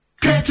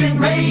Curtin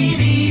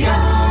Radio.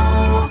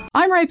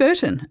 I'm Ray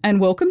Burton, and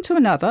welcome to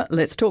another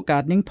Let's Talk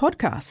Gardening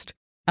podcast.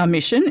 Our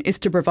mission is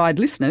to provide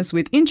listeners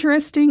with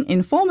interesting,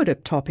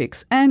 informative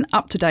topics and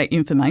up-to-date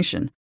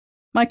information.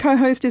 My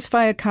co-host is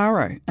Faye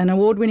Caro, an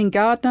award-winning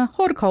gardener,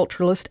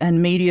 horticulturalist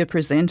and media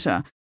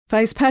presenter.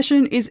 Faye's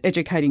passion is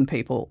educating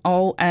people.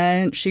 Oh,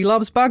 and she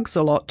loves bugs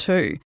a lot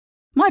too.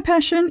 My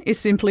passion is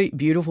simply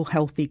beautiful,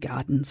 healthy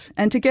gardens.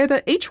 And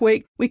together each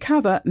week we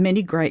cover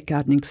many great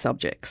gardening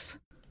subjects.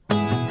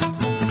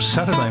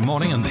 Saturday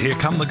morning and here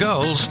come the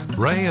girls,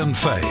 Ray and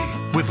Faye,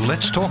 with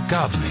Let's Talk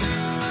Gardening.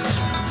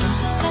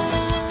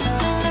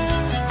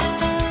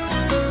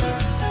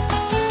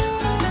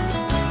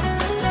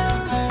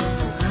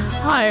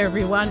 Hi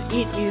everyone,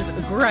 it is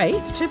great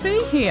to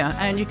be here,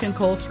 and you can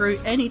call through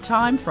any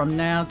time from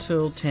now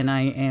till 10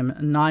 a.m.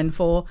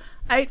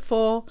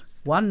 9484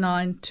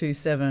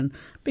 1927.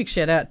 Big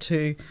shout out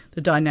to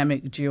the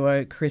dynamic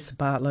duo Chris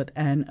Bartlett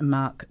and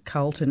Mark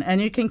Carlton. And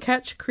you can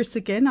catch Chris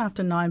again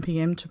after 9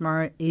 p.m.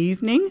 tomorrow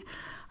evening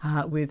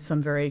with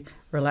some very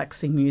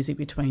relaxing music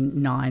between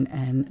 9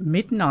 and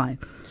midnight.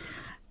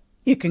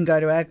 You can go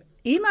to our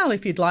email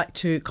if you'd like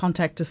to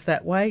contact us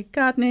that way,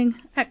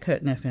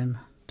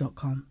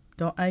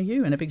 gardening@curtinfm.com.au.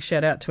 And a big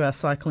shout out to our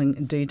cycling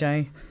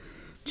DJ,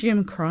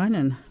 Jim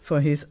Crinan, for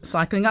his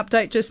cycling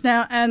update just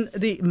now, and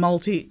the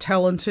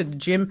multi-talented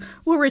Jim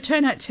will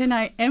return at 10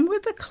 a.m.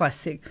 with the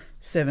classic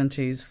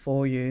 70s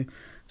for you.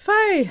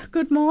 Faye,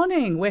 good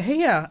morning. We're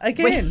here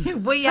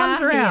again. We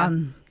Comes are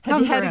around. here.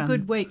 Have you had around. a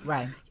good week,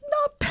 Ray?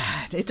 Not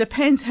bad. It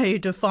depends how you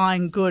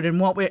define good and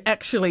what we're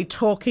actually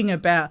talking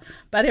about,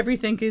 but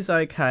everything is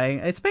okay.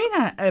 It's been,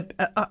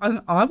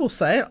 I will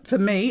say it, for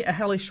me, a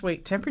hellish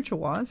week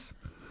temperature-wise.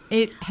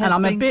 It has and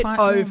I'm been a bit quite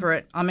over warm.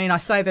 it. I mean, I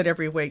say that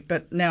every week,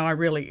 but now I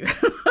really,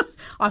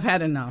 I've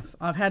had enough.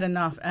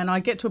 And I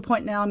get to a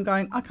point now I'm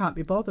going, I can't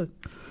be bothered.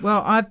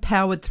 Well, I've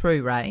powered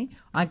through, Ray.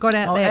 I got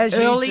out there as you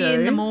early do.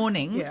 in the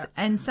mornings, Yeah.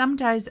 and some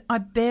days I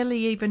barely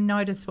even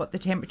notice what the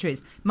temperature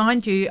is.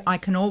 Mind you, I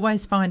can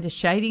always find a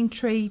shading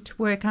tree to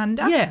work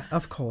under. Yeah,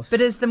 of course.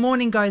 But as the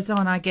morning goes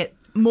on, I get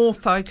more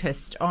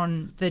focused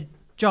on the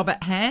job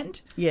at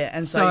hand. Yeah,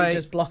 and so you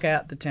just block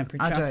out the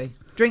temperature. I do.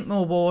 Drink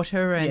more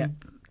water and... Yeah.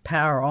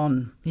 Power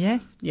on.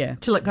 Yes. Yeah.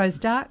 Till it goes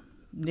dark.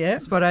 Yeah.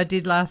 That's what I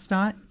did last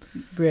night.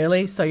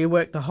 Really? So you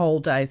worked the whole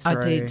day through?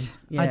 I did.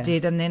 Yeah. I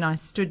did. And then I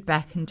stood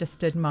back and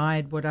just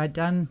admired what I'd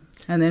done.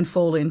 And then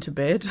fall into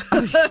bed?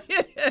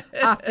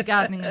 After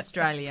Gardening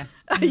Australia.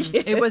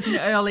 Yeah. It was an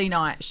early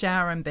night,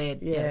 shower and bed.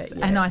 Yeah, Yes.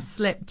 yeah. And I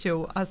slept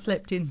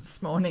in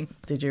this morning.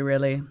 Did you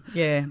really?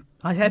 Yeah.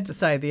 I had to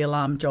say the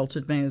alarm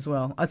jolted me as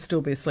well. I'd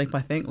still be asleep,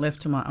 I think,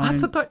 left to my own. I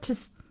forgot to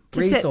set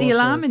the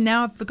alarm, resources. and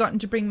now I've forgotten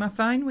to bring my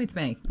phone with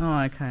me. Oh,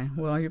 okay.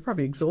 Well, you're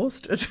probably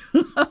exhausted.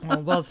 Well, I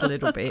was a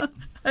little bit.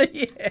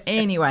 Yeah.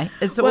 Anyway,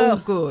 it's Well, all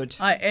good.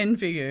 I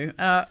envy you.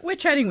 We're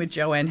chatting with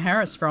Joanne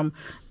Harris from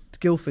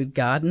Guildford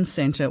Garden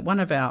Centre, one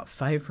of our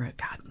favourite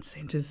garden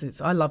centres.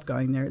 I love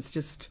going there. It's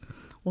just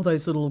all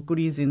those little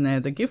goodies in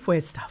there, the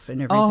giftware stuff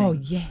and everything. Oh,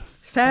 yes.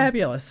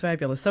 Fabulous,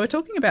 fabulous. So we're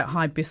talking about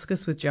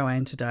hibiscus with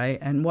Joanne today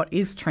and what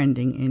is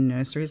trending in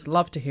nurseries.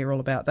 Love to hear all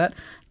about that.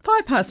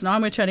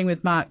 9:05, we're chatting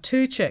with Mark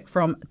Tuchek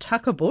from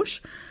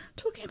Tuckerbush,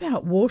 talking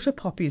about water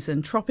poppies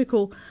and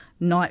tropical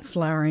night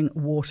flowering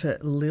water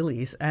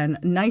lilies and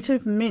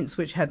native mints,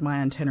 which had my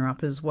antenna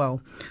up as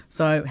well.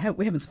 So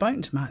we haven't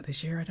spoken to Mark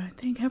this year, I don't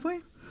think, have we?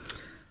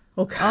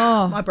 Okay.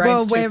 My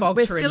brain's too fogged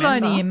we're to still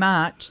remember. only in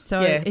March,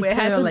 so Yeah, it's it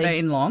hasn't early.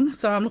 been long,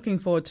 so I'm looking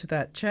forward to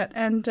that chat.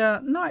 And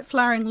night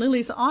flowering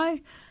lilies,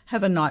 I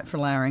have a night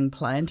flowering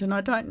plant, and I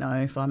don't know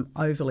if I'm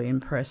overly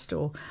impressed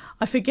or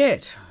I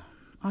forget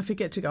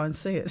to go and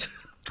see it.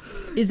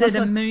 Is it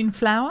a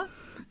moonflower?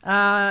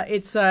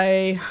 It's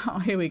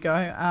here we go.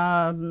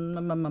 I'll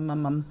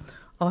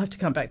have to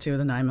come back to you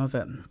with the name of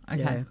it. Okay.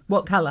 Yeah.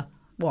 What colour?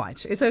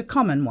 White. It's a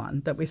common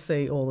one that we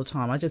see all the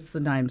time. The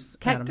name's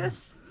out of my-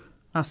 Cactus?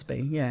 Must be,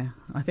 yeah.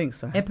 I think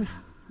so.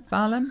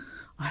 Epiphyllum?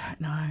 I don't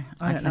know.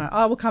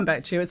 I will come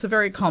back to you. It's a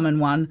very common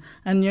one.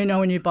 And you know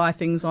when you buy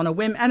things on a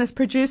whim, and it's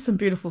produced some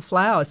beautiful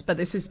flowers, but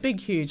there's this big,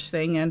 huge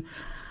thing, and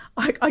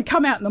I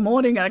come out in the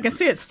morning and I can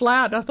see it's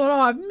flowered. I thought,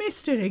 I've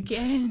missed it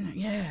again.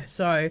 Yeah,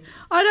 so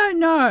I don't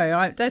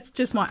know. That's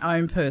just my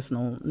own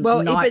personal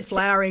night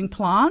flowering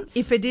plants.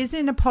 If it is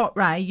in a pot,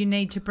 Ray, you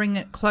need to bring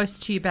it close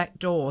to your back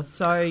door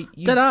so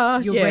you're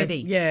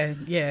ready.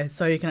 Yeah,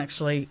 so you can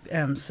actually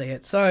see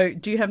it. So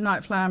do you have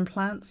night flowering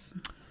plants?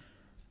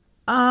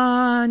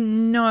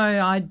 No,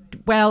 I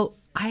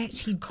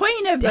actually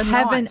Queen of the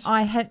haven't.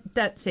 Night.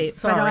 That's it.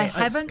 Sorry, but I it's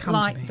haven't come to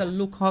me. liked the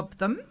look of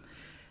them.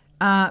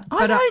 I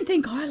don't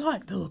think I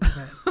like the look of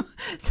it.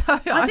 So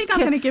I think I'm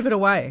going to give it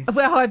away.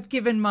 Well, I've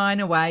given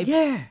mine away.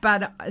 Yeah.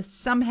 But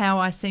somehow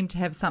I seem to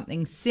have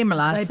something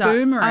similar. They so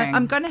boomerang.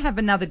 I'm going to have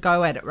another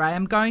go at it, Ray.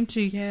 I'm going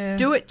to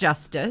do it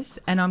justice,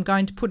 and I'm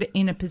going to put it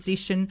in a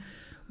position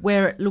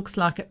where it looks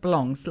like it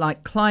belongs,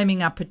 like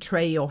climbing up a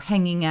tree or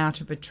hanging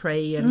out of a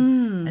tree,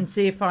 and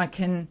see if I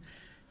can,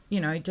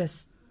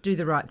 just do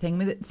the right thing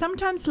with it.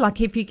 Sometimes,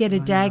 like if you get a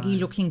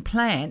daggy-looking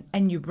plant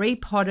and you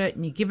repot it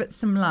and you give it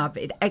some love,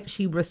 it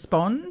actually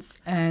responds.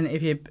 And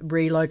if you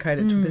relocate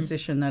it to a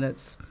position that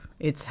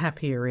it's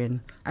happier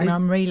in. And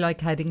I'm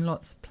relocating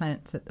lots of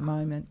plants at the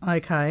moment.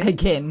 Okay.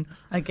 Again.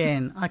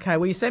 Okay.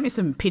 Well, you sent me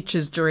some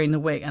pictures during the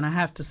week, and I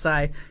have to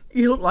say,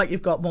 you look like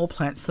you've got more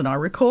plants than I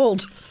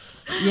recalled.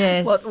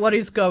 Yes. What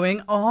is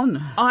going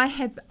on? I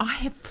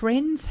have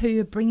friends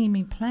who are bringing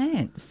me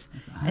plants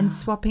and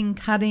swapping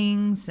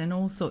cuttings and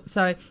all sorts.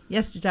 So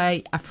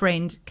yesterday a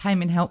friend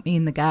came and helped me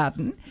in the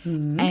garden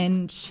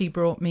and she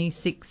brought me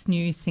 6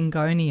 new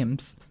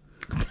syngoniums.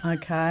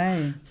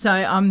 Okay. So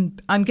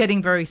I'm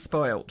getting very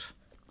spoiled.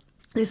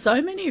 There's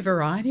so many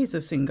varieties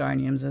of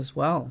syngoniums as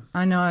well.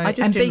 I know. I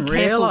just and didn't be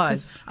careful,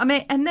 realise. I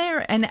mean, and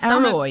they're an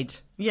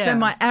aroid. Yeah. So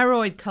my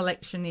aroid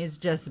collection is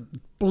just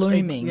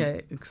blooming.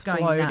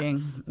 Exploding.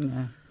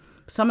 Yeah.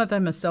 Some of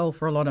them are sell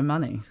for a lot of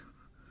money.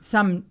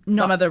 Some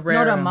of the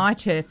rarer. Not on my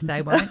turf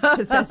they won't,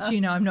 because as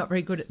you know, I'm not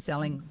very good at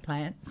selling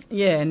plants.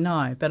 Yeah,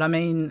 no. But I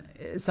mean,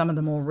 some of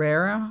the more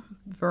rarer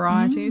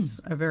varieties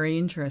are very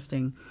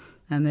interesting.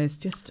 And there's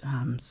just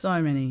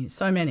so many.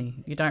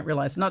 You don't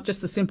realise. Not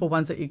just the simple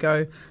ones that you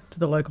go to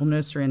the local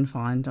nursery and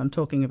find. I'm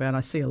talking about, I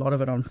see a lot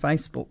of it on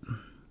Facebook.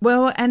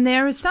 Well, and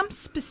there are some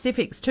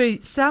specifics too.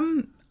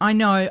 Some I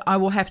know I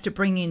will have to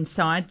bring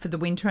inside for the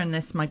winter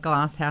unless my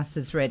glass house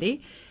is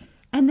ready.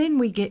 And then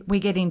we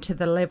get into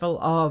the level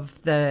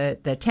of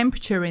the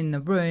temperature in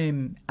the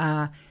room,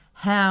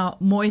 how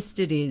moist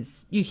it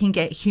is. You can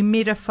get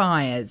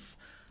humidifiers.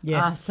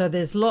 Yes. So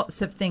there's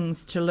lots of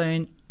things to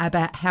learn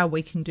about how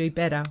we can do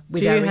better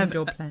with our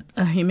indoor plants.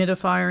 A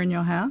humidifier in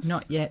your house?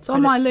 Not yet. It's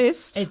on my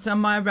list. It's on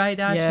my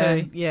radar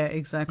too. Yeah,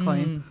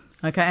 exactly.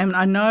 Okay, and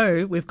I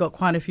know we've got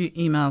quite a few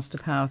emails to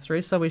power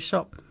through, so we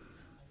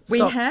We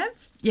have?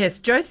 Yes,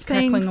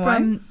 Josephine cackling away.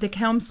 from the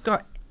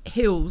Kelmscott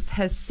Hills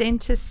has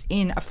sent us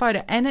in a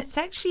photo, and it's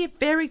actually a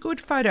very good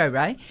photo,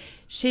 Ray.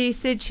 She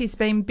said she's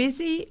been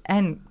busy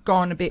and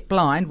gone a bit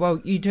blind. Well,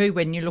 you do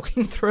when you're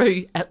looking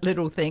through at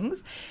little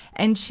things.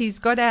 And she's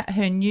got out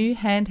her new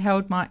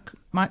handheld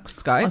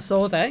microscope. I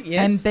saw that,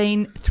 yes. And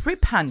been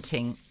thrip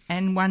hunting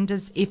and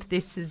wonders if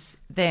this is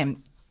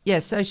them. Yeah,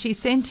 so she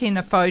sent in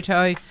a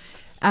photo.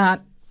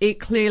 It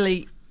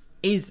clearly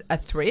is a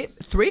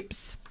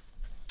thrips,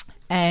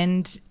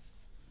 and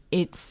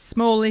it's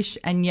smallish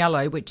and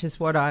yellow, which is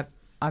what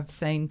I've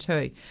seen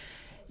too.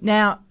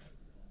 Now,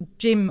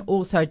 Jim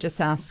also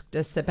just asked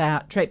us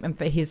about treatment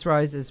for his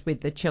roses with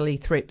the chili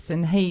thrips,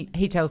 and he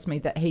tells me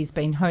that he's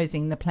been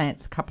hosing the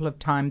plants a couple of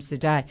times a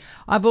day.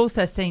 I've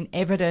also seen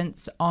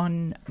evidence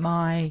on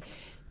one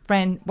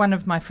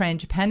of my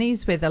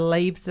frangipanis where the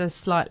leaves are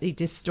slightly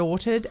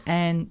distorted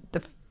and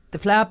the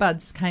flower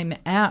buds came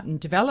out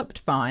and developed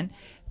fine,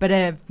 but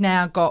have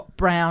now got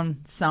brown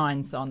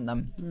signs on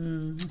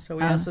them. So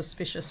we are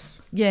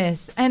suspicious.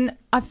 Yes, and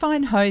I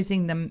find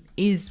hosing them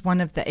is one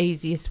of the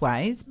easiest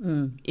ways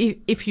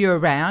if you're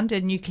around,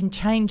 and you can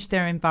change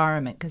their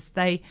environment because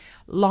they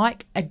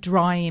like a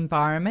dry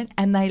environment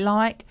and they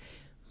like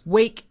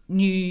weak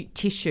new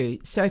tissue.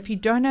 So if you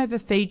don't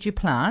overfeed your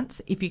plants,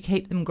 if you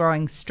keep them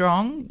growing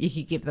strong, you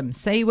can give them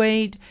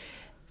seaweed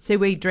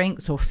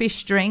drinks or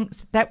fish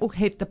drinks. That will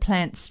keep the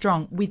plant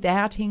strong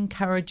without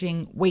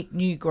encouraging weak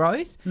new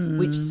growth,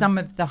 which some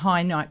of the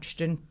high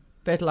nitrogen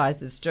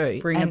fertilizers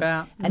do. Bring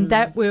about. And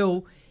that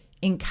will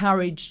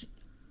encourage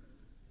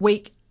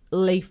weak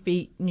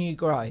leafy new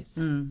growth.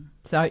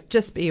 So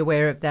just be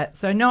aware of that.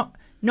 So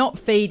not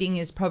feeding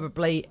is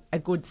probably a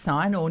good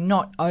sign, or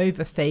not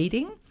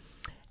overfeeding,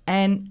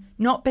 and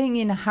not being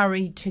in a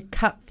hurry to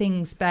cut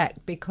things back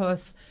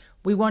because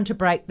we want to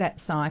break that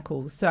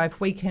cycle. So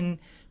if we can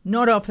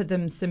not offer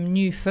them some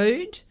new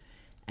food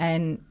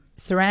and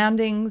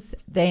surroundings,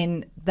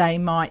 then they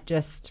might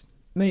just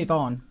move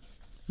on,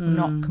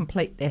 not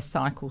complete their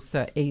cycle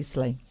so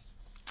easily.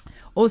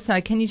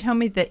 Also, can you tell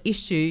me the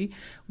issue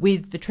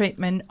with the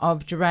treatment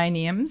of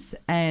geraniums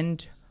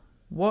and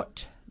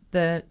what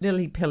the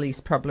lily-pilly's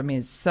problem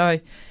is? So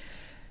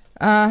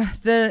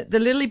the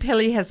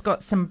lily-pilly has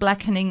got some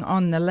blackening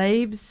on the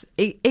leaves.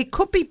 It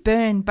could be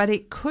burned, but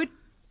it could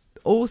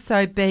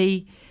also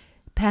be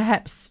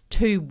perhaps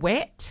too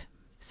wet.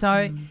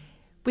 So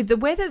with the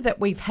weather that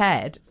we've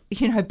had,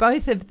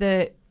 both of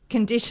the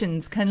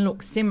conditions can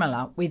look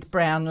similar with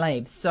brown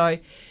leaves. So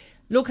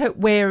look at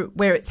where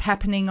it's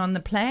happening on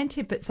the plant.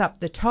 If it's up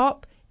the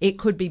top, it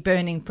could be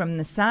burning from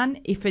the sun.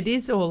 If it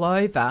is all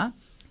over,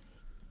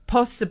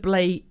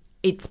 possibly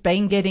it's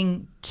been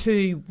getting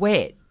too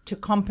wet to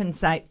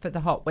compensate for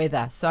the hot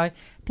weather. So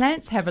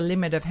plants have a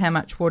limit of how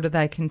much water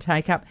they can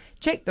take up.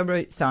 Check the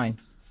root zone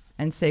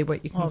and see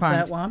what you can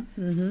find. That one.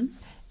 Mm-hmm.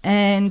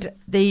 And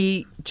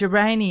the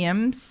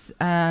geraniums,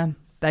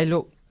 they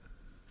look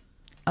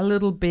a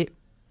little bit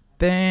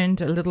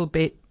burned, a little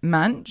bit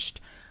munched.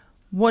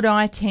 What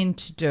I tend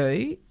to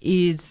do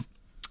is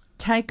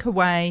take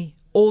away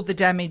all the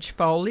damaged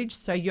foliage,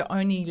 so you're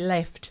only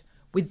left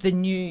with the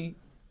new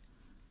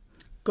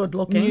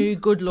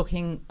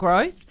good-looking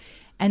growth.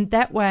 And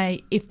that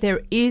way, if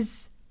there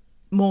is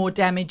more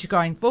damage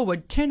going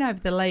forward, turn over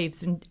the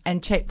leaves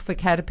and check for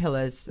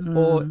caterpillars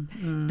or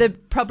the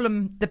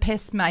problem, the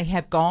pest may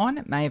have gone,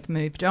 it may have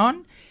moved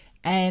on.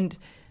 And,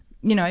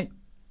 you know,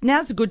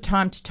 now's a good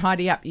time to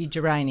tidy up your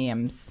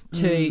geraniums,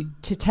 to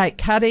take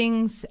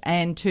cuttings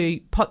and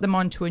to pot them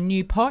onto a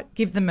new pot,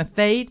 give them a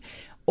feed.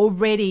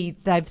 Already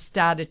they've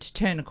started to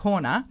turn a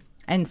corner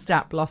and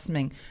start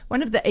blossoming.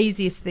 One of the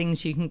easiest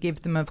things you can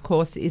give them, of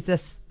course, is a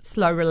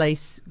slow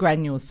release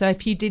granules. So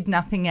if you did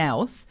nothing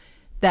else,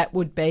 that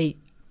would be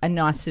a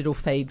nice little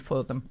feed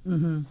for them.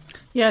 Mm-hmm.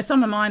 Yeah,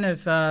 some of mine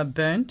have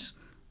burnt,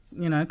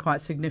 you know,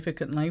 quite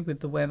significantly with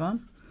the weather.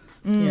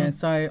 Yeah,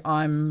 so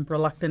I'm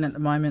reluctant at the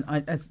moment.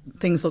 As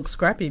things look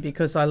scrappy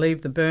because I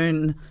leave the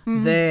burn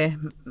there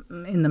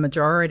in the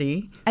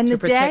majority and to the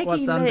protect what's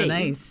leaves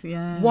underneath.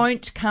 Yeah.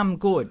 Won't come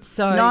good.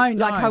 So,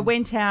 No. I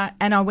went out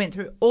and I went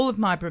through all of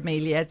my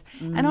bromeliads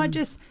and I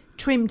just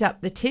trimmed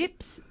up the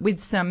tips with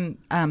some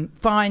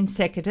fine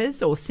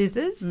secateurs or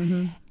scissors,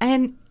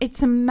 and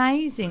it's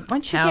amazing.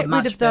 Once you How get rid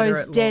much of better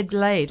those it dead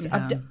looks. leaves, Yeah.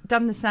 I've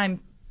done the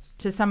same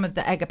to some of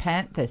the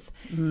agapanthus.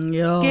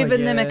 Oh,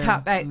 Given them a yeah.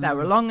 cutback. They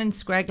were long and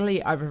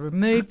scraggly. I've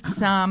removed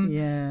some.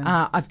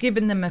 Yeah. I've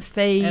given them a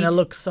feed. And it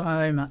looks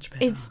so much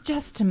better. It's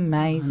just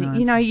amazing. I know,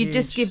 You know, it's you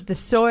just huge. give the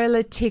soil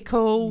a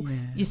tickle. Yeah.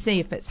 You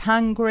see if it's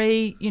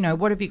hungry. You know,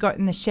 what have you got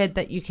in the shed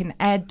that you can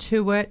add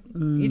to it?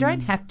 You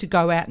don't have to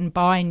go out and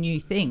buy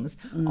new things.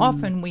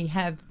 Often we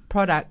have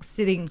products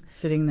sitting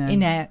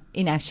there.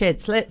 in our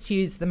sheds. Let's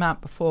use them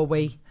up before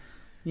we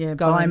go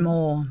buy and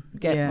more.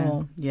 get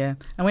more. Yeah.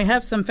 And we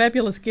have some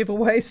fabulous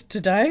giveaways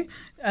today.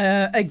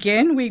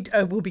 Again, we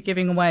will be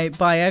giving away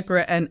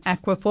Viagra and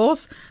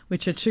Aquaforce,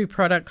 which are two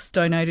products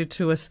donated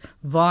to us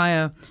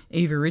via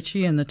Eva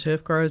Ritchie and the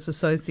Turf Growers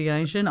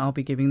Association. I'll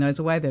be giving those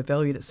away. They're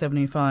valued at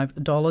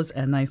 $75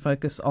 and they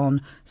focus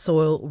on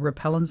soil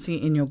repellency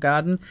in your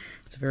garden.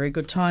 It's a very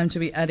good time to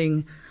be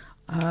adding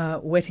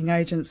wetting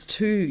agents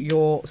to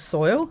your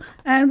soil.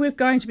 And we're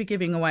going to be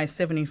giving away a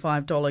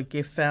 $75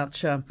 gift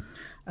voucher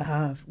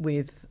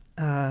with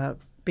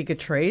bigger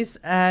trees,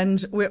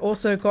 and we've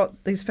also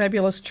got these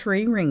fabulous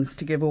tree rings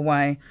to give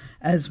away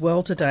as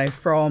well today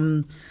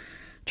from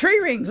Tree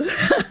Rings.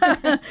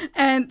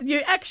 And you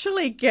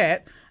actually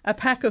get a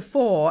pack of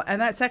 4, and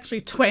that's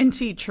actually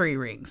 20 tree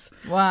rings.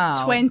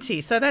 Wow.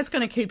 20. So that's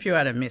going to keep you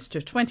out of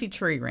mischief. 20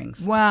 tree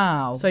rings.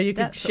 Wow. So you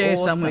could That's share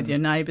some awesome. with your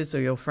neighbours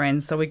or your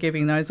friends. So we're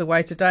giving those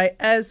away today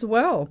as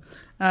well.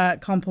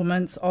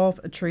 Compliments of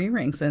tree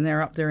rings, and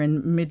they're up there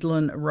in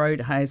Midland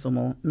Road,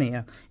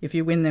 Hazelmere. If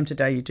you win them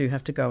today, you do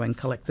have to go and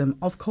collect them,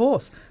 of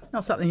course.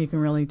 Not something you can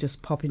really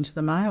just pop into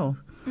the mail.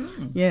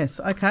 Yes,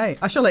 okay.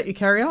 I shall let you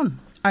carry on.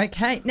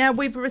 Okay. Now,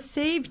 we've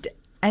received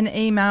an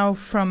email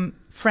from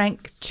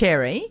Frank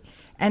Cherry,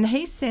 and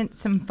he sent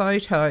some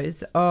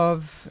photos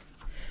of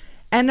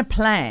and a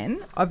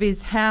plan of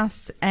his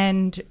house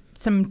and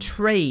some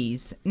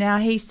trees. Now,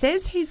 he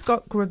says he's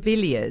got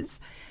grevilleas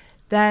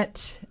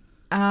that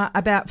are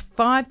about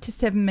 5 to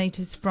 7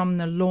 metres from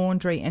the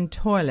laundry and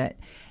toilet,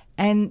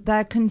 and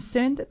they're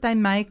concerned that they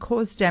may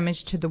cause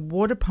damage to the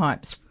water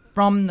pipes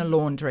from the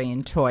laundry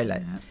and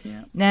toilet.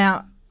 Yeah.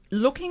 Now,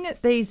 looking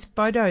at these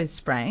photos,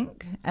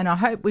 Frank, and I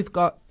hope we've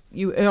got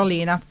you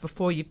early enough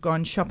before you've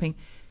gone shopping,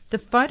 the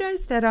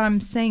photos that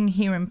I'm seeing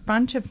here in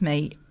front of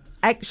me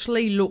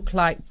actually look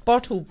like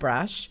bottle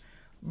brush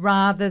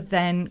rather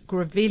than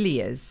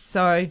grevilleas.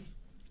 So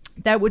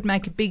that would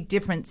make a big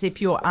difference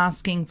if you're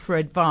asking for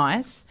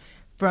advice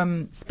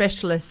from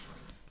specialist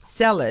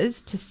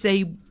sellers to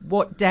see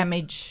what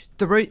damage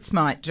the roots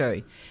might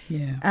do.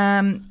 Yeah.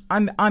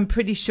 I'm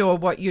pretty sure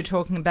what you're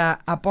talking about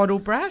are bottle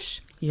brush.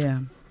 Yeah.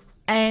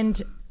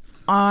 And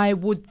I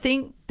would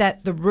think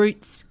that the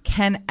roots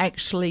can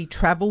actually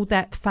travel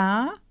that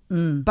far,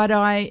 but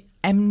I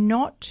am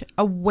not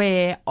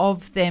aware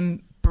of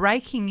them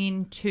breaking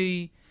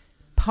into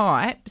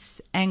pipes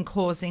and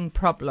causing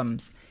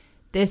problems.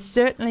 There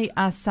certainly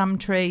are some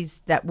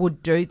trees that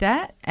would do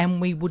that, and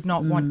we would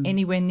not want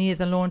anywhere near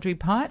the laundry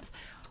pipes.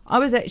 I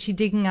was actually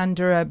digging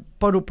under a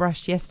bottle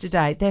brush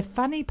yesterday. They're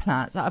funny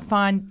plants. I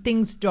find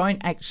things don't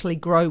actually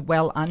grow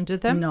well under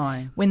them.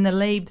 No. When the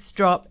leaves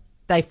drop,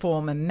 they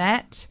form a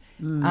mat.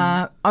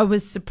 I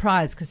was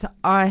surprised because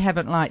I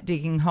haven't liked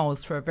digging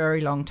holes for a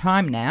very long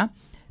time now.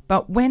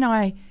 But when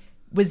I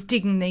was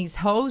digging these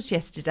holes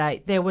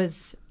yesterday, there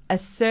was a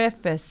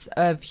surface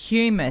of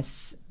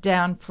humus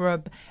down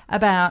for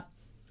about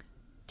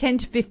 10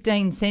 to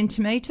 15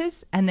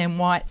 centimetres and then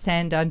white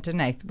sand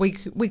underneath. We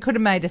could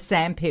have made a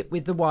sand pit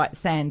with the white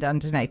sand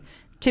underneath,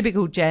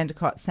 typical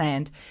Jandakot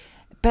sand.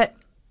 But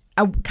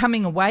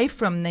coming away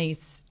from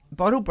these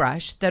bottle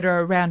brush that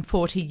are around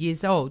 40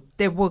 years old,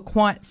 there were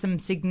quite some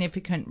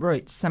significant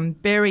roots, some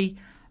very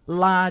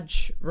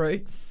large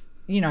roots,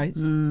 you know,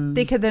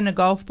 thicker than a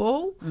golf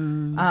ball,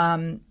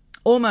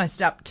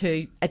 almost up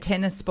to a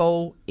tennis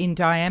ball in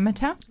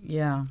diameter.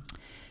 Yeah.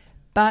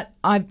 But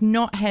I've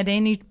not had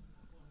any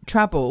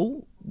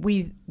trouble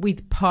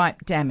with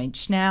pipe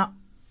damage. Now,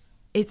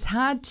 it's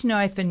hard to know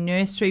if a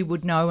nursery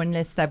would know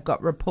unless they've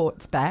got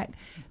reports back,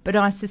 but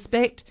I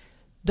suspect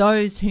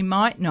those who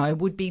might know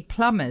would be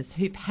plumbers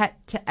who've had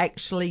to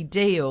actually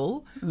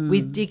deal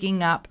with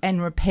digging up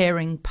and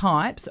repairing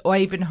pipes, or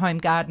even home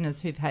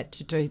gardeners who've had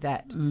to do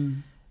that.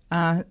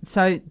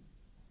 So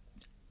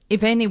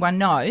if anyone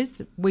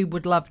knows, we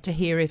would love to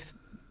hear if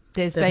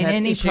there's been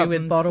any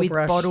problems with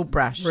bottle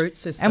brush root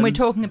systems. And we're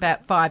talking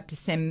about 5 to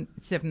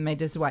 7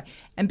 metres away.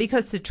 And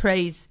because the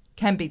trees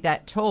can be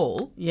that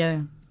tall,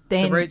 then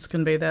the roots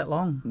can be that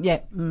long.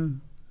 Yeah.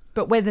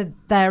 But whether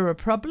they're a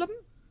problem,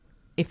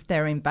 if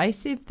they're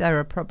invasive, they're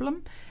a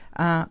problem.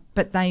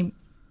 But they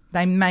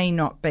may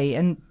not be.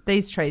 And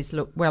these trees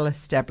look well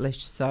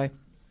established, so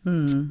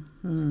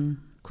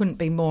couldn't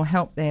be more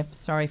help there.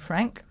 Sorry,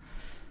 Frank.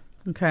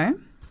 Okay.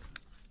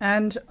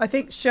 And I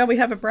think, shall we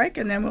have a break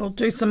and then we'll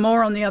do some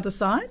more on the other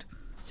side?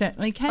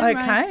 Certainly can.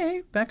 Okay,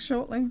 Ray. back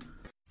shortly.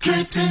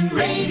 Curtin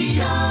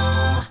Radio.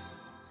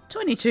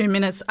 22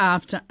 minutes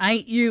after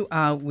 8, you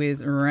are with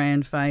Ray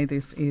and Faye.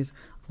 This is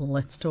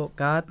Let's Talk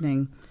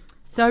Gardening.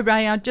 So,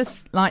 Ray, I'd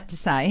just like to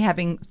say,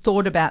 having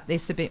thought about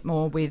this a bit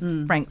more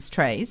with Frank's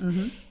trees,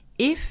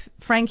 if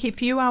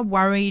you are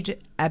worried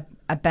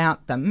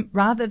about them,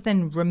 rather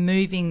than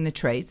removing the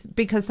trees,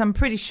 because I'm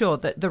pretty sure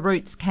that the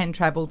roots can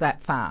travel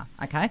that far,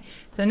 okay?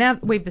 So now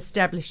that we've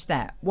established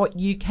that, what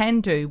you can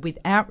do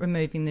without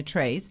removing the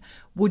trees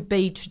would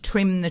be to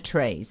trim the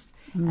trees.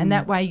 And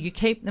that way you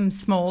keep them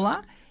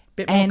smaller.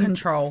 Bit more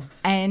control.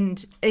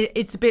 And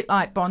it's a bit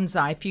like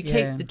bonsai. If you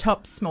keep the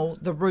top small,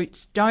 the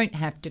roots don't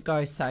have to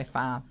go so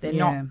far. They're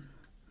not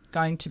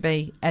going to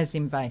be as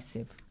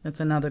invasive. That's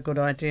another good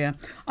idea.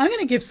 I'm going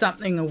to give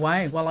something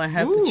away while I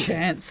have the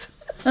chance.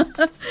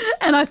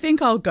 And I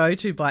think I'll go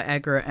to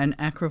Viagra and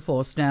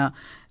Aquaforce. Now,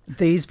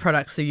 these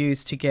products are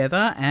used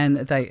together and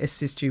they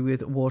assist you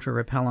with water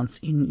repellents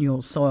in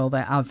your soil.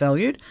 They are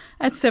valued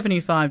at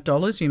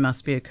 $75. You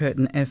must be a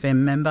Curtin FM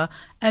member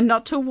and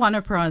not to won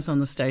a prize on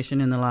the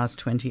station in the last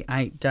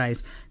 28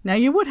 days. Now,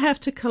 you would have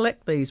to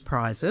collect these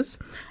prizes.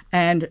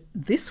 And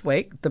this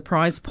week, the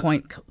prize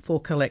point for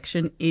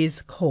collection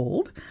is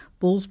called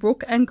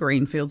Bullsbrook and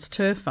Greenfields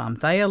Turf Farm.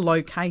 They are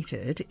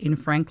located in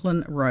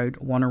Franklin Road,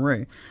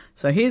 Wanneroo.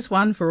 So here's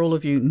one for all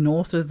of you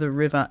north of the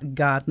river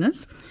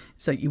gardeners.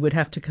 So you would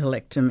have to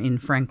collect them in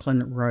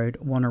Franklin Road,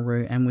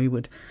 Wanneroo, and we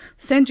would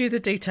send you the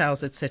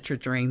details, etc.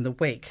 during the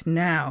week.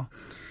 Now,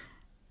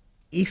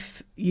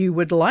 if you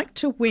would like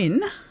to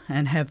win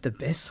and have the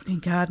best looking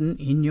garden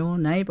in your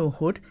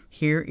neighbourhood,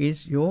 here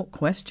is your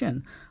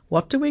question.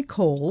 What do we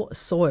call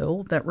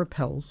soil that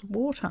repels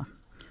water?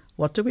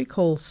 What do we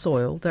call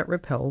soil that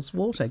repels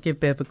water? Give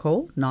Bev a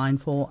call,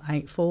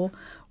 9484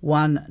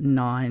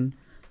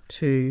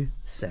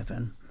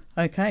 1927.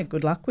 Okay,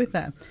 good luck with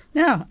that.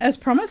 Now, as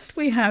promised,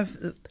 we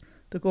have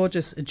the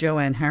gorgeous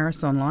Joanne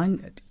Harris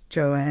online.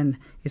 Joanne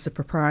is the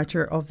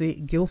proprietor of the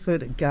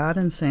Guildford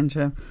Garden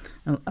Centre,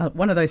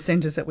 one of those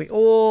centres that we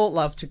all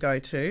love to go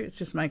to. It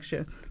just makes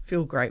you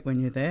feel great when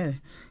you're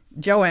there.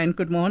 Joanne,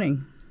 good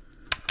morning.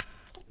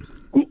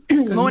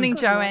 Good morning,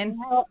 Joanne.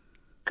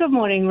 Good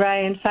morning,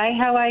 Ray and Faye.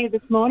 How are you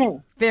this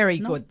morning? Very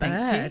good,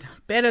 thank you.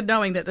 Better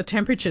knowing that the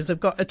temperatures have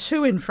got a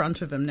 2 in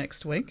front of them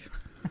next week.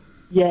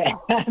 Yeah,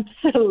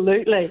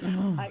 absolutely.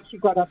 I actually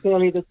got up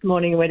early this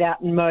morning and went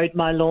out and mowed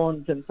my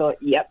lawns and thought,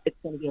 yep, it's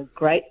going to be a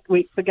great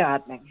week for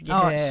gardening.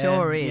 Oh, it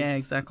sure is. Yeah,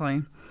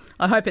 exactly.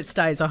 I hope it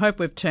stays. I hope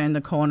we've turned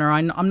the corner.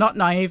 I'm not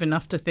naive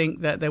enough to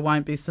think that there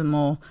won't be some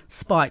more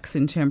spikes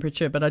in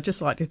temperature, but I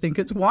just like to think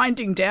it's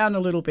winding down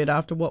a little bit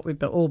after what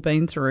we've all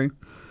been through.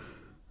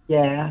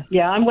 Yeah,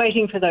 I'm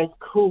waiting for those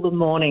cooler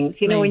mornings.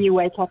 You know, when you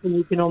wake up and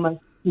you can almost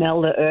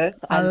smell the earth.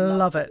 I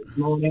love it.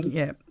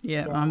 Morning.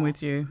 Yeah, I'm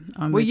with you.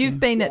 You've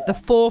been at the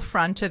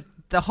forefront of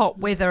the hot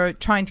weather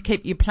trying to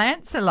keep your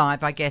plants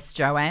alive, I guess,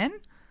 Joanne.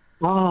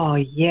 Oh,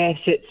 yes,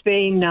 it's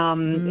been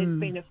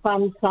a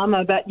fun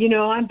summer, but, you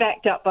know, I'm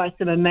backed up by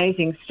some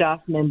amazing staff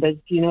members.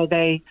 You know,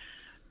 they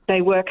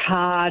work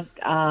hard.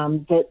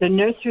 The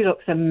nursery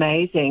looks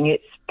amazing.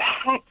 It's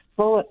packed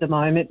full at the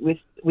moment with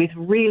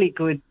really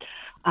good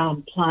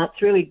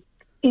plants, really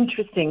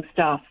interesting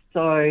stuff.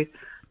 So,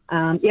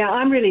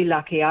 I'm really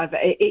lucky.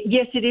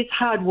 Yes, it is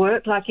hard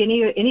work, like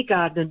any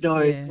gardener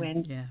knows,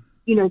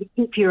 you know, to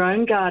keep your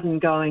own garden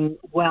going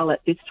well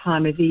at this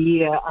time of the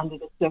year under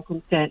the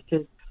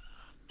circumstances.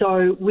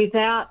 So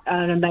without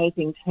an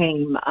amazing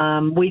team,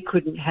 we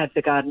couldn't have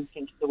the garden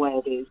centre the way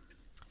it is.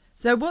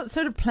 So what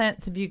sort of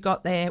plants have you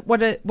got there?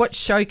 What's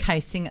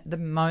showcasing at the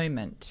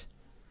moment?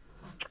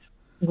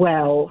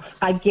 Well,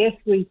 I guess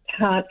we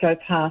can't go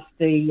past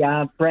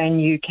the brand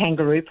new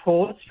kangaroo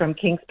paws from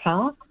Kings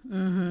Park.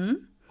 Mm-hmm.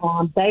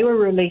 They were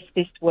released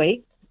this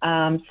week,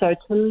 so to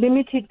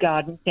limited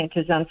garden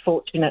centres,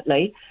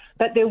 unfortunately,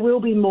 but there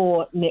will be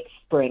more next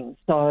spring.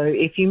 So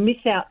if you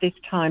miss out this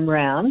time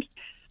round,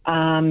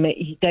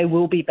 they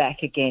will be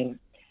back again.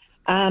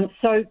 I'm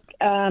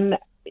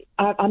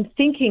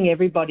thinking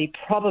everybody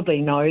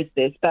probably knows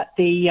this, but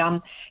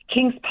the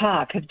Kings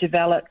Park have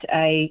developed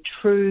a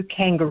true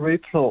kangaroo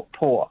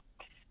paw,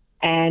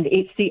 and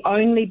it's the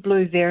only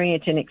blue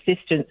variant in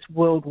existence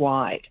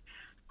worldwide,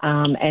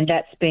 and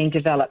that's been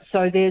developed.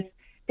 So there's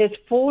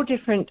 4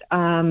 different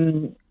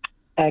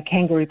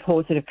kangaroo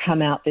paws that have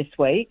come out this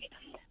week.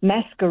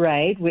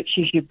 Masquerade, which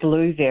is your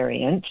blue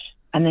variant.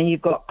 And then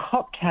you've got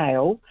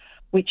Cocktail,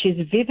 which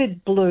is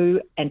vivid blue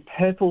and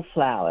purple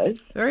flowers.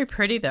 Very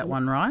pretty, that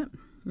one, right?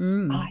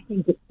 I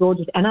think it's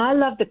gorgeous. And I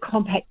love the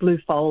compact blue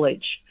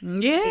foliage.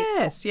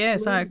 Yes,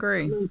 I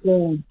agree.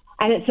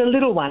 And it's a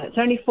little one. It's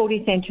only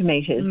 40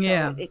 centimetres.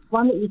 Yeah. So it's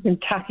one that you can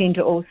tuck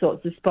into all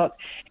sorts of spots.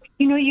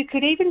 You know, you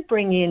could even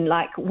bring in,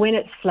 like, when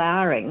it's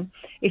flowering,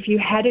 if you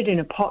had it in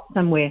a pot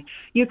somewhere,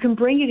 you can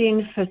bring it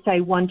in for, say,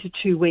 1 to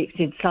 2 weeks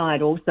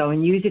inside also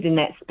and use it in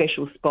that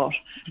special spot.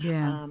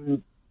 Yeah.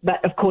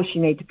 But, of course,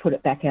 you need to put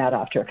it back out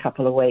after a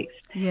couple of weeks.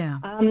 Yeah.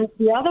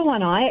 The other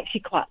one I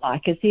actually quite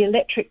like is the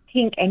electric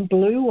pink and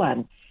blue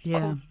one.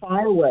 Yeah.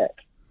 Firework.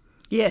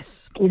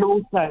 Yes. It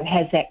also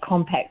has that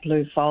compact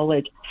blue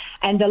foliage.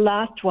 And the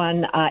last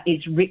one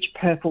is rich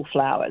purple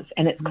flowers,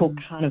 and it's called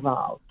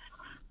Carnival.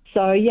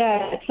 So,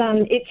 yeah,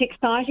 it's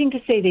exciting to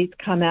see these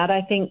come out.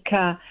 I think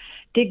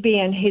Digby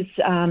and his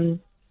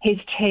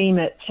team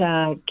at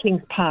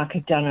Kings Park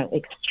have done an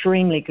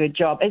extremely good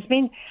job. It's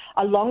been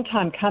a long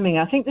time coming.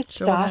 I think this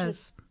started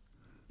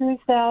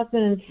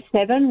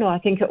 2007, I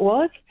think it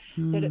was,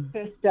 that it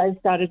first they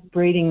started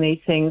breeding these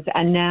things,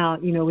 and now,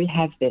 you know, we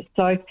have this.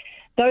 So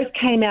those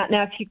came out.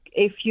 Now,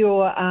 if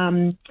you're,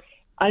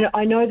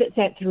 I know that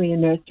Xantheria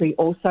Nursery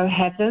also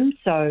have them,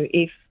 so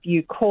if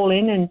you call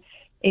in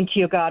into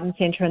your garden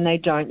centre and they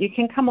don't, you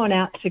can come on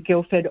out to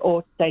Guildford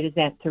or stay to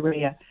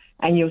Xantheria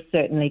and you'll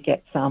certainly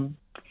get some.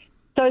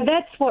 So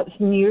that's what's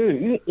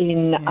new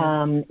in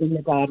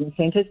the garden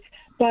centres.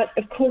 But,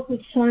 of course,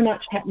 there's so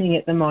much happening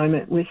at the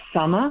moment with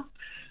summer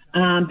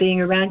being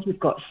around. You've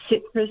got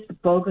citrus,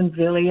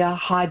 bougainvillea,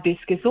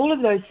 hibiscus, all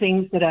of those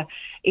things that are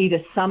either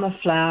summer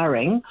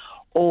flowering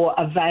or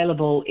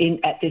available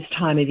at this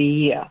time of the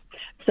year.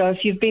 So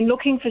if you've been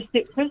looking for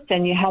citrus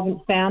and you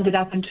haven't found it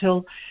up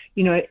until,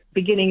 you know,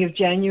 beginning of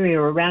January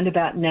or around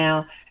about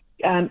now,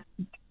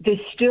 there's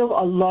still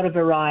a lot of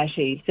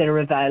varieties that are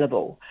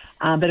available.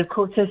 But, of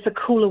course, as the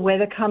cooler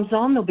weather comes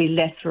on, there'll be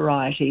less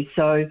varieties.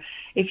 So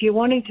if you're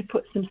wanting to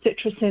put some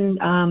citrus in,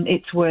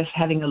 it's worth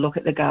having a look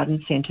at the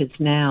garden centres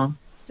now.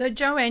 So,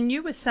 Joanne,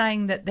 you were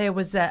saying that there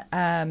was a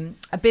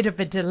bit of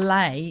a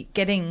delay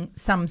getting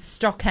some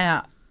stock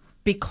out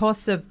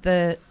because of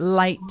the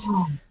late,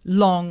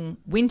 long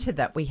winter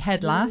that we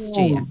had last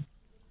year.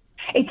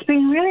 It's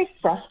been really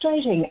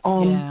frustrating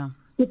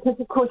because,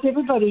 of course,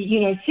 everybody,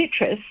 you know,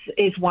 citrus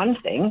is one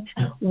thing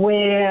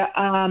where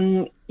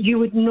you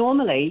would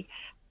normally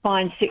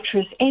find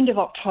citrus end of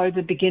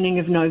October, beginning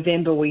of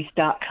November, we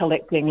start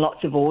collecting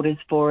lots of orders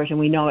for it and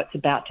we know it's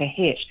about to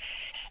hit.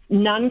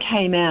 None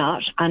came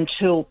out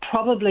until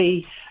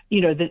probably,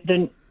 you know,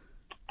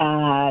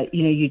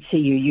 you'd see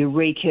your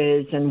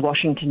Eurekas and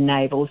Washington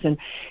Navels and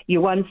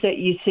your ones that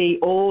you see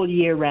all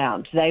year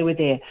round. They were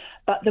there.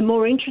 But the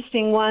more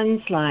interesting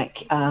ones like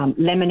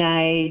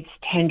lemonades,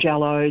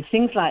 tangelos,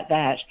 things like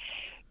that,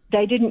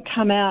 they didn't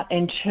come out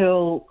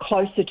until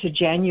closer to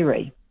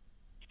January,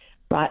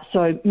 right?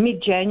 So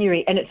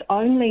mid-January, and it's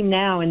only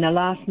now in the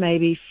last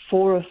maybe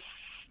 4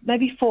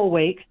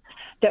 weeks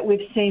that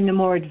we've seen the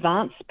more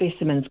advanced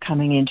specimens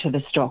coming into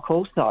the stock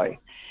also.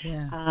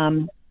 Yeah.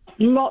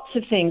 Lots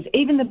of things,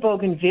 even the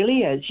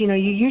bougainvilleas, you know,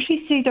 you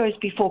usually see those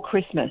before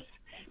Christmas.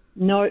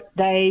 No,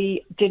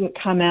 they didn't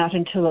come out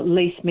until at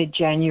least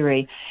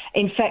mid-January.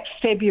 In fact,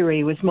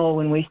 February was more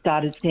when we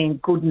started seeing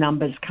good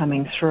numbers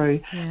coming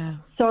through. Yeah.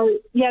 So,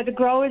 yeah, the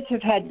growers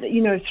have had,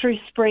 you know, through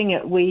spring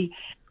we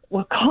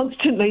were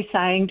constantly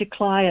saying to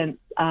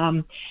clients,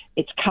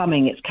 it's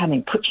coming.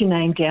 Put your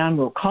name down.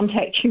 We'll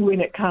contact you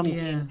when it comes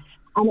in.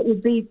 And it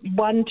would be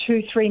 1,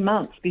 2, 3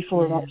 months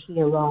before it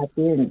actually arrived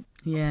in.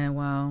 Yeah,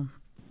 wow.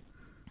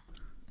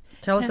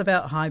 Tell us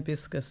about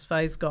hibiscus.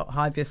 Faye's got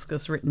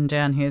hibiscus written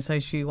down here, so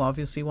she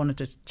obviously wanted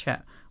to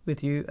chat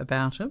with you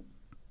about it.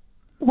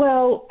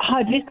 Well,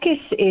 hibiscus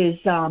is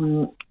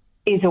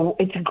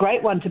it's a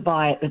great one to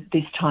buy at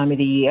this time of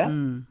the year.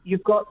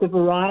 You've got the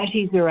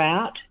varieties are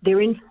out.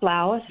 They're in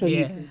flower, so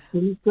you can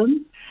see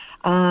them.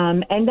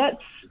 And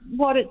that's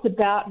what it's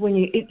about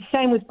it's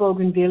same with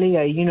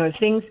bougainvillea, you know,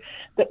 things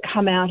that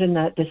come out in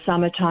the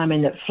summertime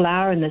and that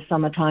flower in the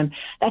summertime.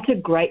 That's a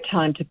great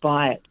time to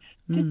buy it.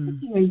 You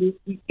know,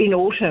 in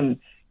autumn,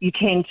 you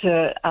tend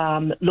to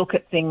look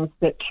at things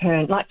that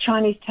turn, like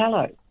Chinese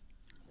tallow.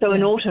 So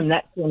in autumn,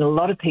 that's when a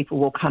lot of people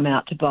will come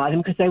out to buy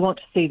them because they want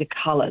to see the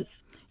colours.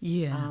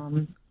 Yeah.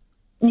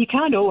 You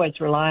can't always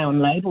rely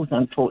on labels,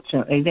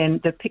 unfortunately. Then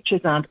the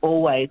pictures aren't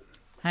always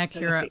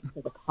accurate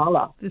for the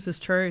colour. This is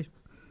true.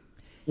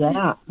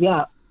 Yeah.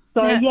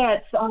 So,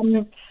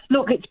 it's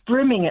look, it's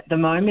brimming at the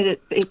moment.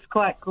 It's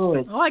quite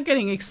good. I'm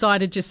getting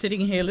excited just sitting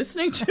here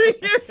listening to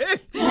you.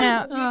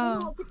 Now,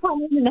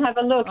 come in and have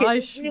a look.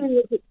 It really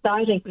is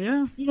exciting.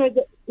 Yeah. You know,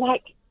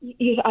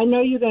 I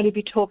know you're going to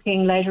be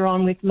talking later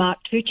on with Mark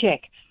Tuchek,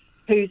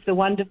 who's the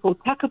wonderful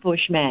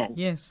Tuckerbush man.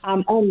 Yes.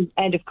 And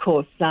of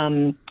course,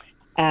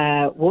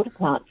 water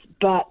plants.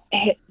 But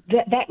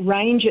that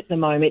range at the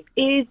moment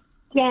is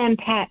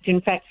jam-packed. In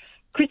fact,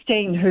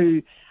 Christine,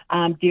 who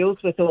deals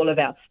with all of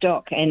our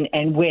stock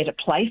and where to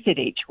place it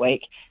each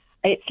week.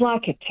 It's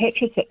like a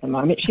Tetris at the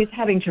moment. She's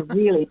having to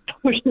really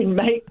push and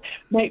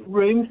make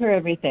room for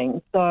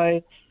everything.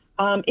 So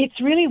it's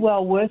really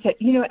well worth it.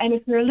 And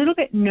if you're a little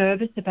bit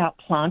nervous about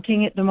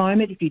planting at the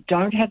moment, if you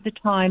don't have the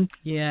time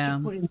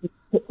to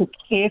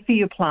care for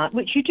your plant,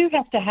 which you do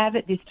have to have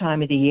at this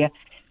time of the year,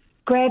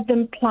 grab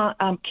them,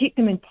 keep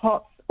them in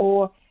pots,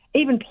 or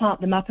even plant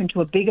them up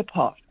into a bigger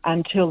pot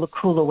until the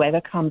cooler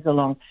weather comes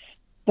along.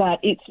 But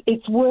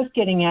it's worth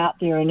getting out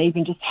there and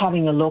even just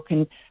having a look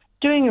and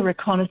doing a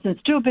reconnaissance,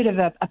 do a bit of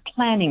a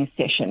planning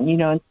session,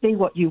 and see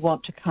what you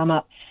want to come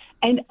up.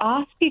 And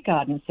ask your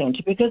garden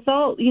centre, because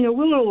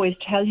we'll always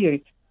tell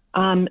you,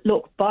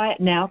 look, buy it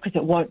now because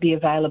it won't be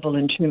available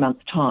in 2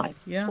 months' time.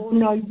 Yeah. Or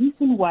no, you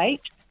can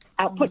wait.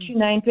 Put your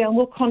name down.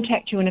 We'll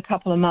contact you in a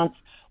couple of months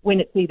when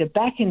it's either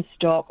back in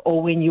stock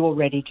or when you're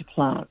ready to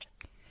plant.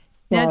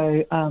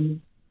 Now, So,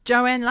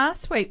 Joanne,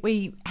 last week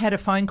we had a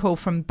phone call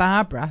from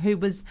Barbara who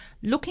was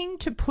looking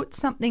to put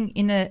something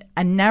in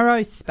a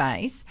narrow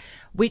space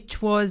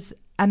which was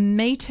 1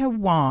 metre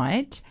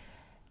wide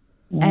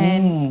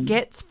and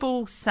gets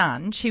full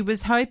sun. She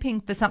was hoping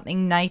for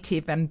something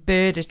native and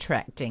bird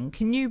attracting.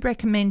 Can you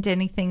recommend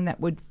anything that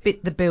would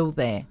fit the bill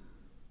there?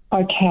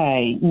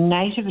 Okay,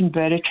 native and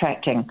bird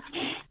attracting.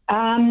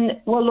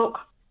 Well, look,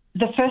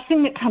 the first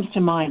thing that comes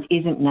to mind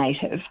isn't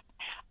native,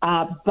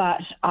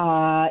 but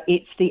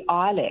it's the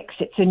Ilex.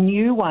 It's a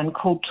new one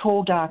called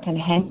Tall, Dark and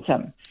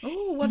Handsome.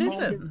 Oh, what is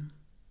it?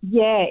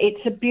 Yeah,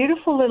 it's a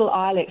beautiful little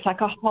Ilex,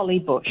 like a holly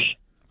bush,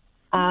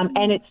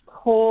 and it's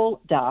tall,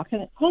 dark,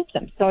 and it's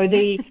handsome. So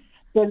the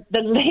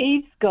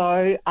leaves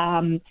go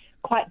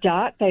quite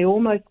dark. They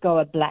almost go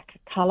a black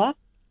colour.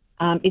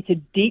 It's a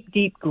deep,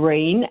 deep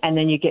green, and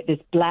then you get this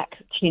black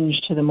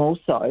tinge to them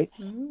also.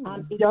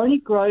 It only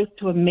grows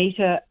to 1.5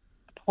 metres,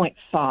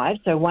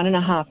 so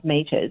 1.5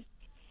 metres,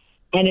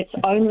 and it's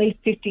only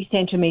 50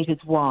 centimetres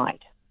wide,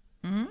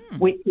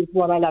 which is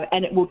what I love.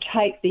 And it will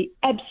take the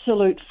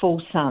absolute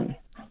full sun.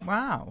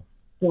 Wow.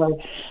 So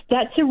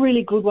that's a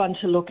really good one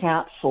to look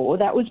out for.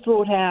 That was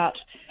brought out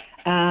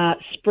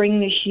spring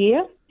this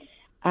year.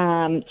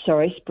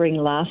 Spring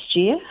last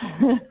year.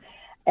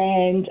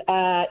 And,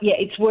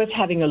 it's worth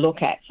having a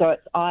look at. So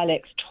it's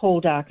Ilex, Tall,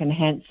 Dark and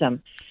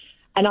Handsome.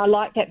 And I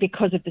like that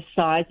because of the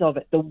size of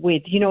it, the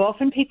width.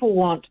 Often people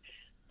want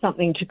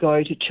something to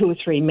go to 2 or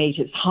 3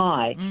 metres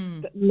high,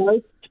 but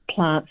most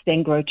plants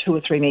then grow 2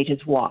 or 3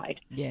 metres wide.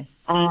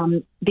 Yes.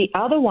 The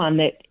other one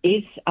that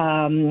is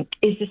the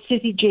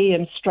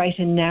Syzygium straight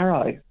and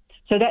narrow.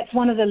 So that's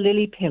one of the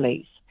lily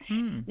pillies.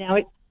 Now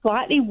it's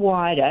slightly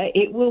wider.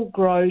 It will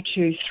grow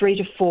to 3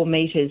 to 4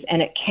 metres,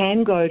 and it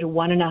can go to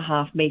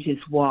 1.5 metres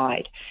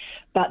wide.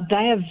 But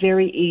they are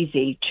very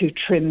easy to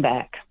trim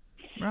back.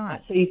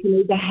 Right. So you can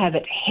either have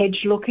it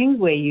hedge looking,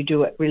 where you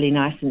do it really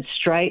nice and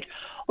straight,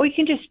 or you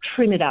can just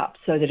trim it up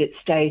so that it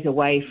stays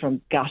away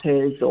from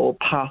gutters or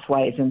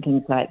pathways and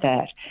things like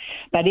that.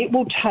 But it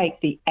will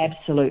take the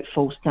absolute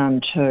full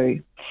sun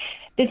too.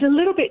 There's a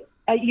little bit,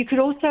 you could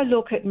also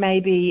look at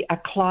maybe a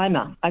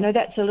climber. I know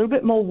that's a little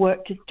bit more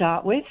work to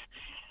start with,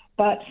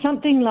 but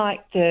something like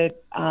the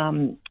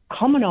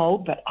common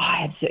old, but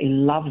I absolutely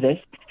love this,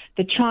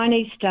 the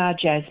Chinese star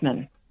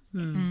jasmine.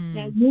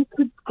 Now, you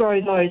could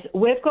grow those.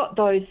 We've got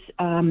those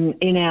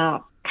in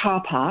our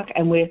car park,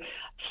 and we're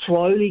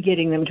slowly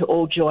getting them to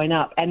all join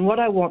up. And what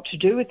I want to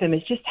do with them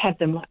is just have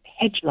them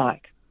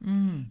hedge-like.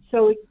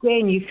 So,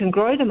 again, you can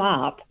grow them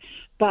up,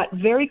 but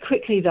very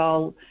quickly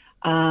they'll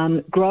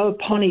grow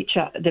upon each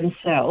other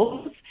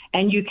themselves,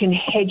 and you can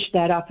hedge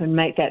that up and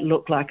make that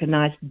look like a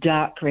nice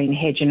dark green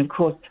hedge. And, of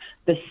course,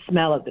 the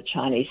smell of the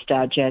Chinese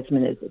star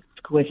jasmine is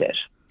exquisite.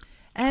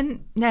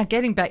 And now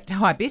getting back to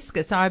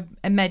hibiscus, I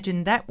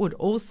imagine that would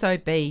also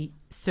be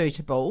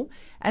suitable.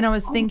 And I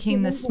was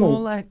thinking the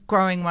smaller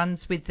growing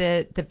ones with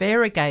the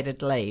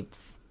variegated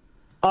leaves.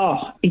 Oh,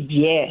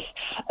 yes.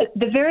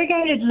 The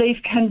variegated leaf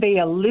can be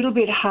a little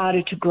bit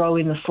harder to grow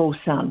in the full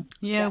sun.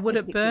 Yeah, would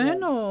it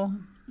burn or?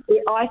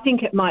 I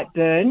think it might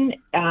burn,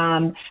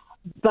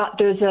 but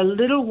there's a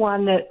little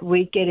one that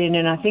we get in,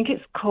 and I think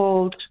it's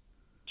called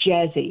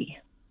Jazzy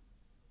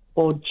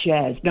or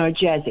Jazz. No,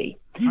 Jazzy.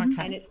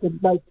 Okay. And it's the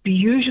most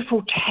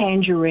beautiful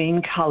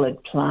tangerine-coloured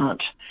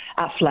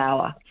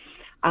flower.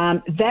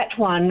 That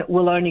one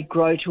will only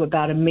grow to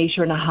about 1.5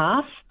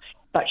 metres,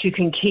 but you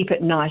can keep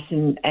it nice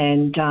and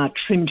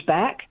trimmed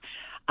back.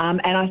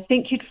 And I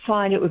think you'd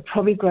find it would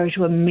probably grow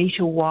to 1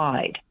 metre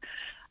wide.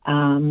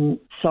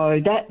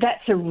 So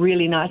that's a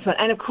really nice one.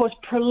 And, of course,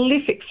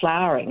 prolific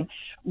flowering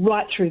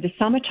right through the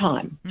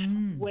summertime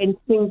when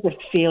things are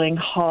feeling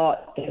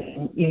hot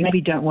and you maybe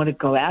don't want to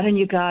go out in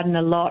your garden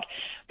a lot.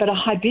 But a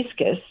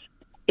hibiscus,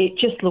 it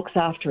just looks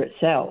after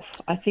itself.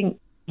 I think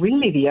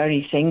really the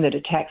only thing that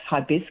attacks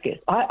hibiscus,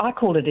 I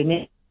call it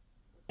an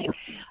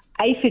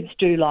aphids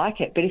do like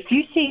it, but if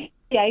you see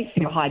the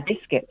aphid or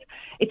hibiscus,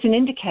 it's an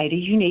indicator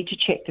you need to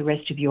check the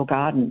rest of your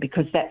garden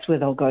because that's where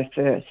they'll go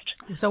first.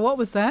 So what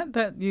was that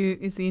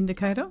is the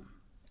indicator?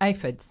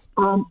 Aphids.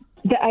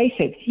 The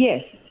aphids,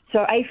 yes.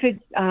 So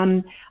aphids,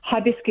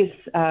 hibiscus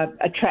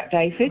attract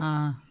aphids,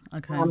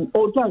 Okay.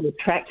 or don't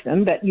attract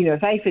them, but,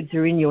 if aphids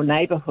are in your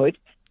neighbourhood,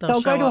 They'll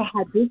they'll go show to a up.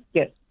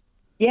 hibiscus.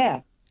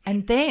 Yeah,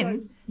 And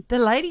then the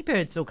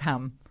ladybirds will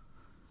come.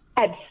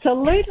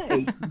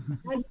 absolutely.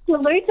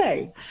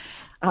 Absolutely.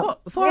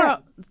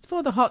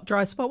 For the hot,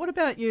 dry spot, what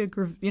about your,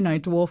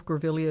 dwarf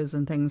grevilleas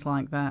and things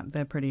like that?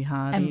 They're pretty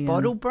hardy. And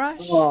bottle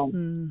brush. Well,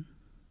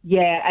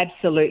 yeah,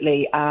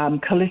 absolutely.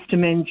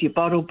 Callistemons, your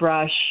bottle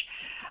brush,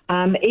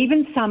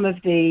 even some of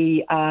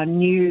the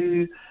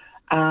new,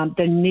 the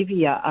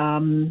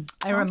Nivea.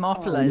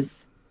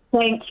 Aromophilus.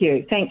 Thank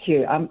you.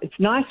 It's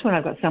nice when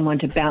I've got someone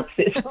to bounce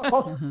this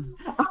off.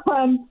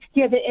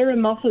 The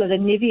Aromophila, the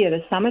Nivea,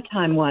 the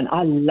summertime one,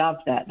 I love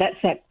that. That's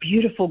that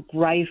beautiful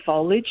grey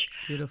foliage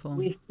Beautiful.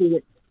 with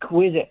the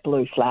exquisite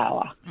blue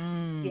flower.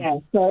 Yeah,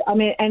 so,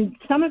 and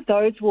some of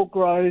those will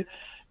grow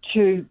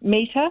to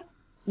metre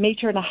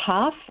and a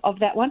half of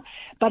that one,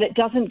 but it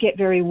doesn't get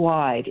very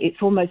wide. It's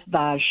almost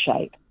vase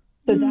shape.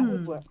 So that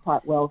would work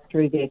quite well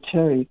through there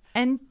too.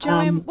 And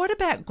Joanne, what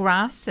about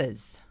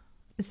grasses?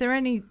 Is there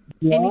anything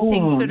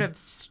sort of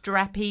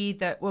strappy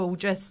that will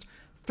just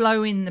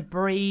flow in the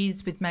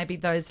breeze with maybe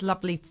those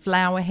lovely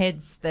flower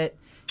heads that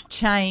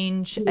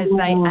change as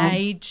they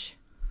age?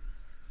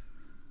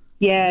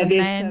 Yeah,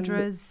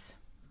 Lamandras.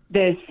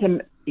 there's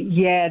some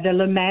the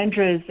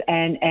lamandras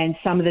and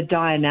some of the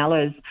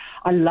dianellas.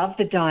 I love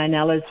the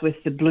dianellas with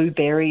the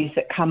blueberries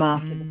that come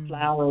after the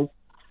flowers.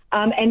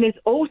 And there's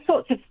all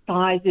sorts of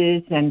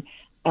sizes and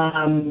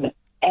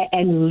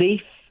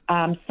leaf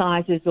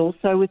sizes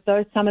also with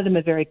those. Some of them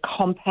are very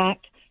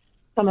compact.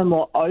 Some are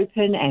more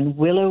open and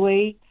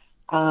willowy.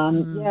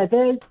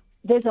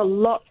 There's a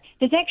lot.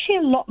 There's actually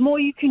a lot more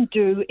you can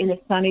do in a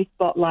sunny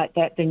spot like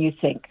that than you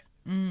think.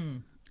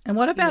 And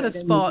what about a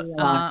spot,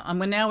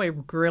 we're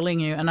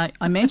grilling you, and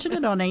I mentioned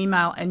it on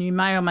email, and you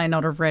may or may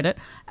not have read it.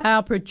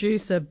 Our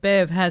producer,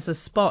 Bev, has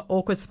a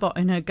awkward spot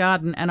in her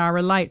garden, and I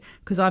relate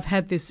because I've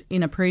had this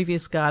in a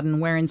previous garden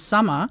where in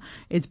summer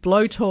it's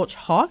blowtorch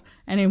hot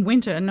and in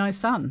winter no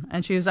sun.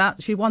 And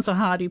she wants a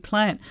hardy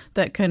plant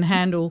that can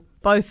handle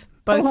both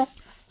How big does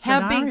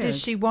scenarios.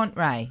 she want,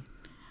 Ray?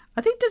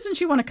 I think, doesn't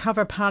she want to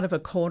cover part of a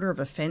quarter of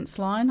a fence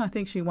line? I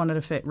think she wanted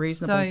a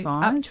reasonable So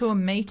size. up to a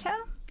metre?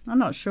 I'm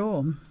not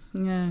sure.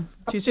 Yeah.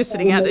 She's just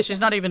sitting out there. She's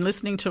not even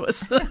listening to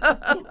us.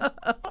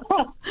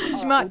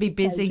 She might be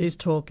busy. She's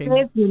talking.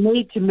 Bev, you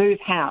need to move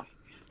house.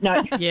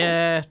 No.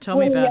 Yeah, tell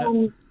me about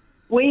it.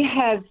 We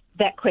have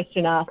that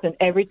question asked, and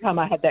every time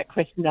I have that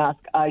question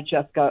asked, I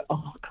just go,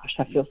 oh, gosh,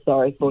 I feel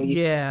sorry for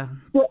you. Yeah.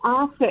 There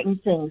are certain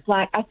things,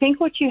 like I think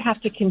what you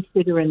have to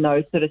consider in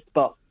those sort of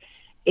spots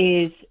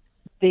is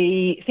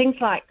the things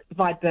like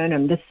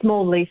viburnum, the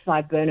small leaf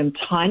viburnum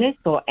tinus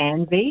or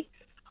anvi,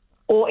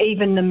 or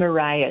even the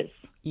moreas.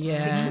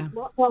 Yeah.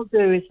 What they'll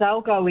do is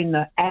they'll go in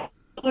the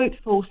absolute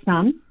full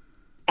sun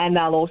and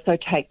they'll also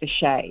take the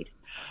shade.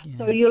 Yeah.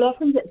 So you'll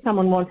often get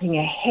someone wanting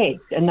a hedge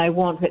and they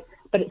want it,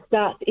 but it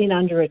starts in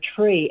under a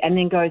tree and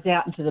then goes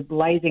out into the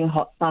blazing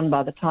hot sun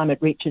by the time it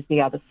reaches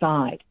the other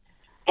side.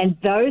 And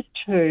those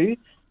two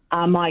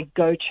are my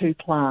go-to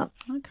plants.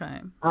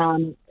 Okay.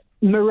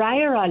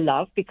 Morea I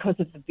love because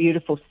of the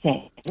beautiful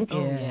scent.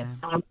 Oh, Yeah.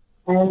 yes.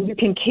 And you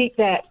can keep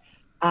that.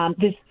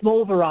 There's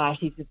small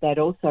varieties of that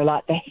also,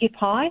 like the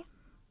hippi.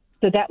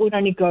 So that would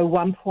only go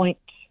 1.2,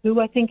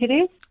 I think it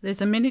is.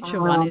 There's a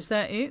miniature one. Is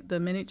that it? The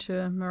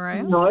miniature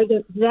morea? No,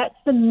 that's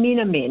the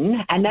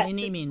Minimin, and that's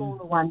Minimin. the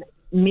smaller one,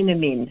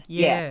 Minimin.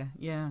 Yeah.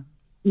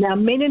 Now,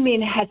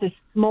 Minimin has a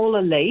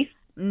smaller leaf.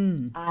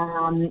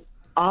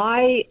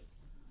 I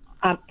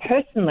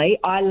personally,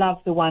 I love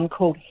the one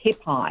called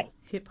hippi.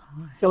 Hip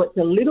high. So it's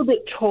a little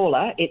bit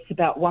taller. It's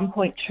about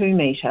 1.2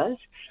 metres.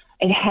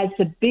 It has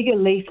the bigger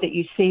leaf that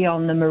you see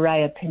on the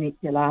Morea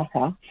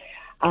paniculata.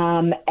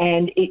 And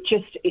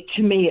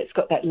to me, it's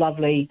got that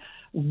lovely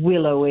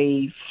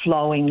willowy,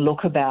 flowing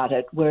look about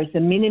it, whereas the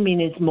Minimin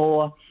is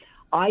more,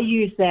 I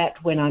use that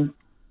when I'm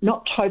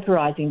not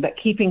topiarising, but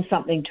keeping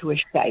something to a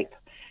shape,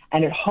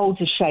 and it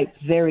holds a shape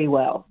very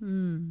well.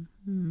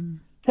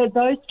 So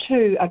those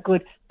two are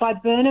good.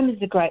 Viburnum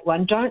is a great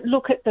one. Don't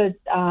look at the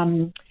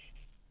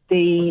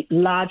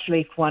large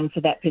leaf one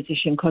for that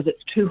position because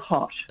it's too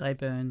hot. They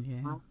burn,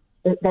 yeah.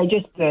 They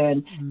just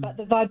burn. But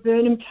the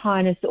Viburnum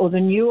tinus, or the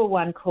newer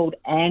one called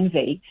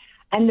Anvi,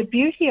 and the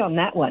beauty on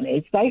that one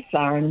is they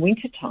flower in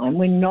wintertime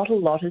when not a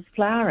lot is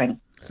flowering.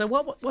 So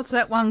what's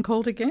that one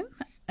called again?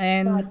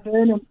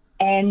 Viburnum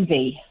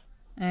Anvi.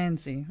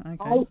 Anzi,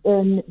 okay.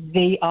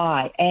 Anvi,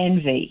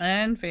 Anvi.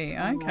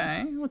 Anvi,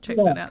 okay. We'll check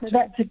that out So too.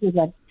 that's a good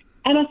one.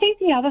 And I think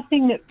the other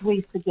thing that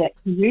we forget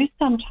to use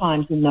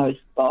sometimes in those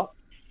spots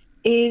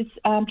is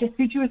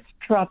deciduous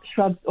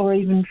shrubs or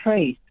even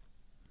trees.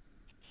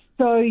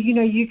 So,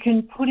 you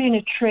can put in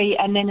a tree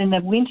and then in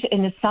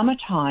the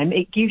summertime,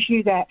 it gives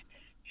you that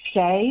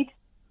shade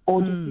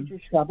or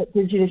deciduous shrub. It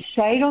gives you the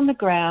shade on the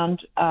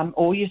ground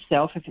or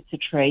yourself if it's a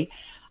tree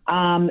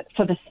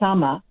for the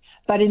summer.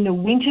 But in the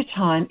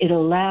wintertime, it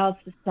allows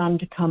the sun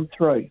to come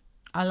through.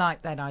 I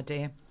like that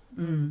idea.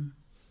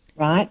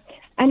 Right?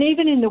 And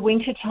even in the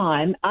winter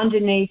time,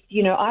 underneath,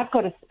 I've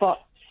got a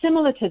spot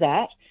similar to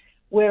that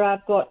where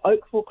I've got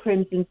Oakville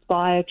Crimson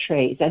Spire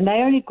trees, and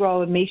they only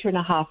grow 1.5 meters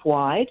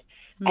wide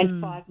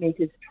and 5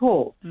 meters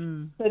tall.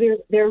 So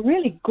they're a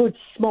really good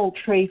small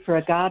tree for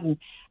a garden.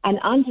 And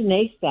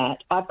underneath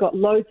that, I've got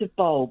loads of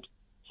bulbs.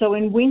 So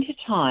in winter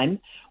time,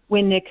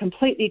 when they're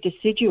completely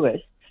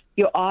deciduous,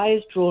 your eye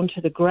is drawn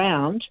to the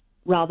ground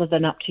rather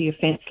than up to your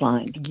fence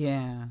line.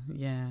 Yeah.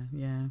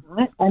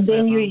 Right? And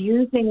then you're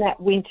using that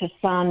winter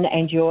sun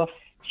and you're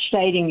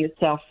shading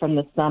yourself from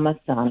the summer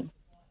sun.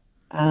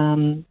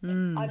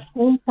 I've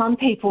seen some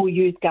people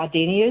use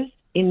gardenias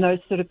in those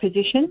sort of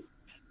positions.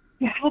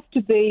 You have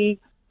to be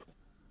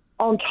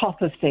on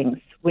top of things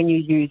when you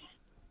use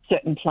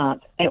certain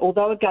plants. And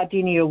although a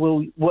gardenia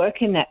will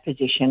work in that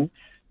position,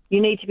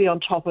 you need to be on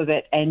top of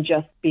it and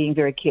just being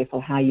very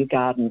careful how you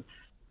garden.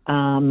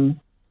 And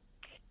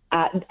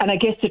I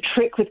guess the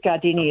trick with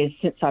gardenias,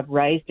 since I've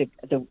raised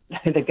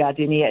the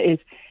gardenia, is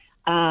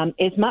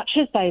as much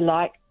as they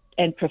like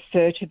and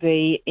prefer to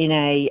be in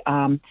a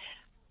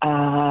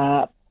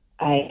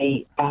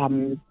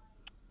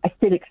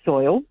acidic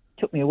soil.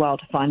 Took me a while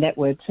to find that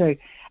word too.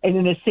 In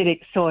an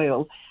acidic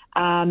soil,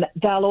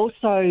 they'll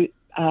also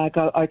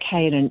go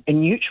okay in a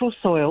neutral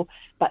soil,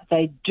 but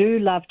they do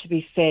love to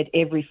be fed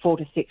every 4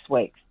 to 6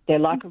 weeks. They're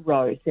like a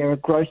rose. They're a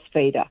growth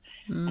feeder.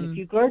 And if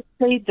you growth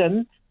feed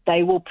them,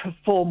 they will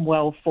perform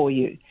well for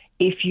you.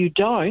 If you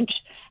don't,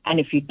 and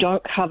if you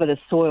don't cover the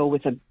soil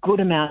with a good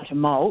amount of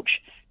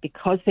mulch,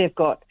 because they've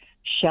got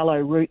shallow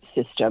root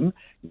system,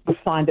 you'll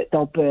find that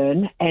they'll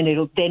burn, and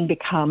it'll then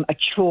become a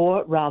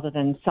chore rather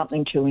than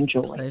something to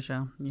enjoy.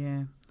 Pleasure,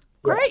 yeah.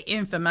 Great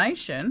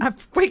information.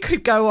 We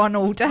could go on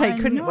all day,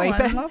 couldn't know, we?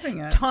 I'm loving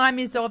it. Time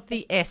is of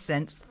the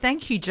essence.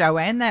 Thank you,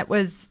 Joanne. That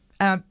was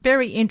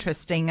very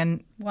interesting,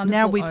 and Wonderful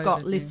now we've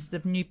got overview. lists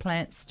of new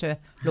plants to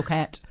look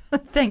at.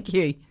 Thank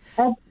you.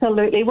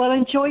 Absolutely. Well,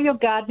 enjoy your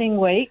gardening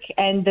week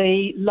and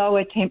the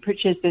lower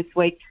temperatures this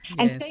week.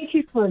 And Yes. thank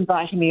you for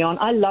inviting me on.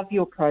 I love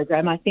your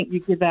program. I think you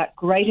give out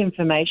great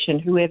information,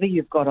 whoever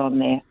you've got on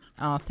there.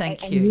 Oh,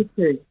 thank And you. you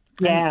too.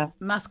 Yeah.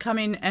 Must come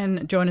in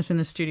and join us in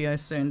the studio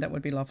soon. That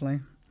would be lovely.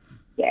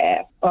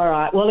 Yeah. All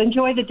right. Well,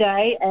 enjoy the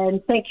day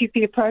and thank you for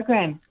your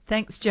program.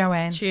 Thanks,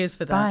 Joanne. Cheers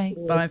for that. Bye.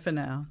 Bye for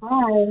now.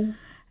 Bye.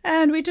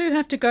 And we do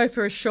have to go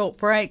for a short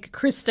break.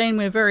 Christine,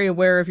 we're very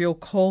aware of your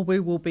call. We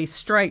will be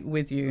straight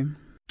with you.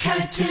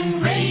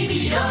 Curtin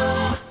Radio.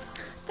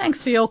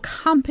 Thanks for your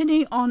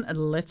company on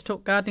Let's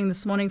Talk Gardening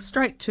this morning.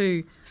 Straight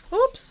to,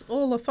 oops,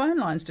 all the phone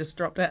lines just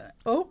dropped out.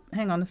 Oh,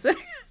 hang on a sec.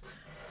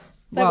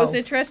 That was Whoa.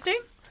 interesting.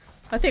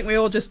 I think we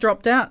all just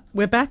dropped out.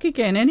 We're back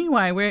again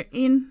anyway. We're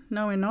in.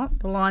 No, we're not.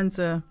 The lines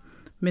are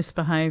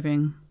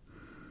misbehaving.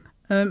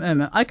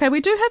 Okay, we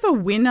do have a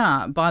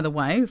winner, by the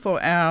way, for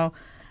our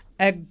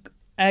I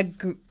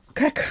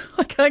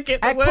can't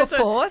get the words.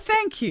 Aquaforce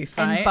Thank you,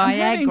 Faye. and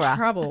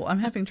I'm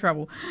having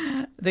trouble.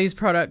 These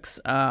products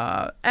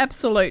are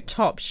absolute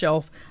top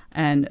shelf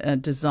and are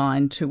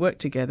designed to work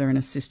together and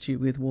assist you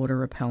with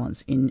water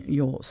repellents in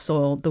your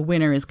soil. The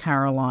winner is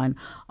Caroline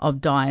of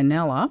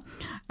Dianella.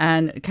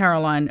 And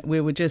Caroline,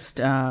 we were just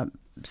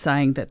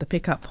saying that the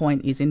pickup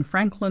point is in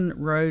Franklin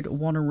Road,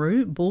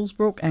 Wanneroo,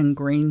 Bullsbrook and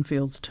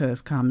Greenfields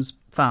Turf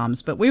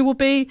Farms. But we will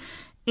be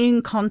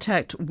in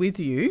contact with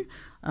you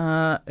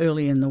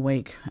early in the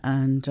week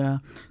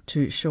and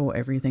to shore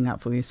everything up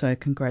for you. So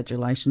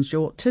congratulations,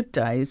 you're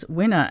today's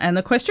winner. And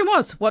the question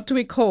was, what do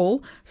we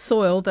call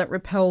soil that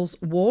repels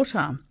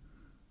water?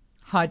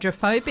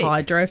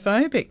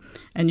 Hydrophobic.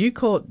 And you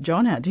caught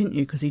John out, didn't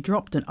you? Because he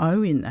dropped an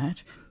O in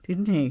that,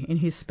 didn't he, in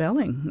his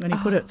spelling when he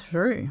put it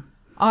through.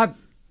 I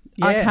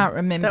can't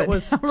remember. That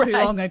was too Right.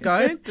 long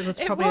ago. It was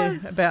It probably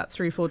was. about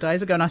 3 or 4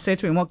 days ago. And I said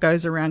to him, what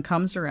goes around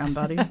comes around,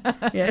 buddy.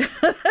 Yeah.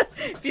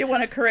 If you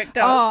want to correct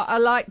us. Oh, I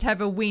like to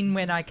have a win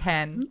when I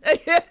can.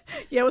 Yeah,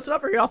 well, it's not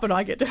very often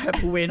I get to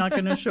have a win, I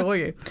can assure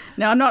you.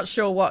 Now, I'm not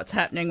sure what's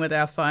happening with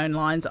our phone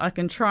lines. I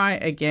can try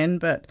again,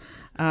 but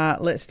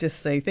let's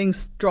just see.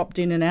 Things dropped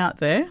in and out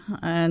there,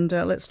 and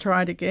let's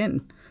try it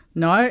again.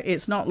 No,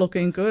 it's not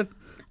looking good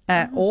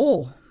at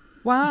all.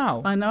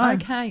 Wow. I know.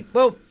 Okay.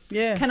 Well,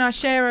 Yeah. can I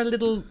share a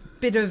little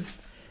bit of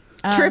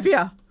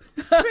Trivia.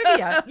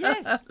 trivia?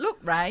 Yes. Look,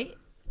 Ray,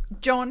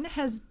 John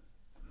has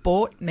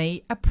bought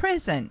me a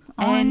present.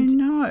 I And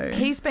know.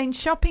 he's been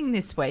shopping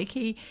this week.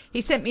 He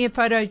sent me a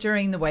photo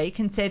during the week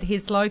and said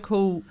his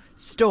local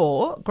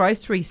store,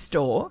 grocery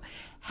store,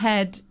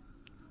 had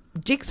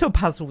jigsaw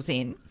puzzles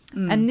in.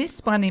 And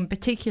this one in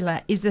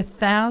particular is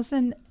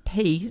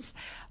 1,000-piece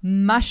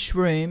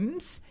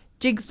mushrooms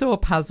jigsaw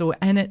puzzle,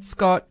 and it's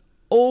got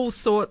all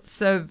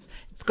sorts of,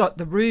 it's got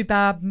the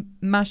rhubarb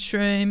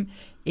mushroom,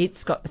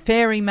 it's got the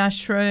fairy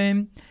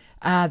mushroom,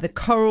 the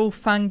coral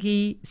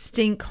fungi,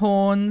 stink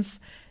horns,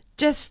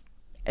 just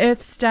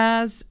earth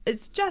stars.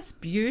 It's just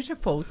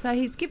beautiful. So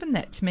he's given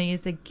that to me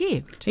as a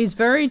gift. He's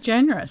very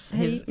generous.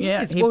 He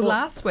Yeah, is. he Well, bought-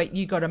 last week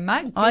you got a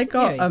mug, didn't I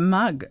got you? a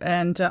mug,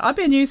 and I've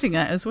been using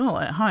that as well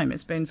at home.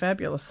 It's been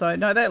fabulous. So,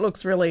 no, that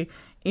looks really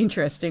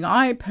interesting.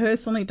 I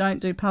personally don't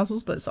do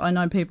puzzles, but I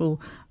know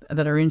people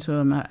that are into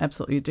them are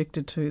absolutely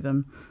addicted to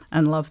them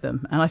and love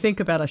them. And I think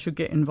about I should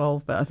get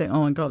involved, but I think,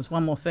 oh my God, it's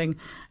one more thing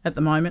at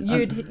the moment.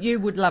 You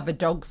would love a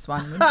dog's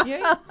one, wouldn't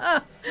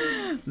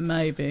you?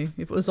 Maybe,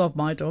 if it was of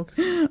my dog.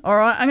 All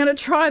right, I'm going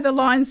to try the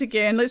lines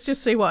again. Let's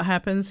just see what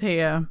happens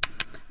here.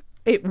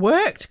 It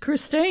worked.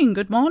 Christine,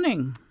 good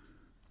morning.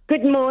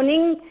 Good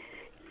morning.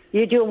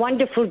 You do a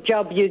wonderful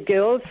job, you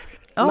girls.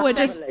 Oh,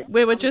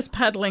 we were just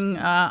paddling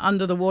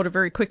under the water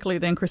very quickly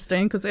then,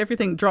 Christine, because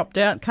everything dropped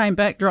out, came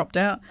back, dropped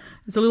out.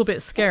 It's a little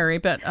bit scary,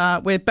 but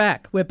we're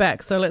back. We're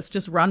back. So let's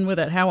just run with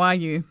it. How are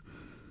you?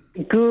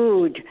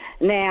 Good.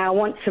 Now, I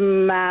want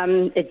some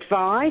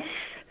advice.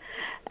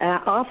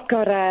 I've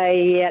got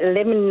a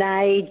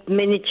lemonade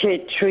miniature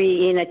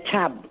tree in a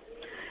tub.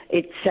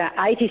 It's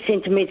 80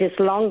 centimetres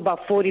long by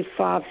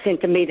 45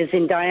 centimetres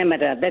in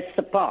diameter. That's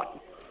the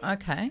pot.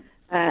 Okay.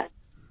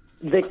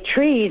 The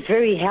tree is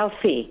very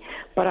healthy,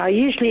 but I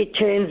usually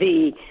turn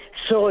the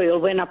soil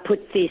when I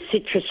put the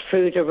citrus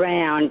fruit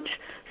around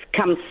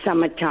come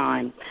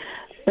summertime.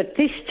 But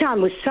this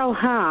time was so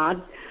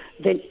hard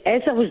that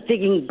as I was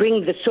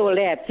bring the soil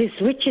out, this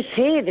witch's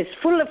hair, there's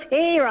full of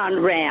hair on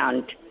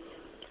round.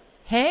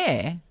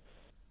 Hair?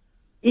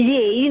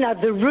 Yeah,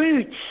 the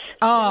roots.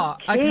 Oh,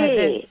 okay.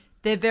 Hair.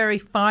 They're very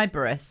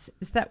fibrous.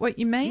 Is that what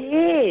you mean?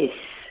 Yes.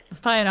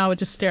 Faye and I were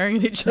just staring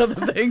at each other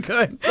then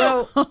going,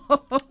 well,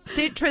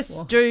 citrus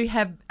do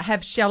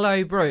have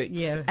shallow roots.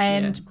 Yeah,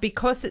 and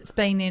because it's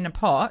been in a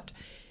pot,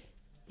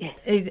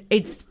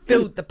 it's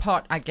filled the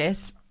pot, I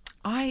guess.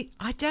 I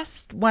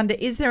just wonder,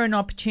 is there an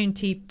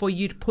opportunity for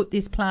you to put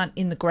this plant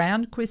in the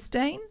ground,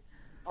 Christine?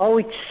 Oh,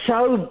 it's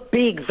so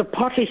big. The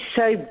pot is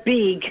so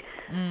big.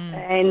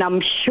 And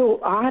I'm sure,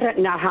 I don't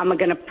know how I'm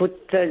going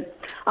to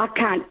I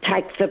can't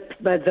take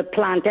the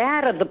plant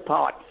out of the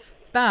pot.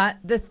 But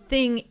the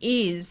thing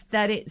is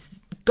that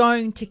it's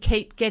going to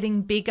keep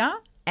getting bigger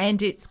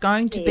and it's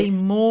going to be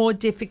more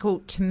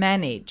difficult to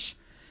manage.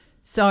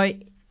 So,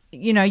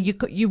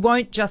 you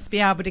won't just be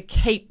able to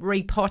keep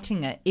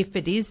repotting it if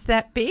it is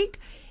that big.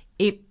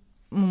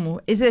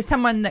 Is there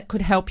someone that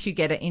could help you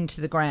get it into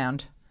the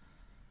ground?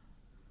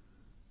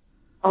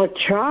 I'll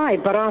try,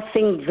 but I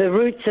think the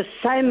roots are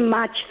so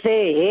much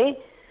there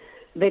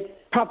that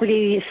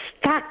probably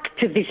stuck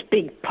to this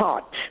big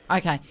pot.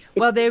 Okay.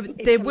 Well, there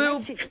will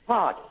massive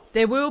pot.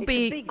 There will it's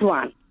be a big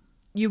one.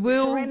 You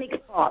will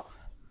Ceramic pot.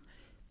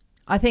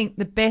 I think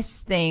the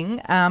best thing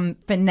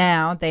for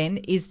now then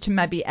is to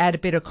maybe add a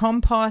bit of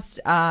compost,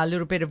 a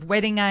little bit of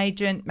wetting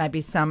agent,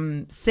 maybe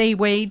some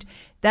seaweed.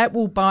 That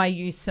will buy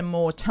you some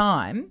more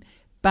time,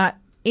 but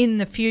in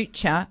the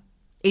future,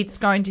 it's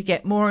going to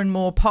get more and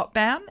more pot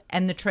bound,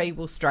 and the tree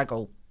will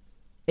struggle.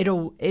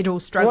 It'll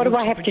struggle. What do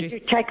I have produce... to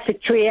do? Take the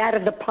tree out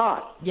of the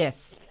pot?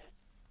 Yes.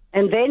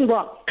 And then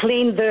what?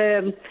 Clean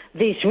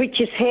these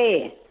witches'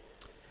 hair,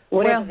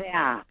 whatever they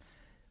are.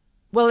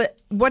 Well,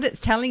 what it's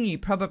telling you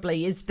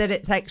probably is that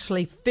it's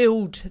actually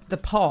filled the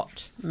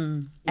pot,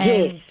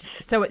 and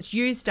so it's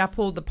used up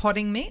all the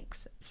potting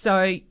mix.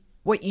 So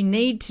what you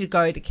need to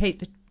do to keep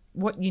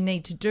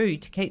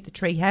the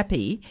tree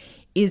happy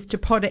is to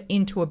pot it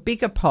into a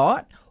bigger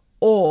pot,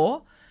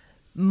 or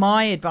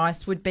my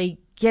advice would be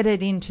get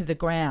it into the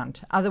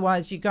ground.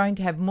 Otherwise, you're going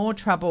to have more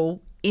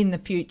trouble in the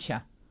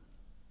future.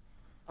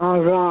 All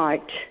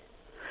right.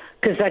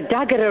 Because I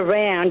dug it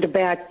around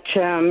about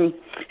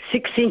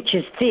 6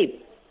 inches deep,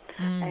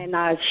 and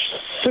I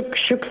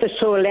shook the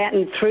soil out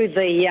and threw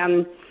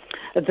the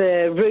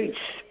roots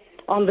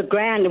on the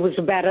ground. It was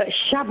about a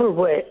shovel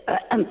worth.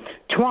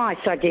 Twice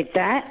I did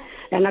that,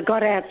 and I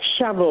got out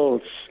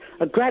shovels,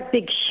 a great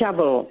big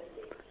shovel.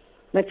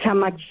 That's how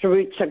much the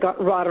roots I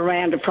got right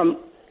around it from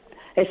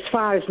as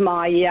far as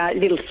my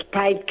little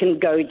spade can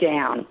go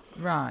down.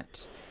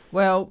 Right.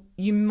 Well,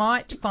 you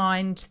might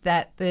find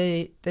that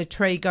the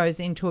tree goes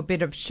into a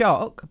bit of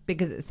shock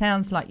because it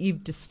sounds like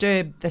you've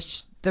disturbed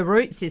the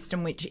root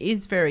system, which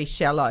is very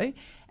shallow.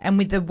 And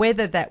with the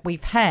weather that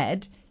we've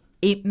had,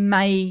 it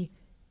may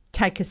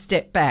take a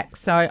step back.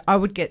 So I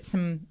would get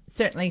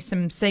certainly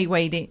some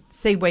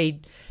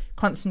seaweed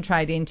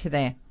concentrate into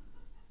there.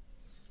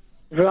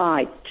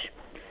 Right.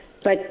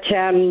 But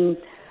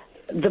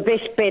the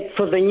best bet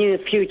for the near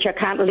future, I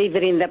can't leave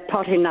it in the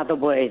pot, in other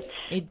words.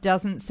 It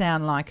doesn't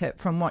sound like it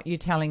from what you're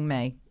telling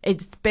me.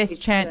 Its best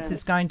chance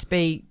is going to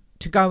be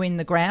to go in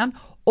the ground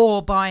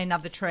or buy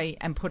another tree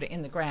and put it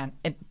in the ground.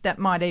 That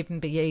might even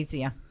be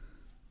easier.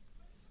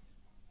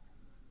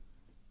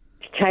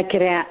 Take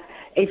it out.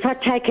 If I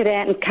take it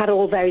out and cut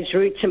all those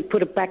roots and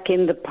put it back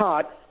in the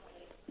pot,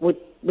 would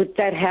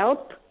that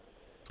help?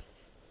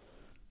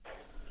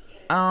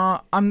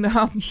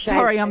 I'm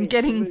sorry, I'm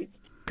getting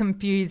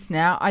confused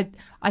now.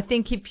 I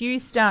think if you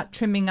start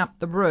trimming up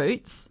the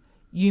roots,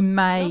 you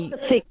may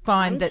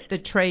find that the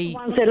tree... The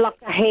ones that lock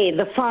the hair,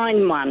 the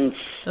fine ones.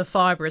 The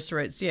fibrous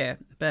roots, yeah.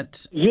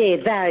 But yeah,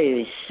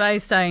 those.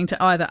 Faye's saying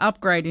to either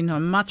upgrade into a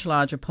much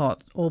larger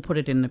pot or put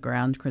it in the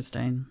ground,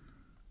 Christine.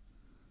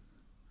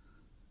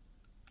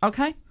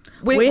 Okay.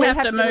 We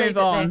have to move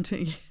on.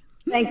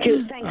 Thank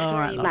you. Thanks All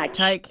right, very love. much.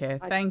 Take care.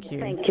 Thank you.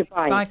 Thank you.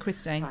 Bye. Bye,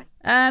 Christine. Bye.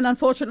 And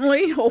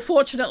unfortunately, or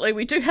fortunately,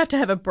 we do have to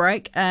have a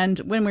break. And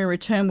when we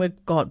return,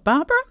 we've got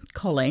Barbara,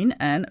 Colleen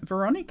and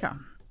Veronica.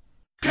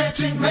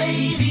 Curtin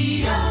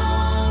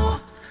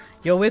Radio.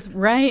 You're with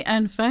Ray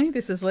and Faye.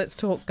 This is Let's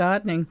Talk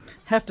Gardening.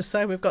 Have to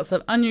say, we've got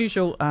some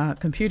unusual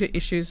computer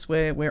issues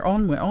where we're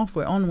on, we're off,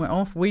 we're on, we're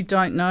off. We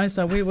don't know,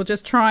 so we will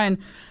just try and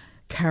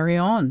carry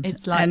on.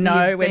 It's like and the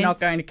no, we're events. not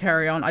going to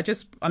carry on.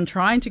 I'm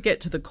trying to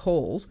get to the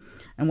calls,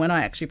 and when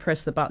I actually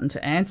press the button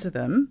to answer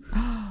them,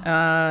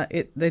 I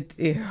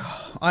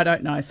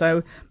don't know.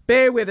 So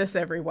bear with us,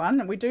 everyone.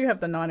 And we do have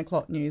the 9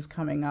 o'clock news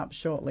coming up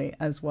shortly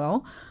as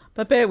well.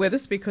 But bear with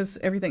us because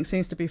everything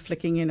seems to be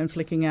flicking in and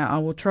flicking out. I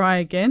will try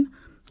again.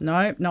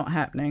 No, not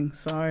happening.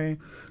 So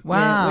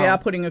Wow. we are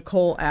putting a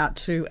call out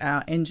to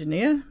our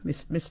engineer,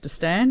 Mr.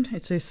 Stan,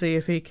 to see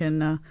if he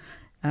can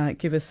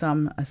give us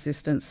some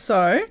assistance.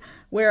 So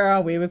where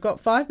are we? We've got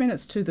 5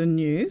 minutes to the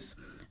news.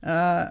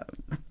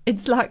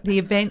 It's like the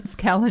events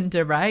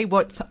calendar, Ray.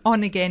 What's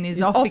on again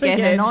is off again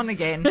and on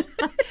again.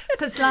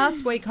 Because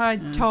last week I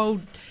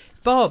told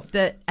Bob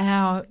that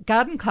our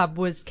garden club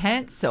was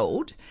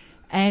cancelled,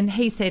 and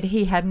he said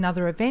he had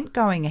another event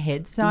going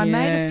ahead. So I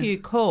made a few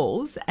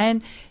calls,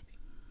 and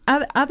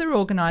other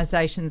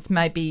organisations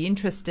may be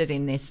interested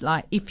in this.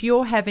 Like if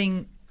you're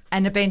having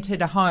an event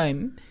at a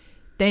home,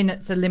 then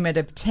it's a limit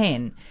of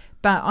 10.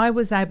 But I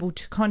was able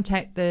to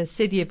contact the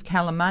City of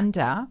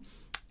Kalamunda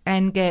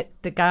and get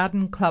the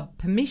garden club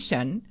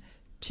permission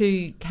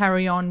to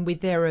carry on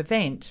with their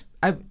event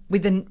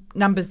with the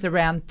numbers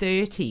around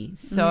 30.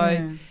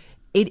 So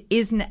it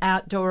is an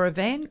outdoor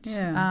event.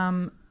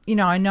 Yeah.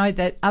 I know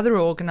that other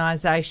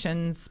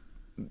organisations,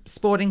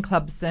 sporting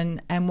clubs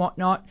and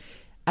whatnot,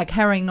 are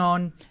carrying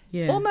on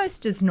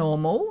almost as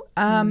normal.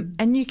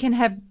 And you can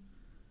have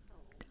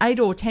 8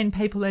 or 10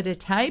 people at a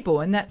table,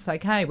 and that's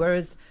okay,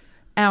 whereas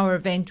our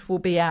event will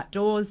be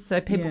outdoors,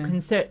 so people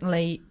can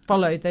certainly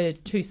follow the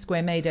 2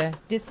 square metre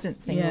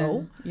distancing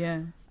rule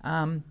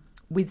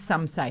with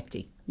some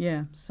safety.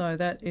 Yeah, so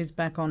that is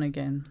back on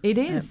again. It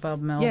is. At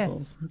Bob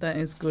Melville's. Yes. That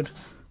is good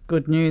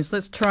news.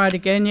 Let's try it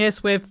again.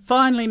 Yes, we've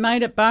finally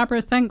made it,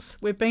 Barbara. Thanks.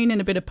 We've been in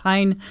a bit of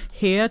pain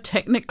here,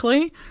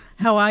 technically.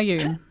 How are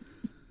you?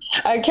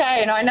 Okay,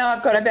 and I know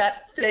I've got about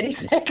 30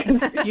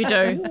 seconds. You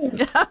do.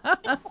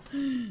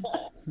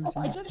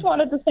 I just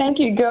wanted to thank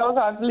you, girls.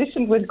 I've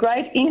listened with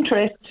great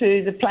interest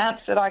to the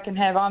plants that I can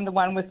have. I'm the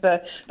one with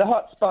the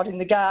hot spot in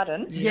the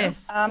garden.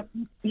 Yes.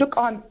 Look,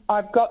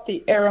 I've got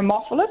the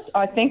Eremophilus.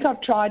 I think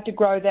I've tried to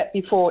grow that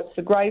before. It's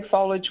the grey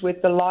foliage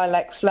with the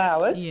lilac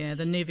flowers. Yeah,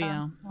 the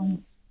Nivea.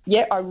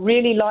 Yeah, I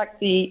really like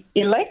the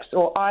Ilex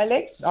or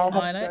Ilex. I'll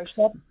have Ilex. to go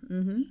shop.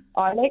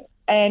 Ilex.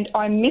 And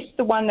I missed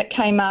the one that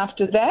came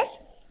after that.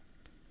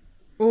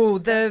 Oh,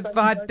 the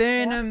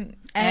Viburnum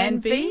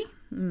Anvi.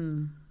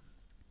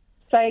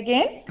 Say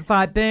again?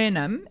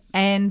 Viburnum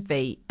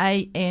Anvi,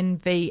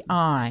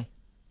 ANVI.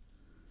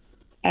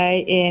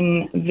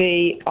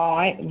 ANVI,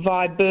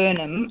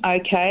 Viburnum,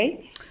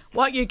 okay.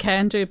 What you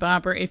can do,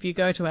 Barbara, if you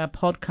go to our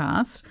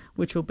podcast,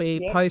 which will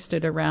be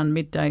posted around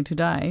midday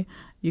today,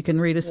 you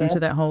can re-listen to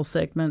that whole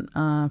segment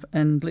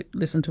and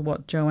listen to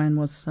what Joanne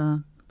was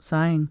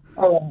saying.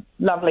 Oh,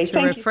 lovely. To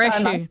Thank refresh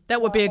you so you. much.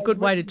 That would be a good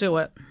way to do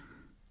it.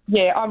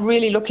 Yeah, I'm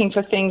really looking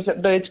for things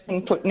that birds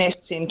can put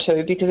nests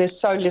into because there's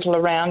so little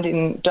around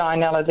in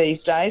Dianella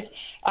these days.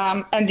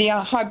 And the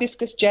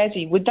hibiscus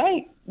jazzy, would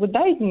they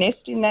nest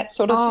in that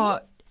sort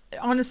of thing?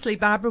 Honestly,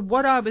 Barbara,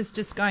 what I was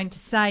just going to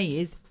say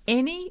is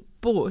any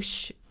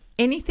bush,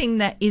 anything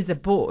that is a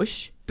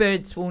bush,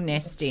 birds will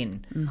nest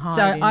in.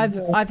 So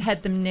I've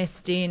had them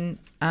nest in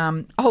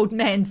old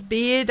man's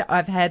beard.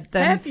 I've had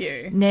them Have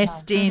you?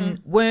 nest in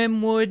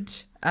wormwood,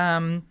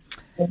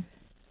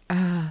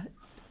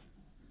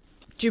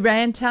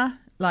 Duranta,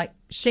 like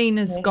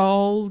Sheena's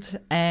Gold,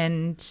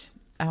 and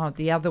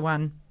the other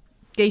one,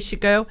 Geisha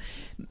Girl.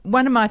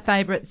 One of my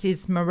favourites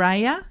is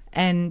Maria,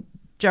 and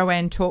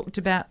Joanne talked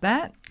about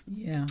that.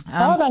 Yeah.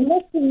 They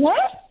nest in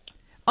that?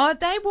 Oh,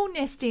 they will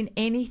nest in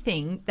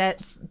anything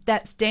that's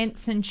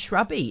dense and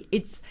shrubby.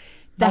 It's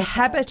the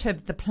habit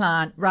of the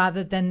plant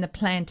rather than the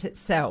plant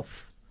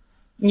itself.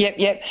 Yep.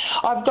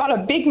 I've got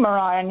a big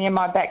Mariah near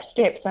my back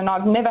steps, and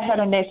I've never had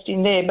a nest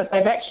in there, but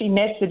they've actually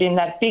nested in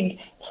that big,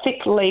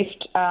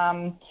 thick-leafed,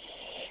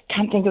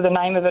 can't think of the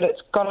name of it.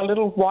 It's got a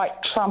little white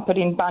trumpet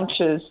in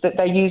bunches that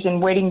they use in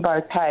wedding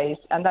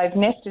bouquets, and they've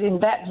nested in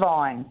that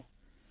vine.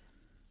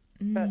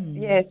 But,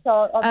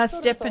 so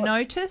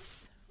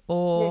Stephanotis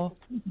or...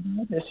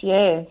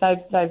 Yeah,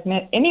 they've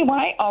met.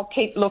 Anyway, I'll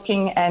keep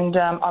looking, and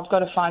I've got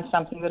to find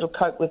something that'll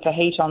cope with the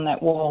heat on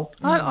that wall.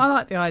 I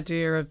like the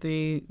idea of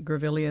the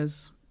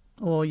grevilleas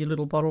or your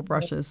little bottle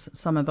brushes,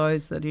 some of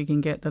those that you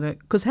can get that are...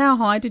 Because how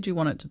high did you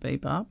want it to be,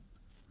 Barb?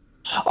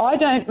 I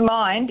don't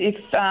mind if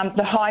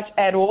the height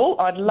at all.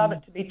 I'd love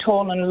it to be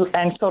tall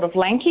and sort of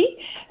lanky,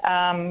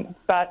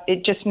 but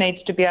it just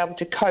needs to be able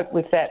to cope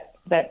with that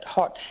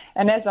hot.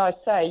 And as I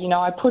say,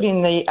 I put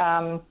in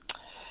the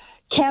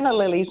canna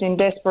lilies in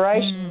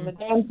desperation. The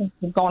damsons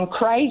have gone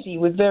crazy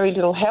with very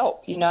little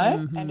help, you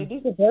know, and it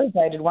is a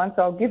variegated one,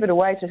 so I'll give it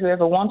away to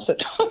whoever wants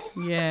it.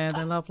 Yeah,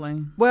 they're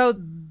lovely. Well,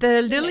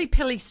 the lily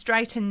pilly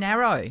straight and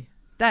narrow,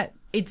 that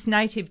it's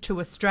native to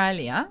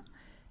Australia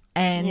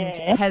and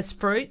has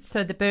fruits,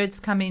 so the birds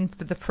come in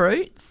for the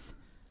fruits.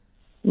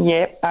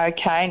 Yep,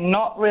 okay.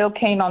 Not real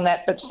keen on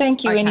that, but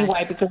thank you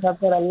anyway, because I've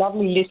got a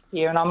lovely list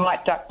here and I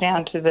might duck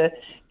down to the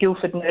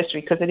Guildford Nursery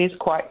because it is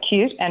quite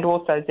cute, and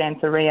also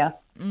Xanthorrhea.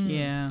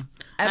 Yeah.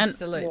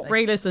 Absolutely. And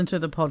re-listen to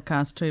the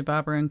podcast too,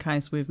 Barbara, in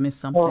case we've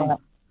missed something. All right.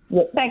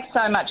 Yeah, thanks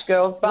so much,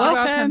 girls. Bye.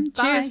 Welcome.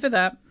 Bye. Cheers for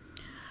that.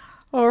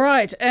 All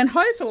right, and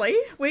hopefully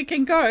we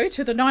can go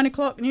to the 9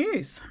 o'clock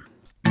news.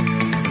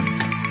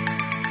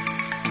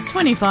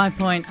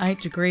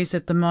 25.8 degrees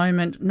at the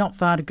moment, not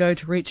far to go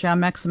to reach our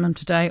maximum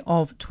today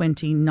of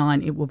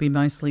 29. It will be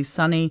mostly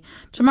sunny.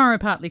 Tomorrow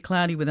partly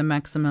cloudy with a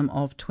maximum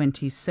of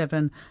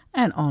 27,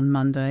 and on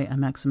Monday a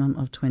maximum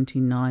of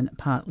 29,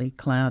 partly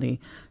cloudy.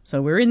 So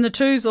we're in the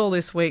twos all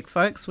this week,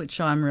 folks, which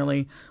I'm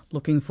really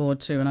looking forward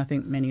to, and I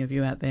think many of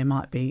you out there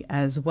might be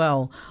as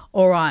well.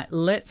 All right,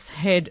 let's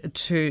head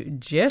to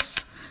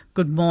Jess.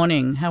 Good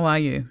morning. How are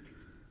you?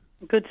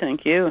 Good,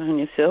 thank you, and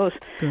yourselves.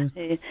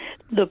 Good.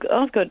 Look,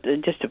 I've got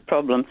just a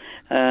problem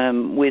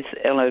with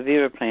aloe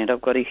vera plant.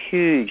 I've got a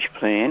huge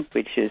plant,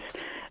 which is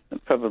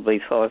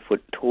probably 5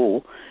 foot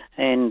tall,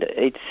 and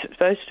it's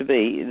supposed to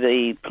be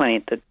the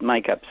plant that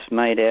makeup's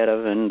made out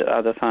of and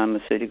other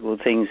pharmaceutical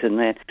things and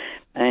that,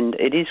 and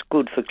it is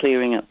good for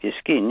clearing up your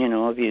skin. You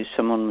know, I've used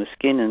some on my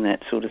skin and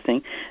that sort of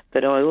thing,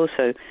 but I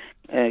also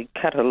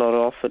cut a lot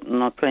off it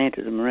and I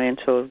planted them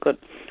around, so I've got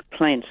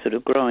plants that are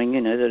growing,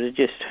 you know, that are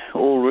just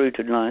all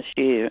rooted last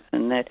year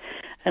and that.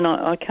 And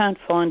I can't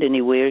find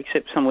anywhere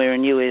except somewhere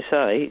in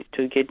USA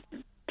to get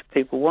to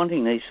people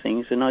wanting these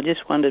things. And I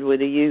just wondered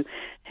whether you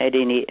had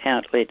any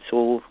outlets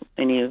or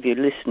any of your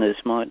listeners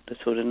might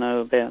sort of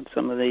know about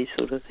some of these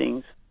sort of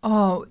things.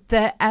 Oh,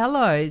 the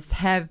aloes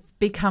have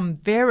become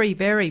very,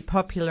 very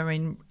popular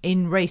in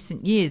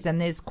recent years, and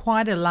there's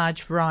quite a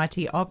large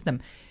variety of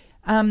them.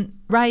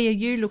 Ray, are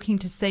you looking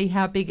to see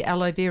how big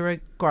aloe vera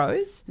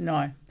grows?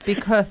 No.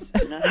 Because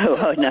No,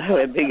 I know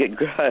how big it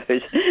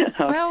grows.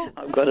 Well-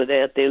 I've got it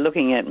out there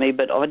looking at me,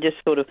 but I just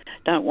sort of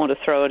don't want to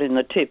throw it in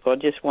the tip. I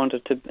just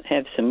wanted to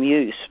have some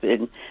use.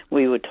 And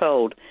we were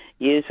told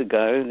years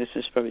ago, this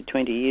is probably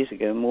 20 years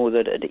ago more,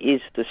 that it is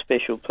the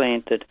special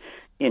plant that,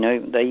 you know,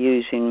 they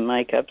use in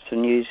makeups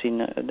and use in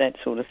that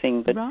sort of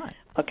thing. But Right.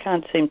 I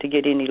can't seem to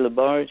get any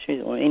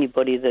laboratories or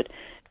anybody that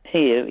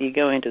here, you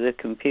go into the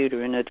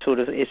computer and it sort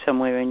of is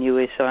somewhere in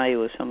USA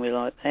or somewhere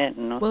like that.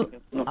 And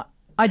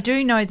I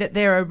do know that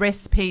there are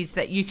recipes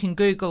that you can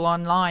Google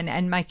online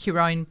and make your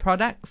own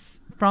products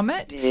from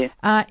it.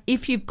 Yeah.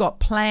 If you've got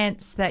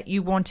plants that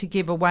you want to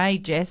give away,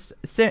 Jess,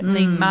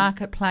 certainly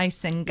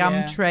Marketplace and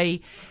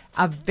Gumtree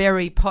are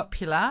very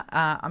popular.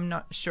 I'm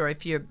not sure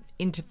if you're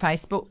into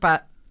Facebook,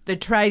 but the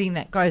trading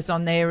that goes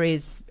on there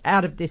is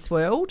out of this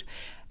world.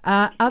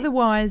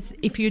 Otherwise,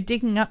 if you're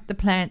digging up the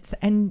plants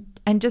and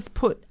just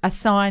put a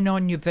sign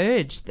on your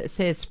verge that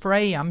says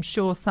free, I'm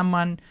sure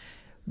someone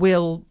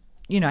will,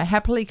 you know,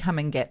 happily come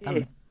and get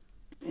them.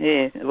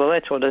 Yeah, well,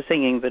 that's what I was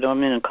thinking, but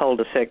I'm in a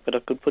cul-de-sac, but I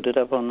could put it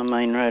up on the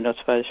main road, I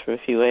suppose, for a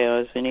few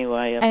hours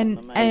anyway.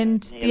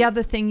 And the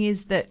other thing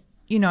is that,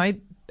 you know,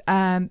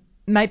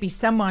 maybe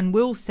someone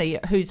will see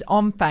it who's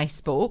on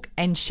Facebook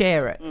and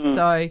share it.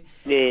 So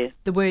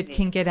the word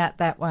can get out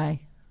that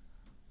way.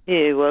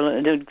 Yeah, well,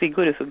 it would be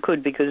good if it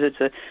could, because it's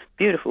a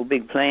beautiful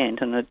big plant,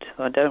 and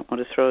I don't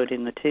want to throw it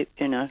in the tip,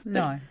 you know.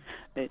 No.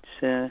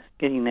 It's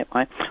getting that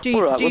way. Do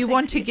you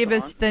want to give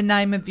us the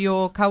name of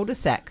your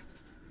cul-de-sac?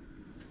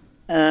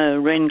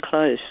 Wren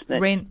Close. That's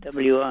Wren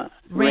W-R.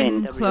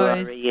 Wren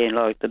Close. W-R-E, yeah,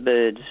 like the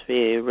birds.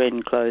 Yeah,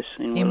 Wren Close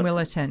in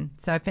Willerton.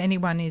 So if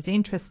anyone is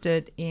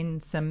interested in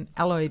some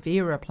aloe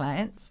vera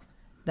plants,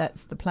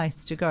 that's the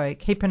place to go.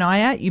 Keep an eye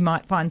out. You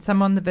might find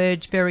some on the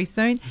verge very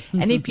soon.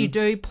 And if you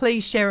do,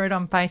 please share it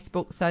on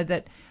Facebook so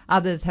that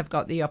others have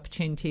got the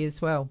opportunity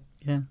as well.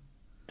 Yeah.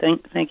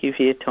 Thank you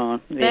for your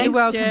time. Thanks, You're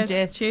welcome,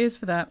 Jess. Cheers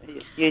for that.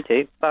 You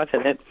too. Bye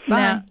for that.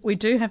 Bye. Now, we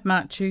do have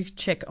Mark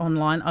Chuchek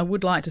online. I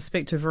would like to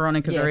speak to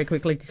Veronica very Yes.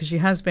 quickly because she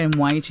has been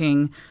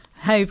waiting.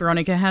 Hey,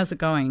 Veronica, how's it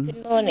going?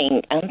 Good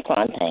morning. I'm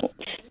fine, thanks.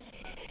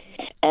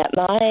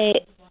 My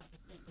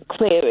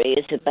query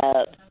is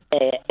about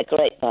a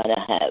grapevine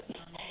I have.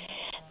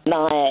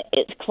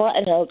 It's quite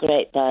an old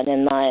grapevine,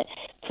 and my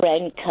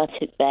friend cut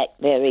it back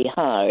very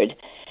hard,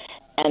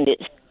 and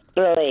it's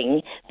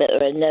growing, but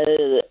there are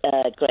no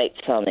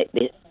grapes on it.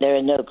 There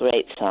are no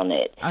grapes on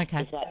it.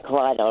 Okay. Is that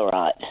quite all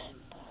right?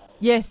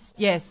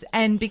 Yes.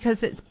 And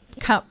because it's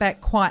cut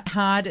back quite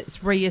hard,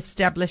 it's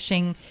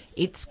re-establishing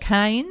its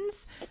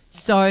canes.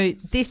 So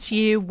this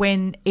year,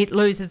 when it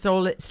loses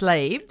all its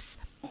leaves,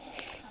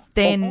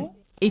 then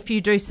if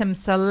you do some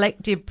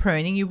selective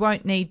pruning, you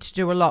won't need to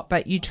do a lot,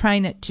 but you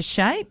train it to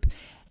shape.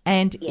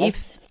 And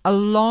if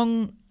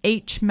along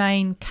each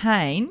main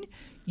cane,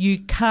 you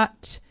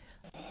cut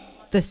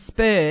the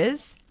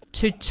spurs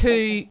to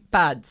 2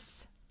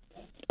 buds.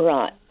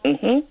 Right.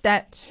 Mm-hmm.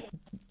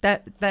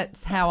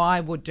 That's how I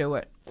would do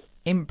it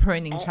in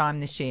pruning time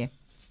this year.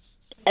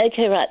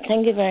 Okay, right.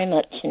 Thank you very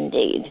much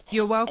indeed.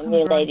 You're welcome, And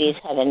you Veronica.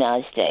 ladies have a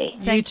nice day.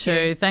 You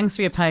too. Thanks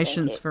for your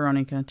patience,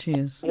 Veronica.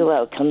 Cheers. You're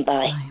welcome.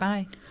 Bye.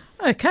 Bye.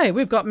 Okay,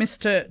 we've got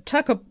Mr.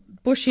 Tucker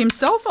Bush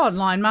himself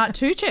online, Mark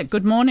Tuchek.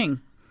 Good morning.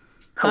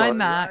 Hi,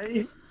 Mark.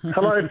 Ray.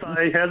 Hello,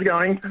 Faye. How's it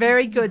going?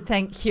 Very good,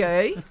 thank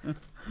you.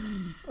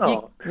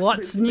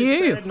 What's It's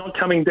new? sad not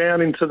coming down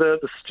into the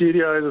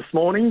studio this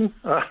morning.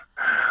 I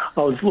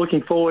was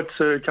looking forward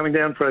to coming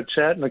down for a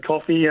chat and a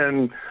coffee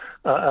and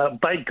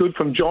baked good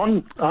from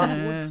John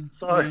afterwards.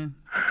 But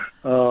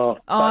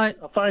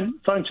a phone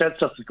chat's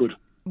just as good.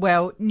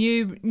 Well,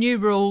 new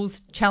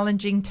rules,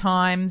 challenging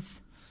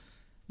times.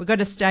 We've got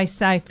to stay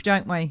safe,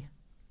 don't we?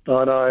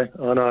 I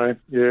know.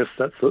 Yes,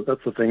 that's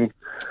the thing.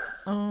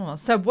 Oh,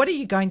 so what are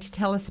you going to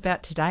tell us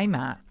about today,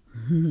 Mark?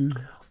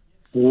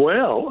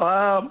 Well,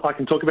 I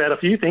can talk about a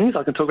few things.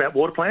 I can talk about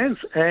water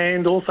plants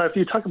and also a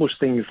few Tuckerbush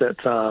things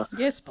that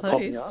Yes,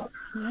 please. are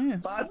popping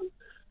up. Yes. But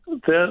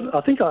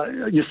I think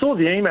you saw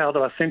the email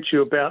that I sent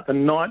you about the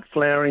night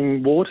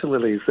flowering water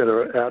lilies that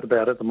are out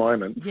about at the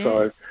moment. Yes.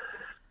 So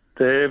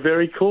they're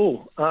very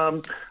cool.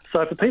 So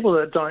for people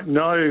that don't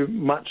know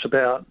much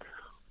about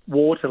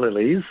water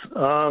lilies,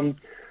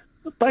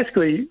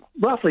 basically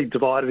roughly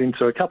divided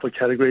into a couple of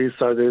categories.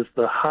 So there's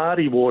the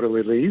hardy water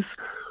lilies,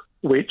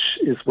 which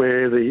is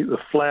where the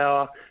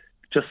flower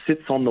just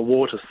sits on the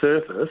water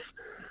surface.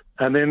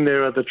 And then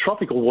there are the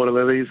tropical water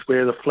lilies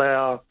where the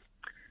flower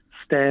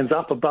stands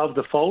up above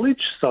the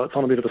foliage, so it's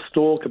on a bit of a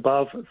stalk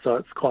above, so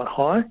it's quite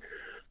high.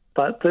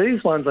 But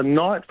these ones are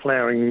night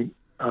flowering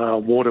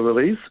water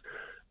lilies.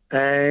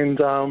 And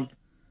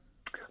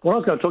what I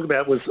was going to talk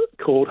about was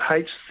called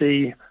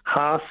HC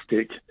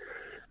Haarstick.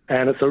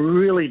 And it's a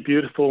really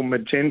beautiful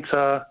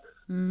magenta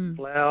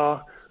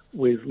flower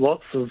with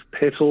lots of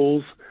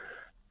petals.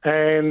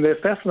 And they're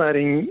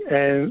fascinating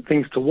and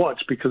things to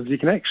watch because you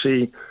can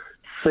actually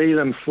see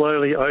them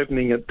slowly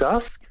opening at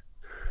dusk,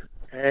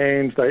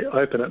 and they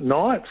open at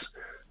night,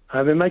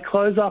 and then they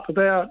close up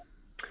about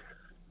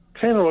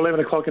 10 or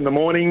 11 o'clock in the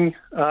morning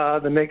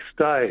the next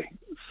day.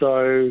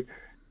 So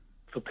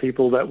for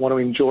people that want to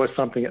enjoy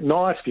something at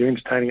night, if you're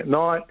entertaining at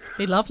night,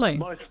 Be lovely.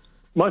 most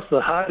of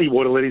the hardy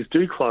water lilies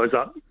do close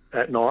up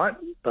at night,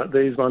 but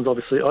these ones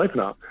obviously open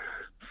up.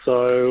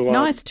 So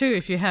Nice too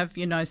if you have,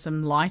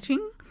 some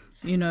lighting,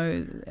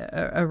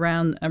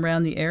 around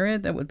the area.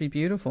 That would be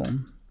beautiful.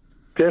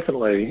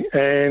 Definitely.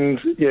 And,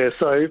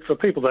 so for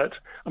people that,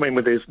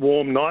 with these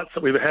warm nights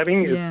that we were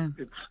having,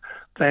 it's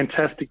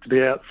fantastic to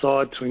be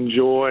outside to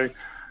enjoy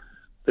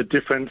the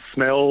different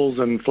smells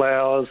and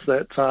flowers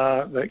that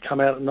come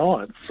out at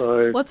night.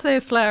 So, What's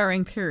their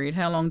flowering period?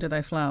 How long do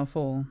they flower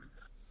for?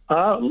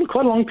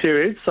 quite a long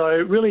period. So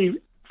really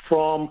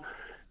from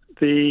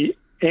the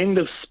end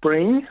of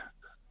spring,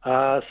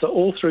 so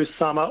all through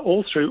summer,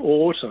 all through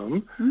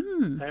autumn.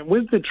 And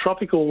with the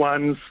tropical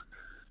ones,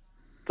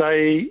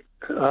 they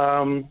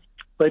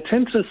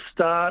tend to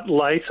start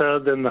later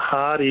than the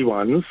hardy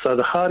ones. So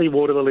the hardy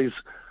water lilies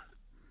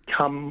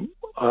come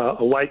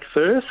awake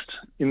first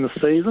in the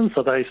season,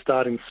 so they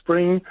start in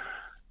spring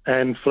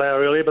and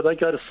flower earlier, but they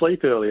go to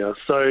sleep earlier.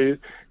 So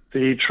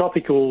the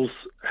tropicals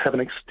have an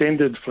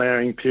extended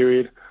flowering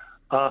period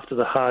after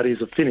the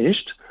hardies are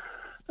finished,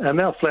 and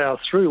they'll flower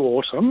through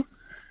autumn.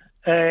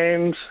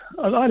 And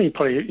only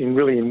probably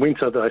in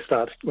winter they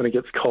start, when it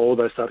gets cold,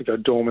 they start to go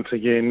dormant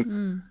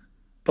again.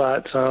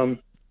 But so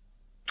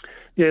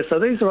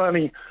these are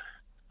only,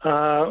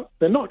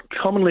 they're not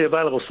commonly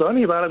available. So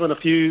only available in a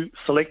few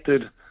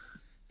selected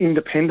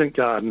independent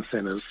garden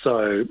centres.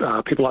 So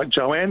people like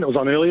Joanne, that was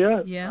on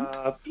earlier,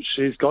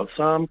 she's got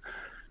some,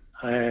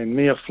 and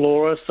Mia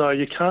Flora. So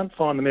you can't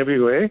find them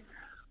everywhere,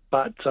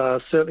 but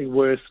certainly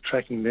worth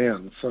tracking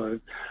down. So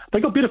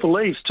they've got beautiful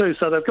leaves too.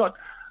 So they've got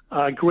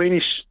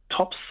greenish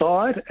top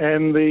side,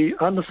 and the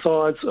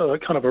undersides are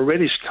kind of a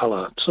reddish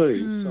colour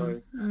too.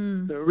 So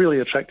they're really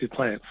attractive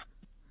plants.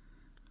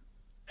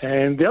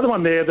 And the other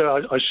one there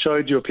that I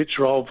showed you a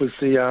picture of was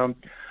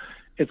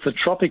it's a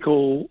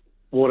tropical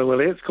water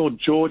lily. It's called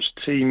George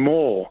T.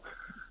 Moore,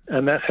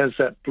 and that has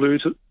that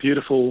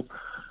beautiful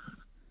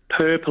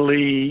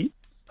purpley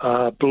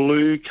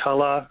blue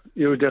colour,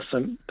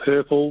 iridescent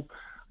purple.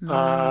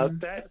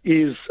 That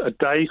is a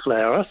day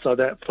flower, so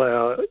that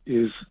flower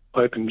is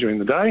open during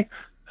the day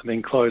and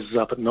then closes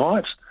up at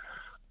night.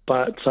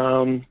 But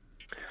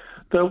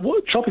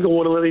the tropical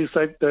water lilies,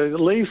 the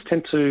leaves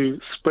tend to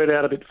spread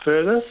out a bit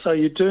further, so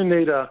you do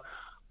need a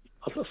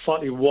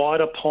slightly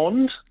wider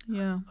pond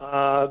than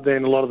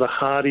a lot of the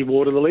hardy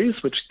water lilies,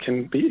 which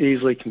can be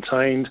easily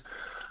contained.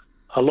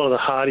 A lot of the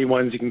hardy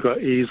ones you can grow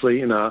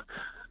easily in a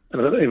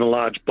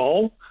large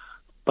bowl,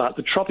 but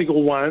the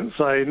tropical ones,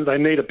 they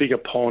need a bigger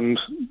pond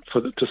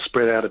to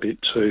spread out a bit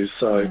too.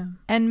 So.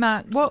 And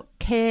Mark, what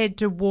care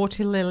do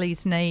water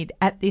lilies need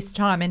at this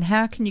time, and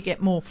how can you get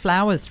more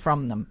flowers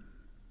from them?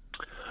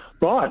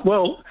 Right.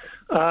 Well,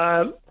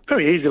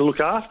 very easy to look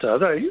after.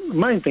 The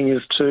main thing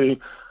is to,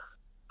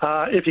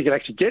 if you can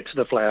actually get to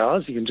the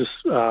flowers, you can just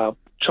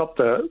chop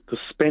the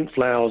spent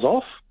flowers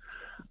off,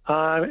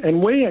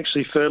 and we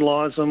actually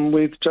fertilise them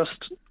with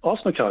just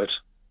Osmocote.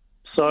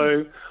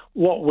 So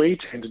what we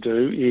tend to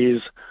do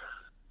is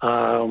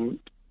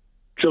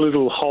drill a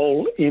little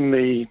hole in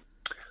the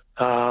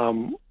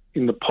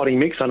potting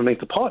mix underneath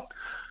the pot,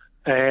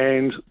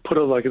 and put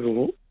a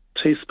little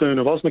teaspoon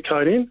of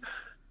Osmocote in,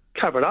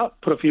 cover it up,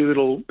 put a few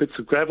little bits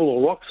of gravel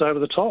or rocks over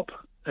the top,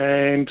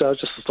 and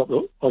just to stop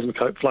the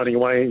Osmocote floating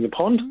away in the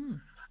pond.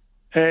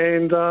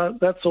 And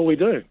that's all we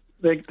do.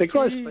 They're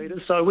growth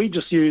feeders, so we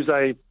just use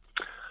a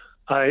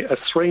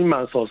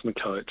 3-month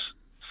Osmocote.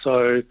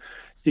 So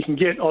you can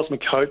get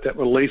Osmocote that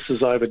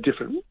releases over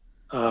different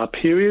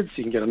periods.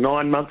 You can get a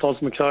 9-month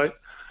Osmocote,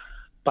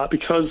 but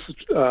because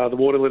the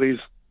water lilies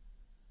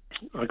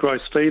are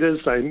growth feeders,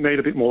 they need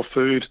a bit more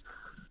food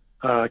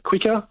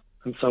quicker,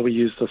 and so we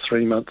use the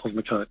 3-month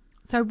Osmocote.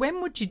 So when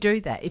would you do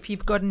that if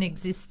you've got an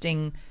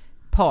existing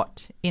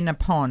pot in a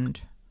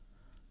pond?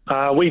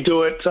 We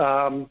do it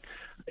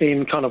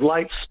in kind of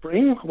late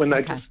spring when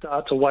they just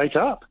start to wake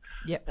up.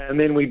 Yep. And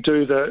then we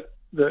do the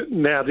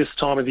now this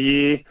time of the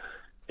year,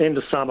 end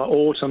of summer,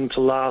 autumn,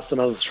 to last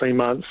another 3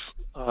 months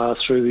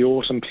through the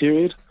autumn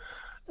period.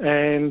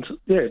 And,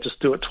 just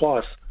do it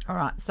twice. All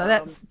right. So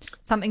that's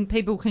something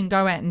people can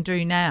go out and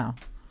do now.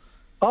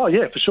 Oh,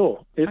 yeah, for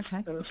sure.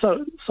 It's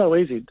so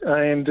easy,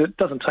 and it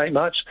doesn't take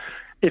much.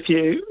 If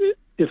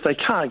they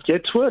can't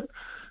get to it,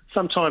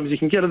 sometimes you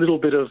can get a little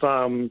bit of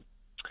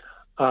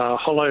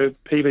hollow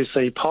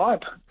PVC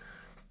pipe,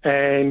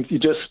 and you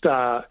just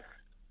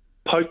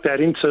poke that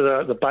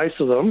into the base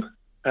of them,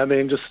 and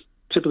then just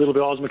tip a little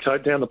bit of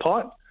Osmocote down the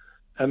pipe,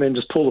 and then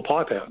just pull the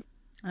pipe out.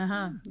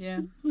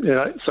 Yeah.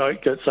 So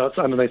it's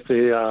underneath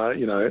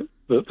the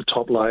the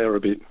top layer a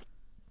bit.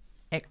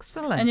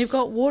 Excellent. And you've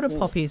got water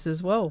poppies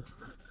as well.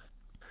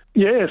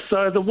 Yeah,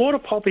 so the water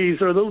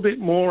poppies are a little bit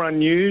more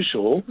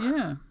unusual.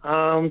 Yeah.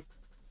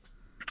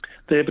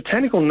 Their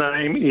botanical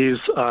name is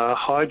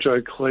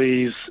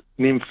Hydrocles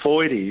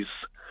nymphoides.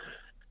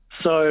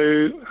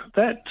 So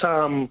that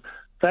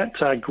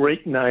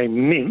Greek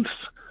name nymph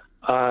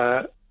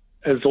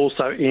is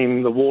also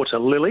in the water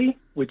lily,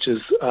 which is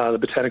the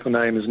botanical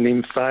name is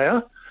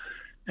Nymphaea.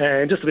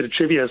 And just a bit of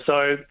trivia.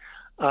 So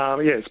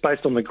it's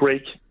based on the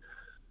Greek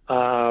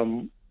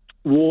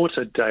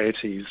water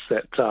deities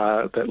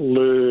that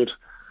lured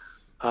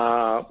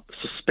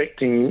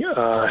suspecting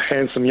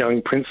handsome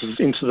young princes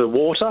into the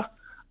water,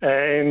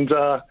 and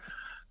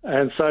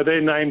so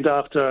they're named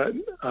after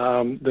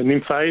the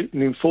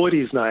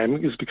nymphoides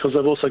name is because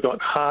they've also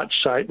got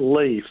heart-shaped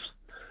leaves.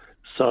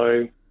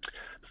 So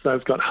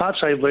they've got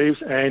heart-shaped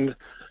leaves, and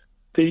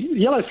the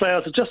yellow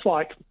flowers are just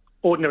like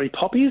ordinary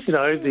poppies,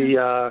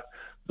 the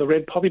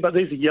red poppy, but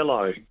these are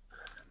yellow,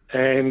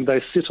 and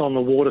they sit on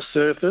the water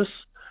surface,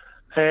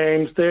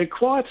 and they're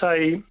quite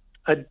a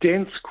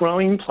dense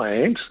growing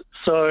plant,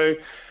 so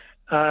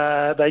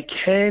they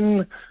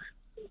can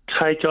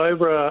take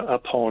over a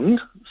pond.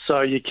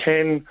 So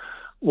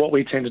what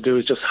we tend to do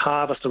is just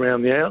harvest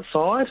around the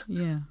outside,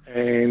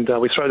 and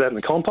we throw that in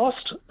the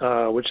compost,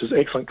 which is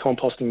excellent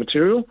composting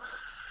material.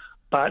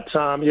 But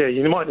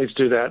you might need to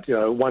do that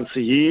once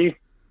a year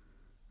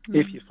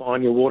if you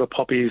find your water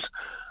poppies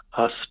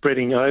are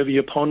spreading over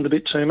your pond a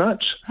bit too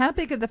much. How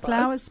big are the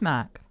flowers,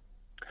 Mark?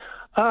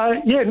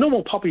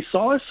 Normal poppy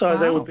size. So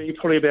they would be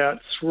probably about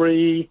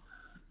 5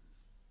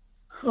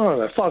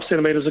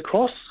 centimetres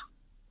across.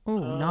 Oh,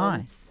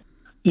 nice.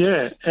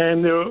 Yeah,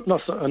 and they're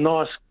a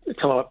nice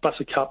kind of like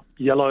buttercup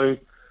yellow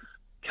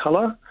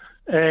colour,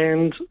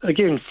 and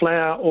again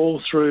flower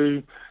all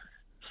through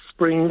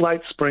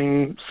late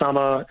spring,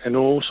 summer, and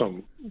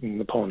autumn in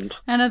the pond.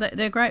 And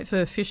they're great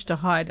for fish to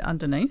hide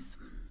underneath.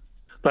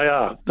 They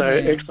are.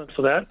 They're excellent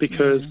for that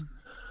because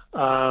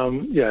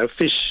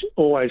fish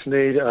always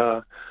need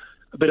a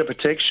bit of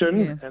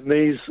protection, and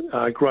these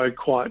grow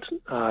quite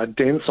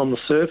dense on the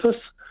surface,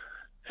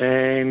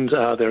 and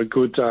they're a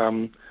good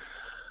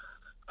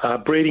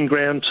breeding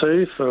ground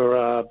too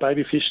for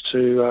baby fish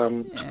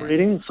to breed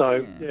in.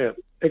 So,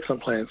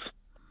 excellent plants.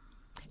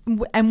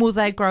 And will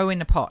they grow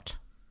in a pot?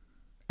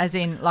 As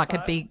in like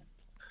a big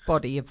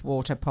body of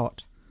water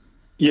pot?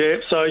 Yeah,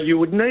 so you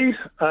would need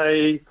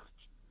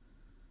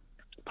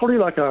probably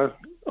like a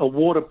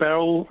water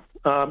barrel,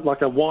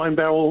 like a wine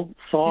barrel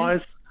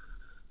size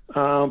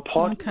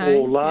pot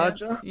or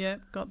larger. Yeah,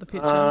 got the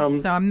picture.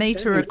 So a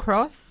metre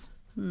across?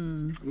 A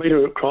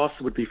metre across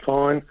would be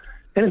fine.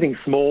 Anything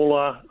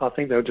smaller, I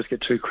think they would just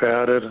get too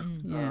crowded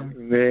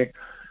in there.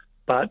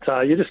 But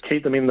you just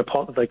keep them in the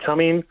pot that they come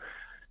in,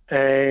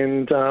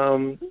 and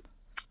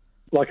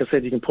like I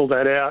said, you can pull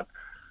that out.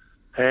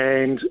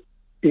 And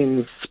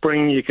in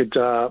spring, you could.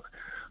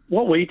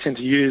 What we tend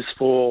to use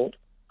for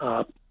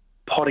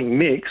potting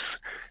mix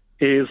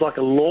is like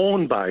a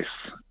lawn base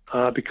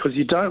because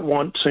you don't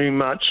want too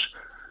much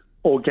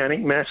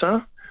organic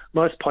matter.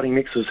 Most potting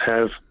mixes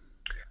have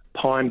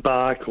pine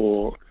bark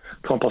or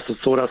composted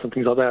sawdust and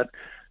things like that,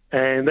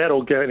 and that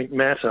organic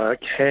matter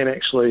can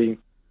actually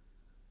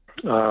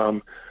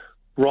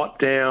rot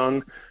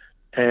down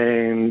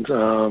and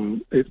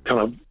it kind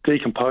of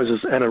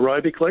decomposes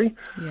anaerobically.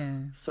 Yeah.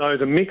 So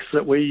the mix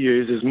that we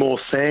use is more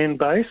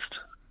sand-based,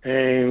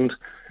 and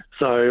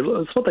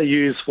so it's what they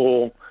use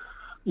for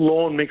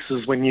lawn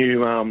mixes when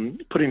you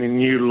put in a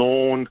new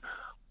lawn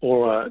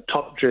or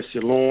top dress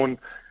your lawn.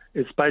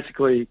 It's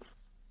basically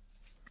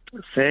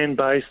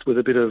sand-based with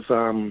a bit of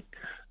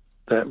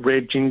that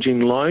red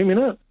gingin loam in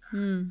it.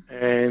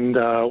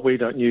 And we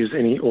don't use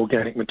any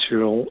organic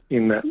material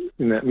in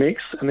that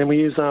mix. And then we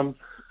use the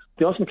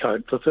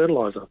Osmocote for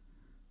fertiliser.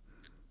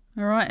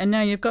 All right, and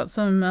now you've got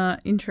some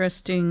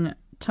interesting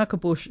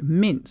Tuckerbush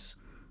mints,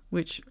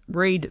 which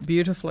read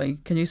beautifully.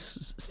 Can you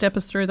step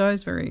us through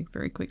those very,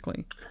 very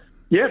quickly?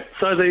 Yep,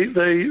 so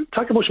the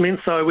Tuckerbush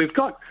mints, so we've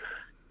got,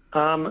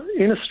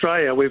 in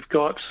Australia, we've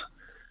got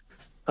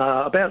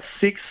about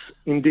 6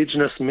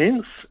 Indigenous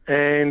mints,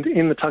 and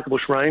in the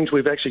Tuckerbush range,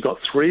 we've actually got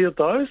 3 of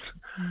those.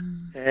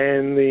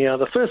 And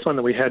the first one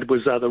that we had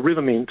was the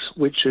River Mint,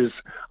 which is,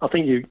 I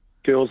think you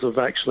girls have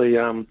actually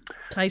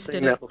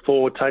tasted it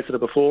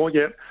before.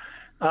 Yep.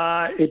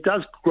 It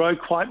does grow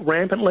quite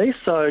rampantly,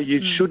 so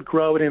you should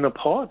grow it in a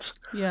pot.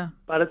 Yeah.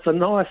 But it's a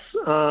nice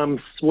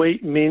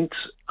sweet mint,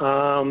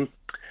 and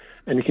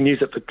you can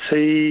use it for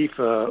tea,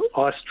 for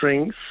ice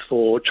drinks,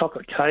 for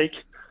chocolate cake,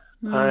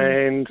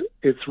 and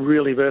it's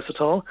really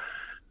versatile.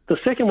 The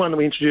second one that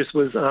we introduced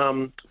was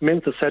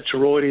Mentha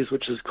saccharoides,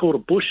 which is called a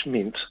bush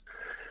mint.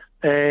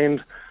 And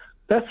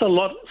that's a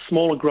lot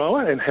smaller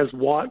grower and has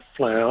white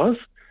flowers,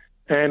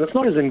 and it's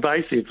not as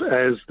invasive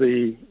as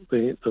the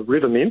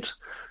river mint,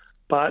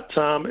 but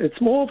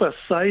it's more of a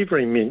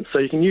savoury mint, so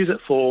you can use it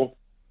for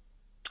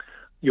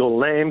your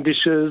lamb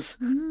dishes,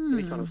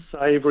 any kind of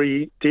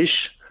savoury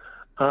dish,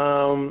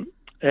 and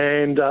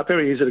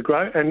very easy to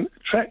grow, and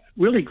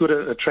really good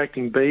at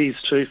attracting bees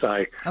too,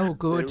 Faye. Oh,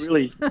 good. They're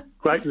really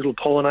great little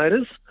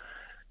pollinators.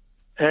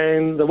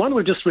 And the one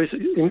we just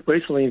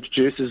recently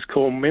introduced is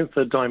called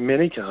Mentha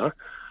dimenica.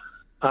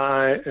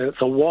 It's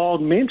a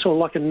wild mint, or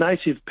like a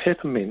native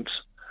peppermint.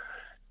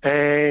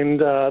 And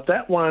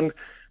that one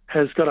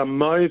has got a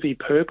mauvey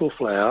purple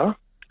flower,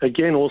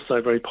 again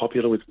also very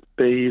popular with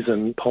bees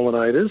and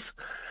pollinators.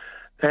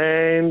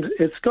 And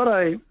it's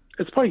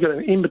probably got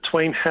an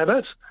in-between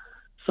habit,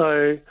 so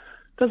it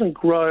doesn't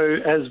grow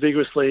as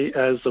vigorously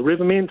as the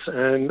river mint,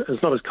 and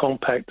it's not as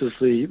compact as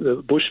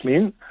the bush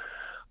mint,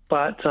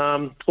 but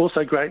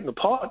also great in the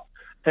pot,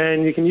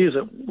 and you can use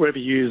it wherever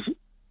you use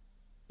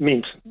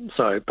mint.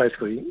 So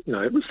basically,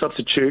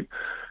 substitute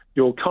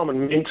your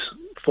common mint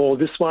for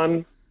this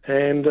one,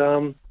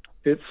 and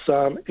it's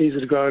easy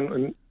to grow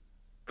and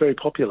very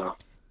popular.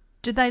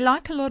 Do they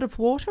like a lot of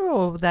water,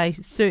 or they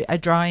suit a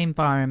dry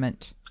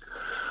environment?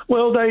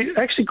 Well, they're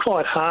actually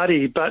quite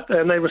hardy,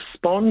 and they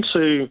respond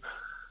to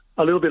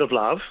a little bit of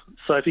love.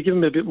 So if you give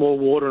them a bit more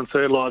water and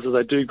fertiliser,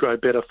 they do grow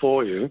better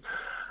for you.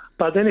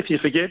 But then if you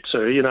forget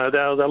to,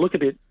 they'll look a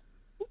bit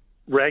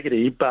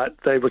raggedy, but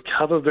they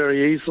recover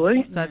very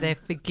easily. So they're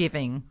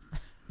forgiving.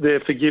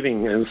 They're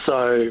forgiving, and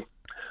so,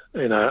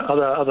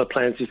 other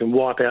plants you can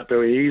wipe out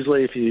very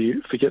easily if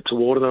you forget to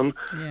water them.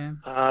 Yeah.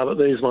 But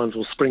these ones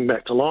will spring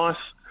back to life,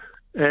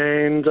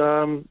 and,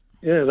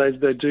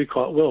 they do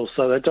quite well.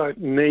 So they don't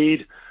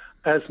need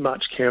as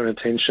much care and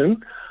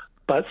attention,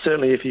 but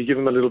certainly if you give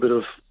them a little bit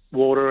of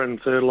water and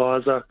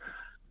fertiliser,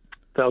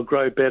 they'll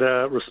grow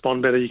better,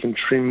 respond better. You can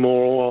trim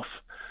more off,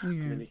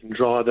 and you can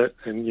dry that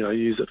and,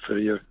 use it for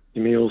your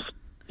meals.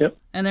 Yep.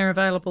 And they're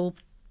available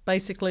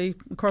basically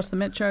across the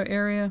metro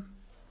area?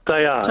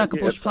 They are.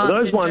 Tuckerbush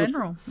plants in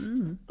general?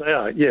 They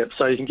are, yeah.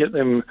 So you can get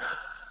them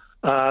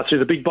through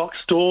the big box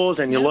stores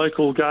and your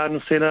local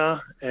garden centre,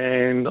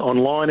 and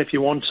online if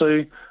you want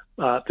to.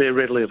 They're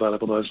readily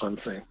available, those ones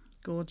there.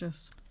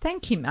 Gorgeous.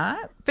 Thank you,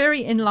 Mark.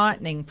 Very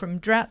enlightening, from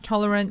drought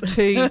tolerant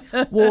to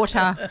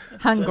water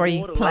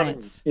hungry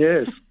plants.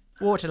 Yes.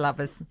 Water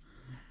lovers.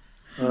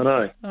 I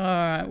know. All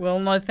right. Well,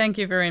 no, thank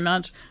you very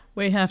much.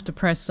 We have to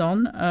press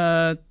on.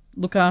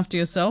 Look after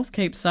yourself.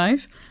 Keep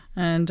safe.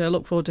 And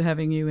look forward to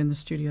having you in the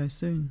studio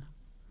soon.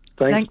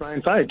 Thanks. Ray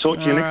and Faye. Talk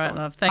to you next time. All right,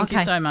 love. Thank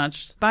you so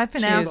much. Bye for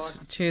now.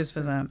 Cheers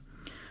for that.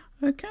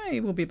 Okay,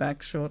 we'll be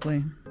back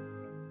shortly.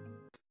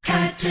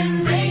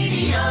 Curtin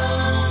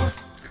Radio.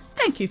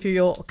 Thank you for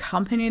your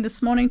company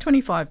this morning.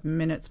 25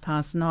 minutes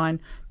past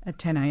 9 at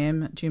 10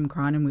 a.m. Jim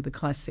Crinan with the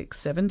Classic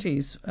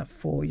 70s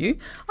for you.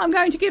 I'm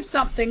going to give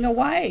something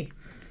away.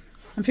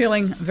 I'm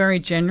feeling very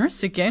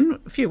generous again.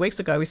 A few weeks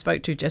ago, we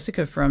spoke to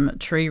Jessica from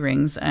Tree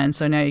Rings, and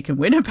so now you can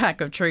win a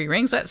pack of Tree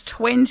Rings. That's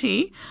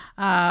 20.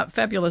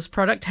 Fabulous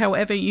product.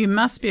 However, you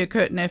must be a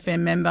Curtin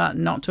FM member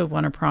not to have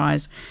won a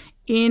prize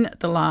in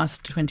the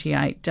last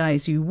 28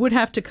 days. You would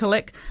have to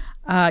collect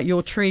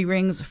your Tree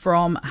Rings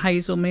from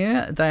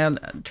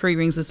Hazelmere. Tree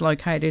Rings is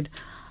located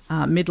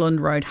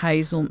Midland Road,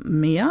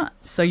 Hazelmere.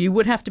 So you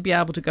would have to be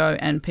able to go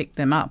and pick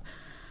them up.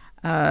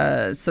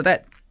 So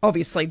that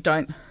obviously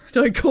don't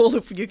call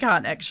if you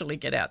can't actually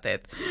get out there.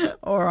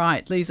 All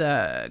right, these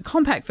are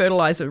compact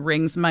fertiliser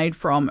rings made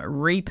from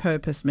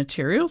repurposed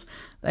materials.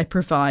 They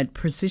provide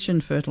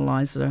precision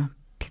fertiliser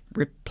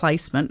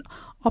replacement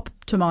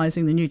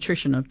optimising the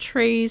nutrition of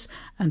trees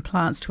and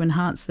plants to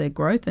enhance their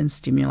growth and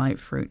stimulate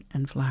fruit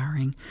and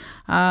flowering.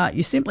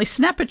 You simply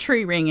snap a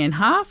tree ring in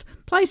half,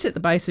 place it at the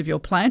base of your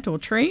plant or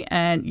tree,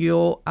 and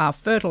you are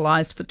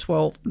fertilised for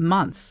 12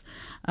 months.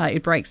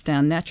 It breaks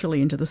down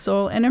naturally into the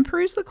soil and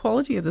improves the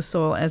quality of the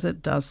soil as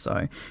it does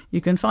so.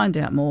 You can find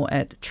out more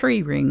at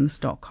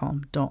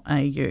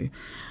treerings.com.au.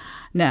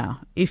 Now,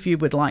 if you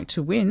would like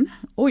to win,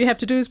 all you have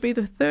to do is be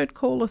the third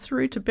caller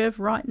through to Bev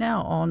right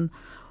now on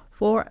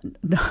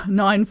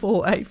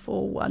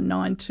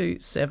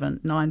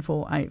 94841927,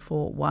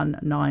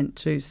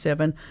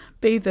 94841927.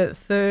 Be the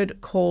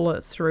third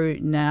caller through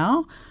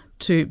now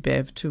to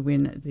Bev to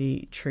win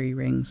the tree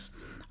rings.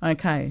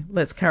 Okay,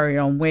 let's carry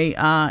on. We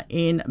are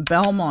in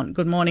Belmont.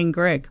 Good morning,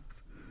 Greg.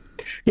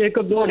 Yeah,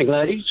 good morning,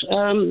 ladies.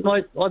 I've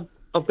got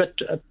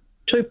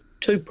two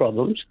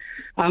problems.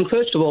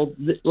 First of all,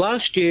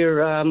 last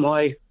year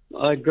I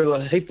grew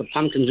a heap of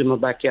pumpkins in my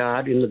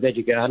backyard in the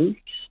veggie garden,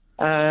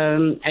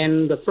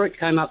 and the fruit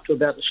came up to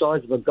about the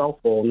size of a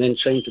golf ball and then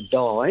seemed to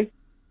die.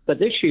 But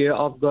this year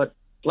I've got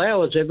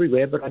flowers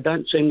everywhere, but I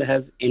don't seem to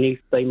have any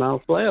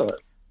female flowers.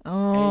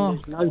 Oh.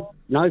 And there's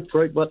no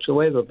fruit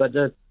whatsoever, but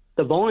the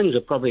vines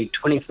are probably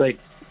 20 feet,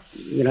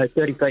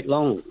 30 feet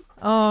long.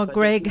 Oh, So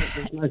Greg,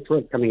 there's no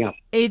fruit coming up.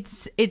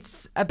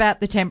 it's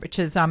about the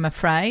temperatures, I'm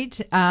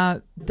afraid.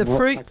 The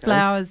fruit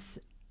flowers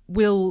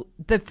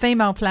the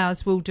female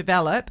flowers will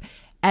develop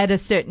at a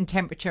certain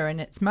temperature, and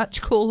it's much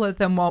cooler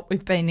than what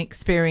we've been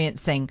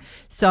experiencing.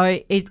 So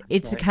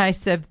it's a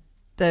case of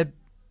the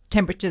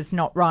temperature's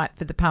not right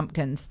for the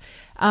pumpkins.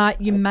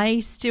 You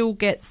may still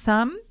get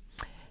some,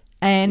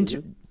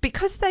 and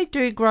because they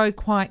do grow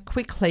quite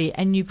quickly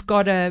and you've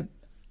got a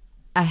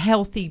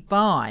healthy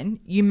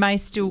vine, you may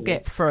still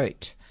get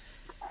fruit.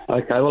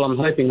 Okay, well, I'm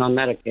hoping on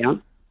that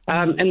account.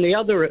 And the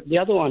other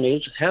one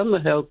is, how in the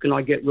hell can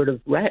I get rid of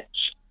rats?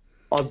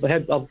 I've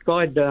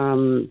tried.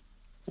 The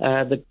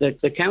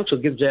council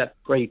gives out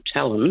free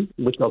talon,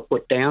 which I've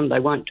put down. They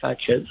won't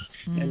touch it,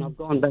 and I've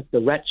gone back to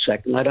rat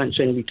sack, and they don't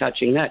seem to be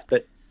touching that.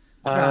 But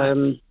I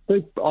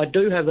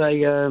do have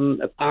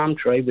a palm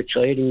tree which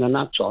they're eating the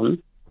nuts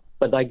on,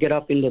 but they get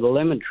up into the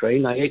lemon tree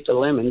and they eat the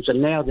lemons,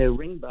 and now they're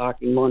ring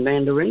barking my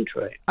mandarin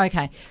tree.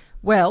 Okay.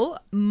 Well,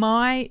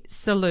 my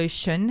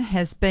solution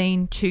has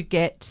been to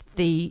get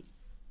the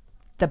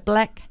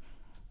black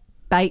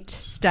bait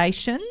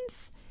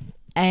stations,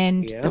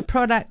 and the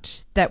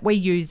product that we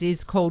use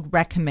is called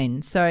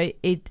Recommend. So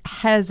it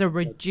has a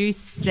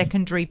reduced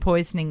secondary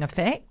poisoning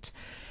effect,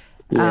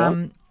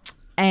 and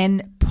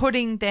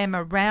putting them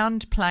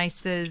around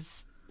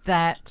places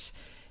that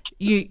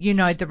you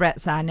know the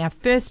rats are. Now,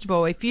 first of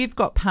all, if you've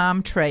got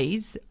palm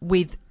trees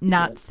with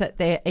nuts that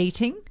they're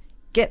eating,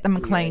 get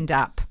them cleaned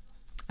up.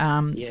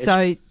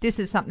 So this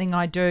is something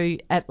I do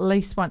at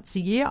least once a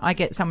year. I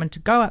get someone to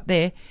go up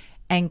there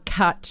and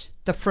cut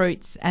the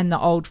fruits and the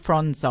old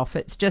fronds off.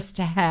 It's just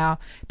how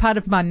part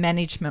of my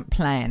management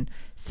plan.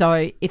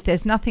 So if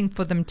there's nothing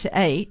for them to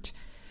eat,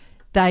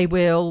 they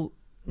will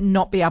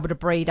not be able to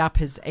breed up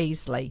as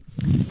easily.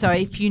 So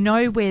if you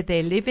know where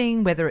they're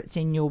living, whether it's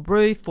in your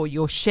roof or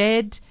your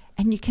shed,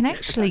 and you can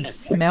actually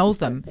smell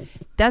them,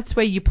 that's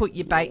where you put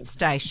your bait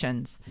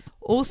stations.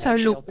 Also,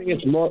 Actually, look,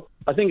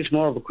 I think it's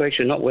more of a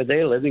question not where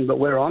they're living, but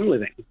where I'm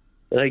living.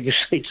 They just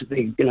seem to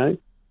be,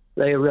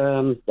 they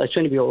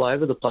seem to be all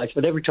over the place.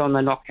 But every time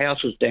they knock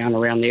houses down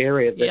around the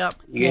area, get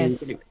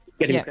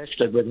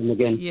infested with them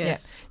again.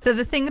 Yes. So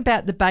the thing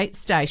about the bait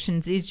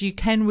stations is you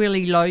can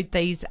really load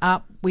these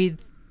up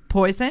with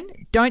poison.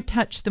 Don't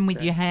touch them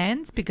with your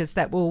hands because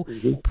that will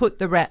put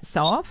the rats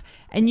off.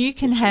 And you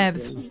can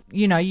have,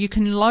 you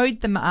can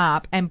load them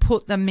up and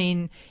put them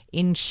in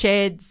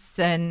sheds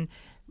and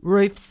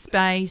roof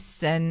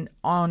space and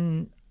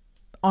on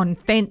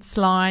fence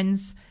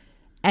lines.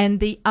 And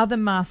the other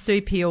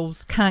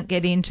marsupials can't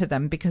get into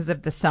them because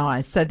of the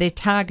size. So they're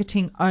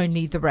targeting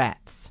only the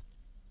rats.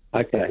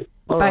 Okay.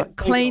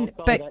 Cleaning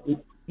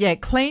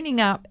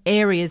up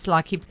areas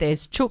like if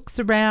there's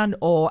chooks around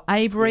or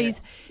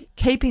aviaries,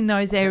 keeping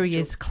those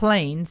areas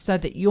clean so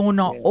that you're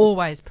not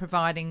always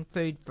providing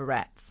food for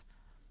rats.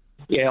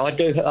 Yeah, I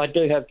do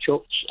have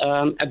chooks,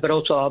 but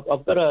also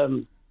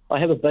I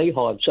have a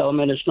beehive, so I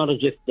mean it's not as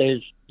if they're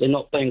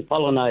not being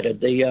pollinated.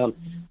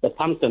 The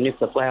pumpkin, if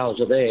the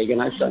flowers are there,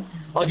 So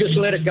I'll just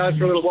let it go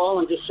for a little while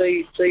and just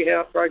see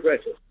how it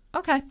progresses.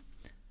 Okay.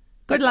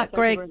 Good luck,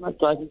 Greg. Thank you very much,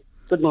 David.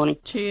 Good morning.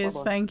 Cheers.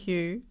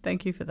 Bye-bye.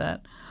 Thank you for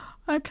that.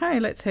 Okay,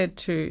 let's head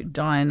to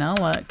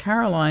Dianella.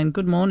 Caroline,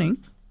 good morning.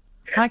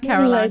 Hi,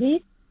 Caroline. Hello,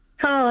 lady.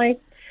 Hi.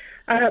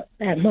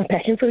 My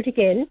passion fruit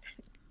again.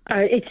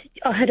 I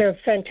had a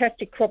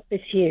fantastic crop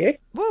this year.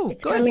 Whoa,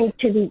 it's good. coming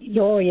to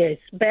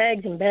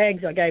bags and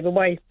bags I gave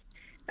away.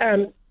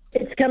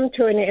 It's come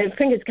to an end. I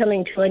think it's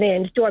coming to an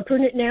end. Do I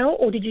prune it now,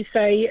 or did you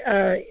say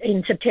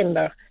in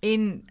September?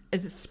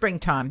 Is it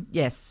springtime?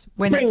 Yes.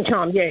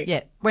 Springtime, yeah.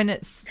 Yeah, when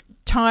it's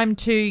time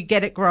to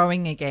get it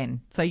growing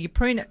again. So you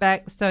prune it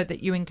back so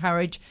that you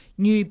encourage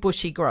new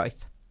bushy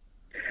growth.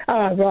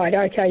 Oh, right,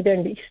 okay,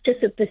 then. It's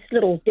just that this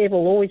little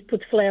devil always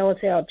puts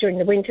flowers out during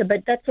the winter,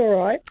 but that's all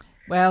right.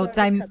 Well,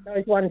 So I they cut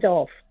those ones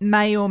off.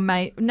 may or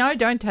may no,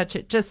 don't touch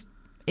it. Just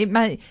they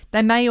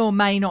may or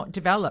may not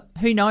develop.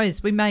 Who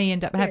knows? We may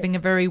end up having a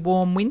very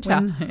warm winter,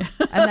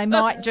 and they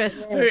might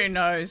just. Who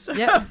knows?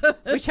 Yeah.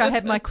 Wish I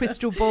had my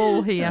crystal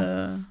ball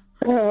here.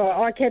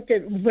 I kept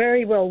it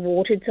very well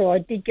watered, so I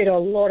did get a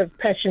lot of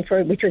passion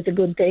fruit, which was a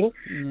good thing.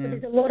 But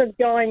there's a lot of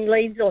dying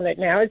leaves on it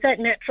now. Is that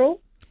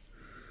natural?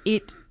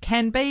 It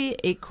can be.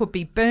 It could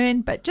be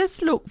burned, but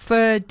just look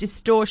for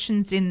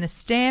distortions in the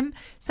stem.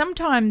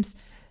 Sometimes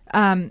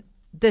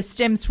the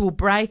stems will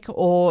break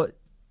or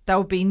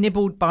they'll be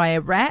nibbled by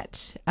a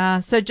rat.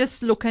 So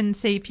just look and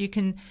see if you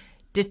can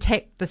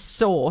detect the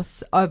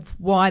source of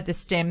why the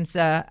stems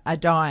are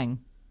dying.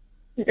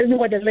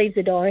 Why the leaves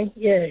are dying,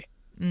 yeah.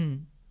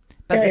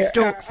 But the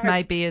stalks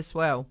may be as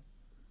well.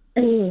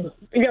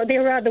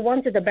 There are the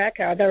ones at the back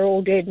they're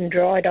all dead and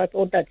dried. I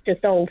thought that's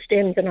just old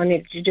stems and I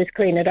needed to just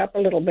clean it up a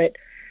little bit.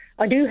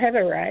 I do have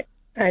a rat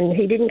and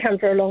he didn't come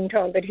for a long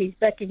time, but he's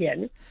back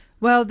again.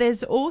 Well,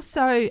 there's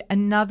also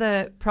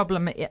another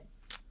problem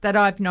that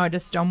I've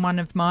noticed on one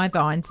of my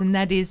vines, and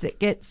that is it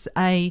gets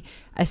a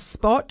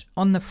spot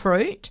on the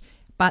fruit,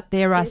 but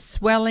there are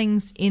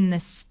swellings in the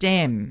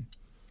stem,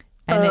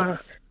 and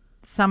it's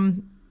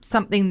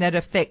something that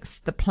affects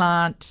the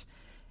plant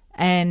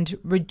and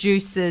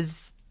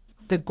reduces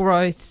the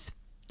growth,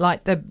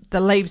 like the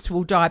leaves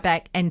will die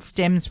back and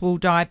stems will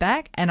die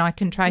back, and I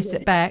can trace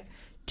it back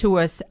to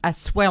a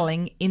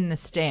swelling in the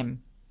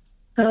stem.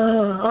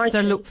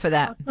 So look for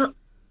that.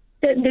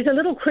 There's a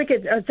little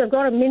cricket. So I've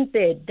got a mint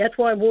bed. That's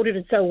why I watered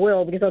it so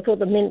well, because I thought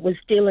the mint was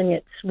stealing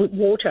its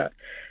water.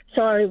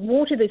 So I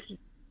water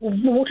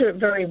it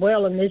very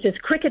well, and there's this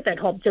cricket that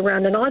hops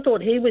around, and I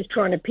thought he was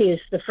trying to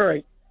pierce the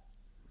fruit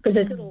because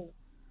there's little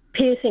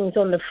piercings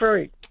on the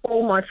fruit.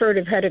 All my fruit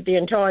have had it the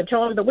entire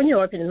time, but when you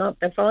open them up,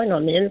 they're fine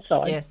on the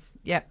inside. Yes,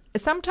 yeah.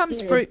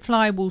 Sometimes fruit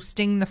fly will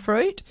sting the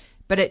fruit,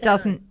 but it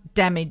doesn't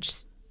damage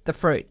the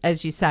fruit.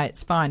 As you say,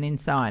 it's fine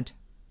inside.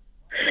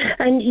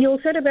 And you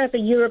said about the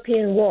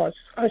European wasp.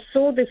 I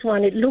saw this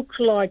one. It looks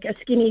like a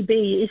skinny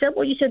bee. Is that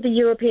what you said the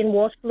European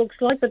wasp looks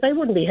like? But they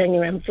wouldn't be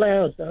hanging around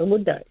flowers, though,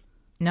 would they?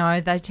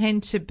 No, they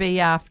tend to be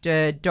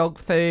after dog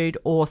food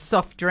or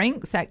soft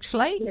drinks,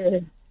 actually. Yeah.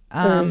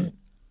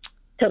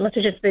 So it must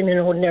have just been an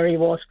ordinary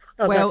wasp.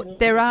 Well,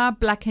 there are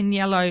black and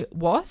yellow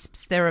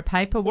wasps. They're a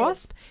paper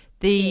wasp.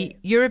 The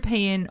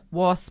European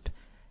wasp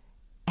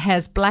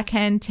has black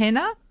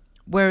antenna,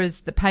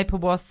 whereas the paper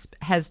wasp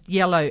has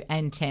yellow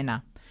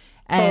antenna.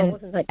 And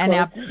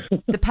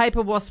the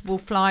paper wasp will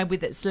fly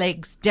with its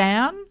legs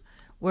down,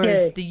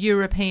 whereas the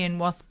European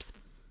wasps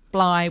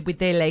fly with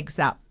their legs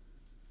up.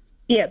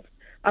 Yep.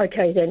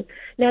 Okay, then.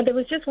 Now, there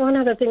was just one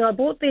other thing. I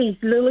bought these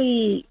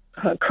lily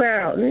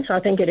crowns, I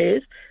think it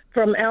is,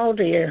 from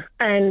Aldi,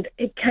 and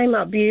it came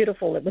up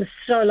beautiful. It was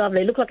so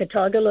lovely. It looked like a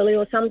tiger lily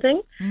or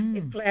something.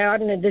 It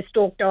flowered and the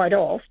stalk died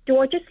off. Do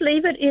I just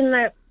leave it in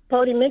that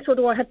potting mix, or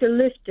do I have to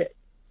lift it?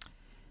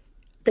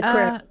 The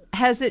crown.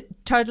 Has it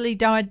totally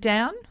died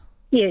down?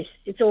 Yes,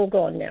 it's all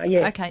gone now,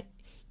 yeah. Okay.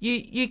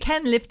 You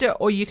can lift it,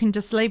 or you can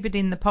just leave it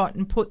in the pot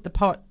and put the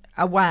pot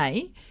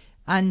away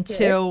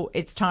until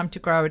it's time to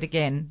grow it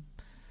again.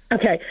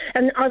 Okay.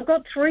 And I've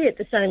got 3 at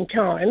the same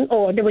time,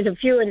 or there was a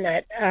few in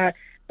that,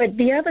 but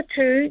the other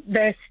 2,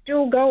 they're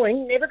still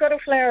going, never got a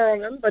flower on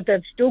them, but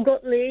they've still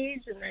got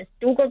leaves and they've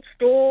still got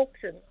stalks,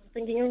 and I'm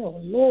thinking, oh,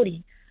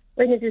 Lordy,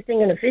 when is this thing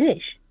going to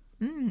finish?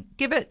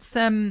 Give it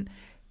some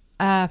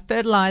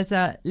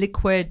fertiliser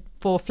liquid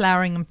for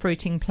flowering and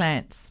fruiting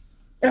plants.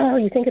 Oh,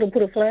 you think it'll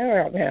put a flower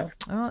out now?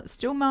 Oh, it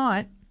still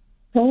might.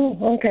 Oh,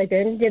 okay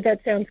then. Yeah, that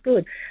sounds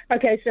good.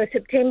 Okay, so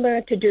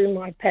September to do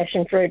my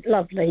passion fruit.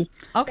 Lovely.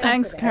 Okay.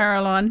 Thanks,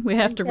 Caroline. We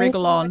have to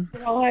wriggle on.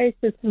 Prize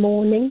this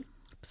morning.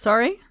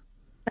 Sorry?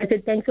 I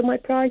said thanks for my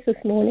prize this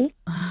morning.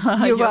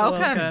 You're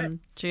welcome.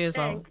 Cheers,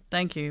 all.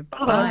 Thank you.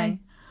 Bye.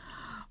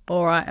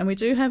 All right, and we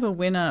do have a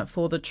winner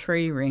for the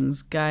tree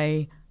rings,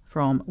 Gay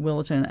from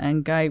Willerton.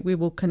 And Gay, we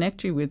will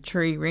connect you with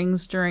tree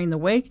rings during the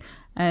week,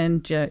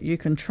 and you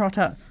can trot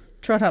up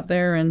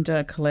there and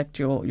collect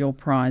your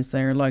prize.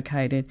 They're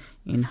located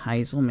in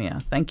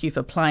Hazelmere. Thank you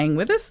for playing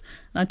with us.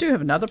 And I do have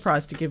another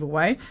prize to give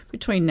away.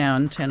 Between now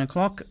and 10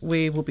 o'clock,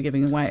 we will be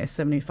giving away a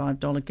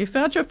 $75 gift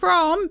voucher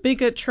from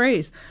Bigger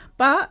Trees.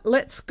 But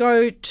let's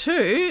go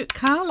to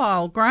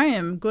Carlisle.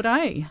 Graham, good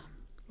day.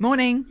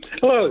 Morning.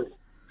 Hello.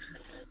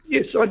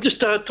 Yes, I just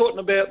talking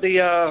about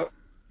the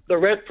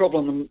rat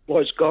problem the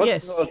bloke's got,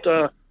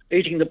 not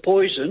eating the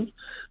poison.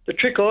 The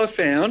trick I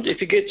found,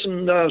 if you get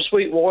some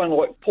sweet wine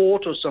like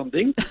port or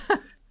something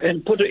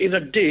and put it in a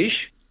dish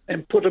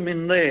and put them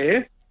in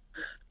there,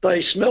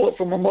 they smell it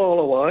from a mile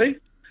away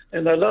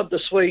and they love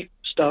the sweet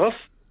stuff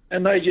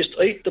and they just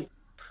eat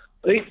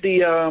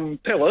the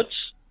pellets.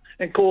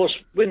 And, of course,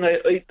 when they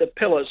eat the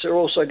pellets, they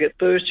also get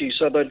thirsty,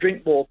 so they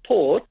drink more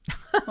port.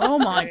 Oh,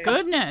 my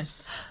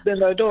goodness. Then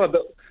they die.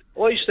 But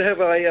I used to have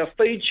a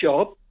feed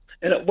shop,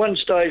 and at one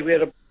stage we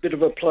had a bit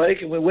of a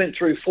plague and we went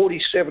through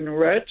 47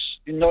 rats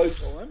in no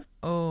time.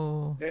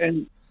 Oh.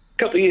 And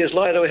a couple of years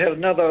later we had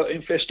another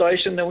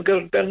infestation, then we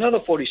got about another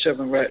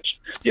 47 rats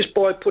just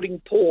by putting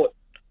port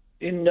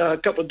in a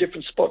couple of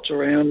different spots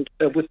around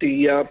with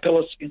the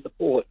pellets in the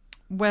port.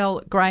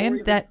 Well,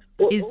 Graham,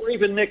 or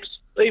even next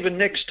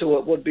to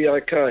it would be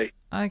okay.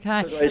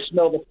 Okay. They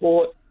smell the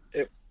port.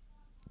 Yep.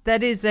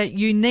 That is a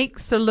unique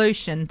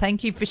solution.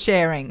 Thank you for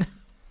sharing.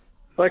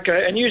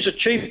 Okay, and use a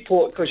cheap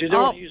port because you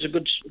don't want to use a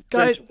good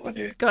expensive one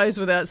here. Goes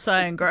without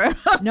saying, Graham.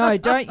 No,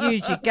 don't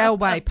use your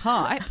Galway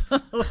pipe.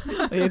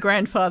 Your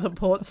grandfather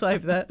port,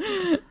 save that.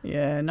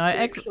 Yeah, no,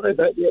 excellent. Save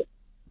that, yeah.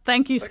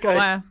 Thank you,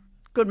 Squire.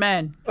 Good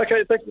man.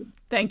 Okay, thank you.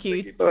 Thank you.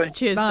 Thank you. Bye.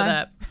 Cheers Bye. for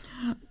that.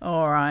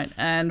 All right,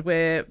 and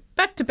we're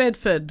back to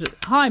Bedford.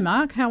 Hi,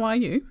 Mark. How are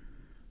you?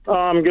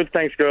 I'm good,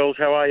 thanks, girls.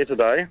 How are you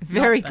today?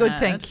 Very Not good, bad.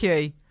 thank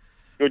you.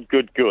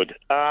 Good.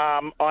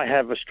 I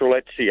have a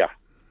Strelitzia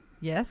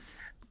Yes.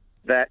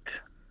 that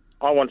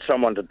I want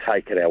someone to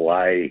take it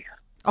away.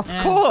 Of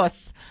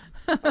course.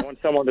 I want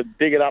someone to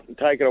dig it up and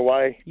take it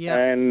away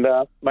and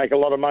make a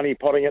lot of money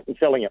potting it and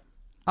selling it.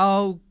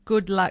 Oh,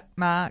 good luck,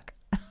 Mark.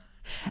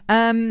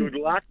 Good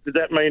luck. Does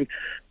that mean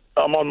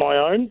I'm on my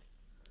own?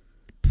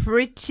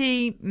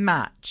 Pretty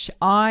much.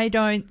 I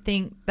don't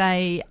think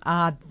they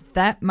are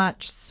that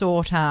much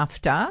sought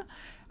after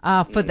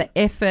for the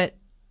effort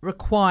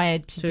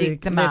required to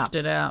dig them lift up.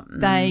 it out.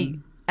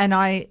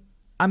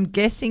 I'm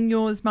guessing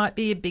yours might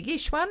be a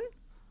biggish one.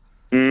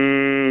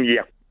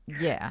 Yeah.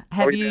 Yeah.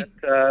 Have you?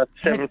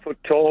 7 foot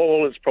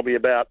tall. It's probably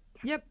about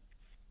Yep.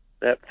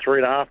 about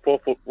 3.5, 4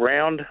 foot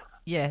round.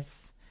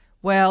 Yes.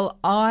 Well,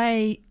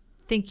 I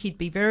think you'd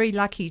be very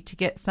lucky to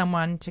get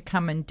someone to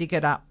come and dig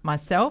it up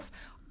myself.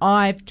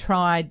 I've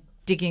tried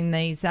digging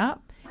these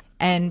up,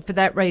 and for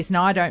that reason,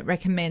 I don't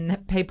recommend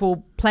that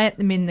people plant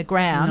them in the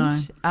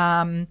ground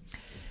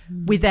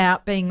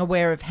without being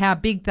aware of how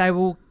big they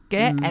will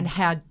get and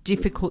how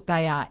difficult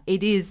they are.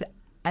 It is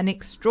an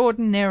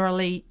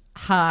extraordinarily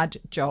hard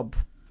job.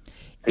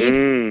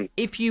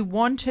 If you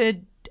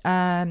wanted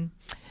to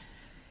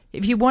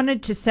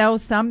sell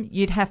some,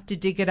 you'd have to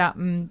dig it up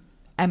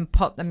and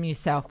pot them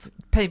yourself.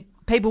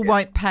 People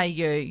won't pay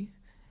you.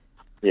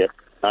 Yep.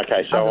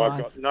 Okay, so Otherwise.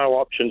 I've got no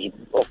options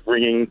of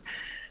bringing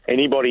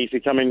anybody to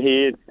come in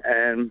here,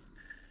 and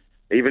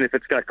even if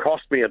it's going to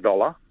cost me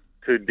 $1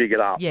 to dig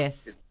it up,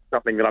 Yes. it's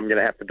something that I'm going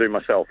to have to do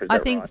myself. Is I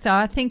that think right? so.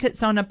 I think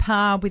it's on a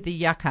par with the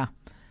yucca.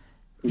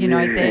 You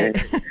know, they're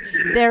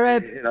a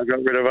I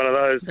got rid of one of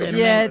those.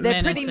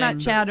 they're pretty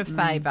much out of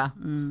favour.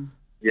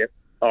 Yep.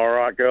 All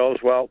right, girls.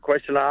 Well,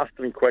 question asked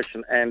and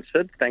question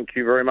answered. Thank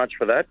you very much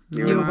for that.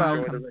 You're enjoy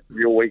welcome. the rest of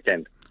your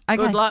weekend. Okay.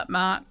 Good luck,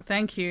 Mark.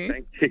 Thank you.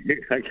 Thank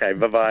you. Okay,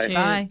 bye-bye. Cheers,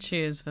 Bye.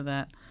 cheers for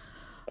that.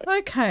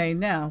 Okay,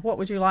 now, what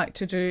would you like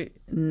to do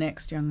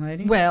next, young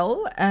lady?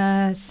 Well,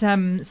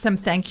 some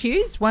thank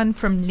yous. One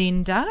from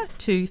Linda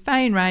to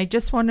Faye and Ray.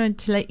 Just wanted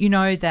to let you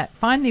know that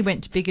finally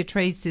went to Bigger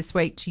Trees this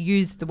week to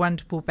use the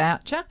wonderful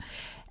voucher.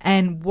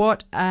 And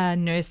what a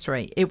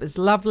nursery. It was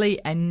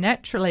lovely, and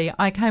naturally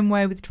I came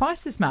away with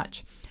twice as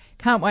much.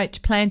 Can't wait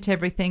to plant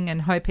everything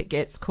and hope it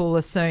gets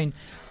cooler soon.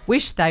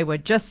 Wish they were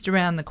just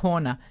around the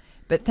corner.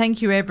 But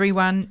thank you,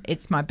 everyone.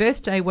 It's my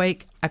birthday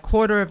week, a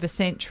quarter of a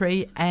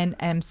century, and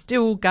am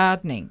still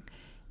gardening.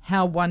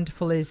 How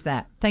wonderful is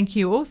that? Thank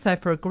you also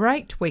for a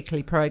great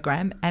weekly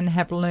program and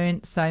have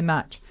learned so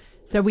much.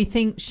 So we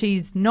think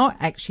she's not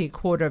actually a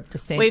quarter of the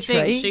century. We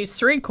think she's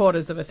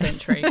 3/4 of a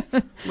century.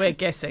 We're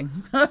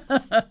guessing.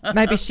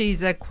 Maybe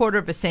she's a quarter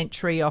of a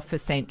century off a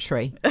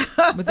century.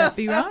 Would that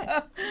be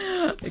right?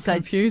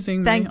 Confusing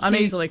me. thank I'm you.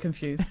 easily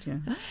confused, yeah.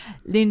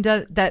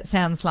 Linda, that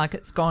sounds like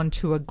it's gone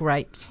to a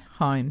great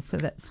home, so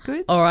that's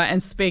good. All right,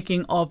 and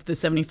speaking of the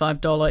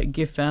 $75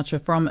 gift voucher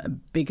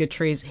from Bigger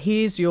Trees,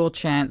 here's your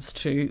chance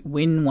to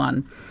win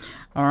one.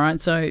 All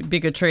right, so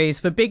Bigger Trees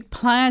for big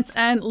plants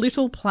and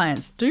little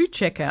plants. Do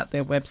check out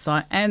their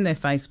website and their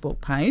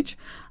Facebook page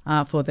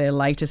for their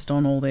latest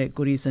on all their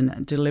goodies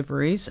and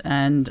deliveries.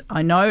 And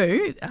I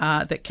know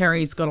that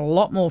Kerry's got a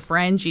lot more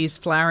frangies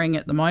flowering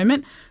at the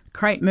moment.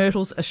 Crepe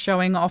myrtles are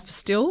showing off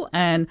still,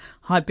 and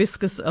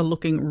hibiscus are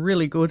looking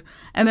really good.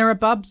 And there are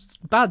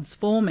buds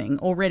forming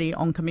already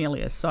on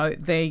camellias. So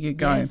there you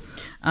go.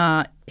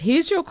 Yes.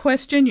 Here's your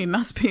question. You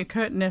must be a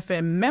Curtin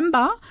FM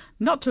member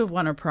not to have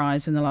won a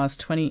prize in the last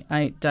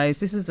 28 days.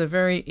 This is a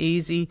very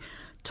easy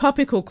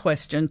topical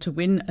question to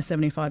win a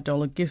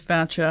 $75 gift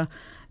voucher.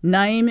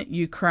 Name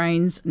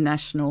Ukraine's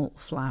national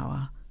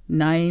flower.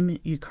 Name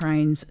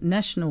Ukraine's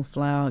national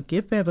flower.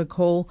 Give Bev a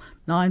call,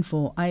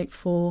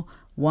 9484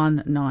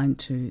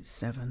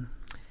 1927.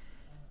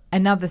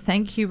 Another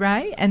thank you,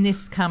 Ray, and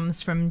this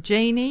comes from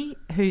Jeannie,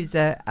 who's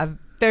a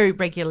very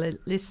regular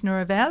listener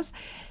of ours.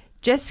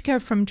 Jessica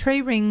from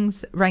Tree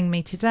Rings rang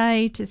me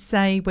today to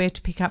say where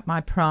to pick up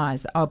my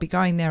prize. I'll be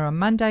going there on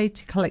Monday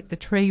to collect the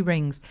tree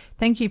rings.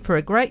 Thank you for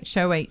a great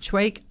show each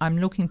week. I'm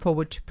looking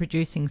forward to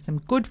producing some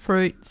good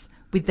fruits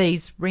with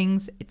these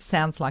rings. It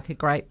sounds like a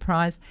great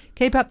prize.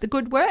 Keep up the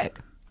good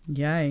work.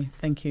 Yay,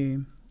 thank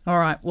you. All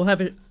right, we'll have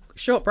a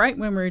short break.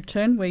 When we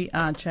return, we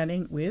are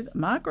chatting with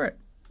Margaret.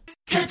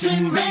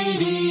 Curtin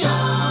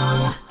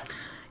Radio.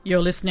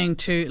 You're listening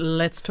to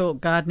Let's Talk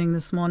Gardening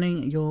this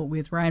morning. You're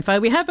with Ray and Faye.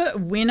 We have a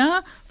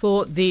winner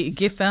for the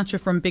gift voucher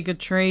from Bigger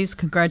Trees.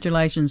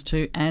 Congratulations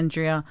to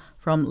Andrea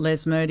from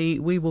Les Murdy.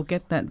 We will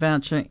get that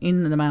voucher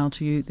in the mail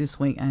to you this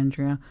week,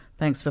 Andrea.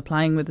 Thanks for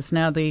playing with us.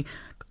 Now, the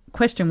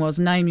question was,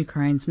 name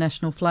Ukraine's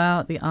national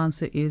flower. The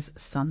answer is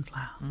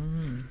sunflower.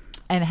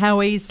 And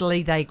how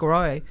easily they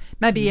grow.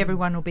 Maybe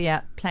everyone will be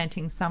out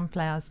planting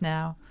sunflowers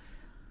now.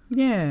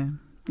 Yeah,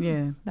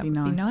 that be would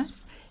nice. be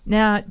nice.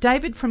 Now,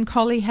 David from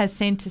Collie has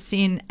sent us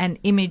in an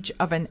image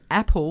of an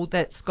apple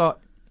that's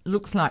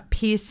looks like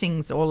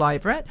piercings all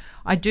over it.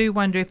 I do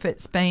wonder if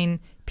it's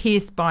been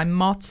pierced by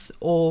moths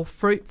or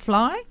fruit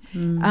fly.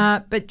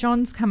 But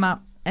John's come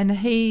up and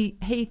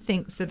he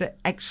thinks that it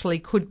actually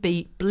could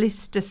be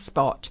blister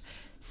spot.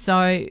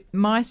 So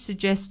my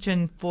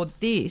suggestion for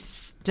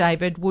this,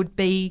 David, would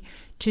be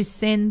to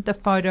send the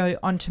photo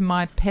onto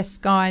my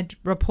Pest Guide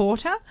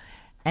reporter,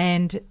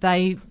 and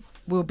they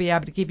will be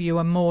able to give you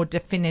a more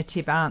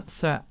definitive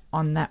answer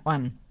on that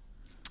one.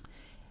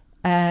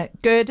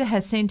 Gerda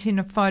has sent in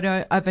a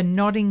photo of a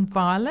nodding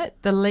violet.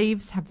 The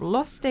leaves have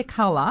lost their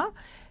colour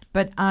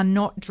but are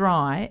not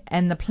dry,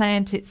 and the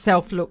plant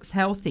itself looks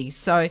healthy.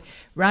 So,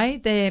 Ray,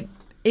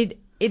 it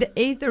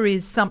either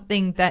is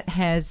something that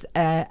has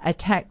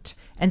attacked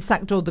and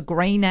sucked all the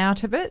green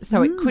out of it,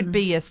 so it could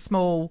be a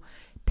small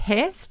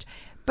pest,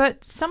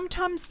 but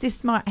sometimes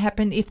this might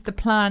happen if the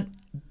plant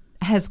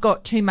has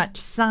got too much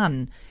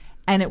sun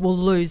and it will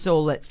lose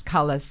all its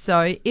colour.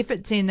 So if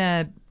it's in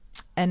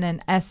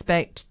an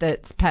aspect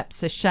that's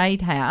perhaps a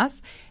shade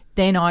house,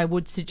 then I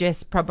would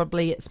suggest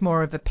probably it's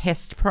more of a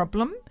pest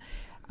problem.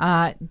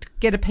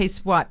 Get a piece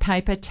of white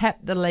paper, tap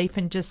the leaf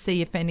and just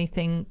see if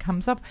anything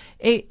comes off.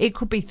 It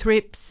could be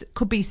thrips,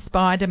 could be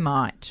spider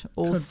mite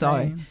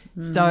also.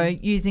 So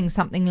using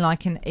something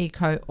like an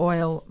eco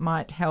oil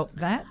might help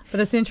that. But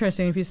it's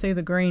interesting, if you see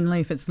the green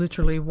leaf, it's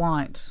literally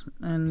white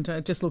and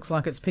it just looks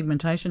like its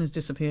pigmentation has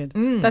disappeared.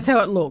 That's how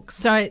it looks.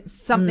 So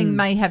something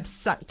may have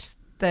sucked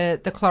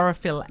the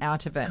chlorophyll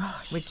out of it,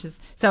 which is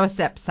a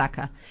sap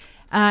sucker.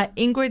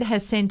 Ingrid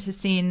has sent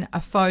us in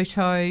a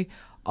photo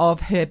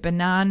of her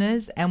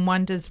bananas and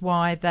wonders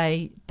why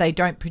they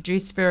don't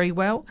produce very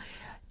well.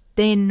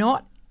 They're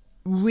not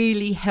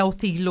really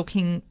healthy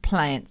looking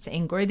plants,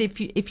 Ingrid.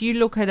 If you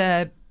look at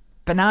a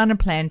banana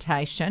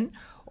plantation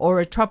or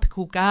a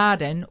tropical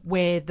garden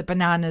where the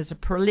bananas are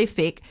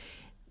prolific,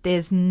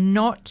 there's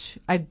not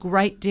a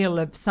great deal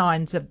of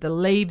signs of the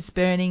leaves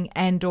burning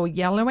and or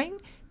yellowing.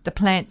 The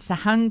plants are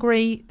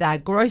hungry, they're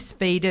gross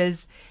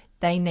feeders,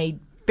 they need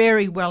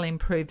very well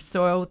improved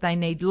soil, they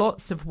need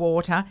lots of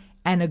water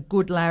and a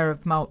good layer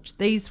of mulch.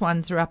 These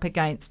ones are up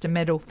against a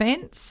metal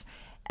fence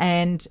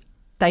and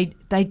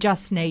they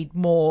just need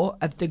more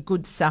of the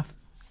good stuff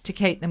to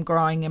keep them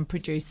growing and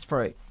produce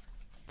fruit.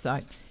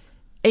 So,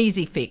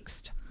 easy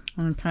fixed.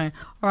 Okay.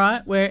 All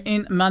right, we're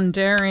in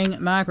Mundaring.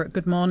 Margaret,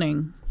 good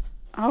morning.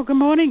 Oh, good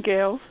morning,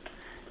 girls.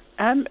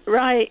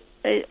 Ray,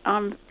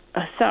 I'm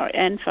sorry,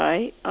 and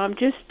Faye. I'm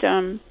just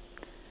I've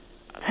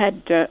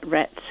had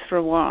rats for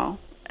a while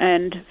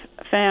and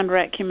found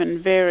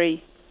Racumin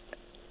very,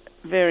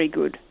 very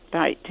good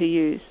bait to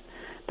use.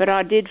 But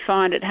I did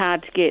find it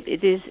hard to get.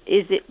 Is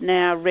it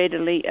now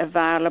readily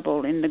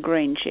available in the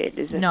green shed?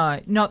 Is it? No,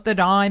 not that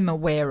I'm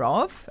aware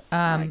of.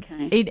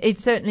 Okay. It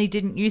certainly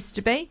didn't used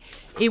to be.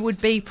 It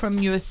would be from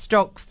your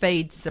stock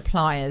feed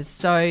suppliers.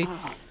 So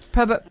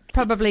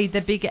probably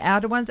the bigger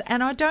outer ones.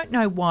 And I don't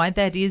know why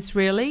that is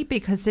really,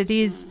 because it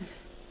is,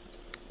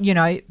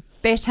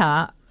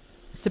 better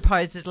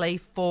supposedly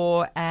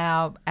for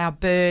our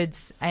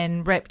birds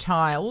and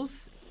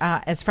reptiles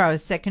as far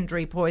as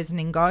secondary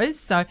poisoning goes.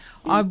 So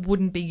I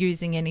wouldn't be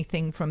using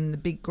anything from the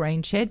big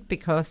green shed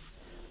because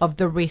of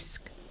the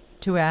risk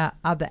to our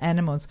other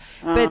animals.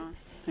 But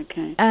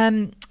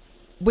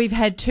we've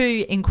had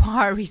 2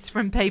 inquiries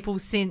from people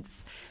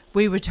since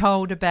we were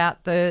told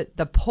about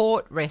the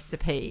port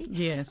recipe.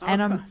 Yes.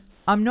 And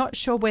I'm not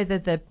sure whether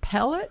the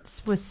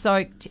pellets were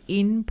soaked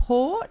in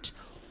port.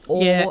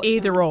 Yeah,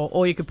 either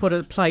or you could put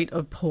a plate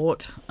of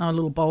port, a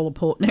little bowl of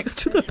port next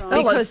to the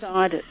pellets.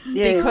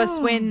 Because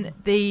when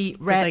the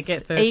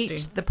rats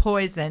eat the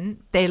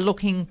poison, they're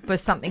looking for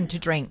something to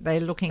drink.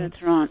 They're looking.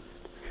 That's right.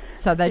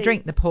 So they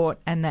drink the port,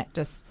 and that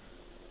just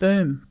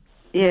boom.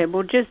 Yeah,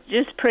 well, just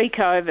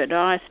pre-COVID,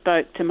 I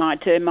spoke to my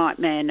termite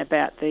man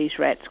about these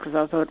rats because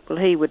I thought, well,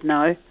 he would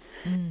know.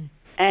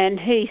 And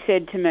he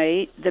said to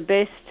me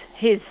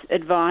his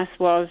advice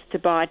was to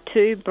buy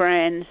 2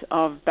 brands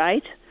of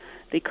bait,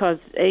 because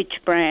each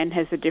brand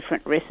has a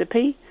different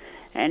recipe,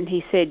 and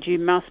he said you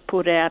must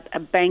put out a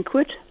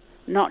banquet,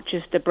 not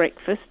just a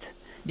breakfast.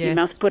 Yes. You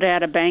must put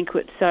out a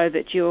banquet so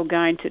that you're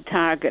going to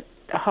target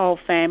the whole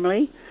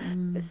family.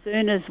 As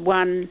soon as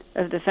one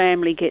of the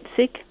family gets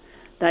sick,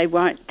 they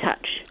won't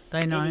touch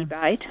any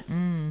bait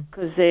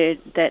because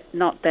they're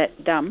not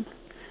that dumb.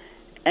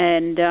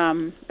 And,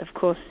 of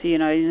course, you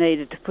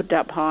needed to put it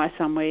up high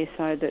somewhere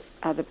so that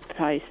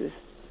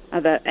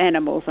other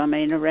animals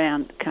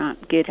around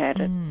can't get at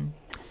it.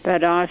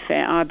 But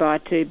I buy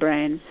 2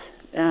 brands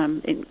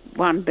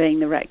one being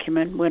the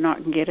Racumin when I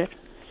can get it.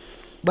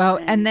 Well,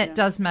 and that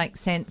does make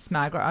sense,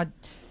 Margaret.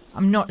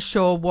 I'm not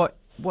sure what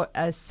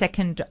a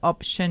second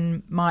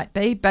option might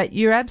be, but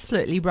you're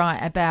absolutely right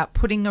about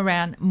putting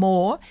around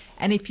more.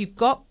 And if you've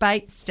got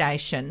bait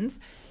stations,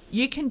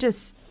 you can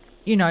just,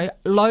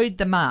 load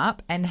them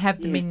up and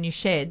have them in your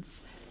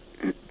sheds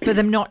for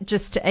them not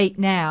just to eat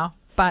now,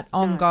 but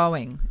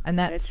ongoing. And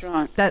that's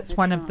right. That's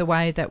one of the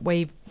way that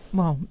we've,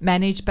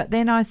 managed. But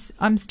then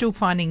I'm still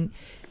finding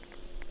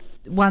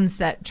ones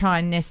that try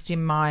and nest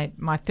in my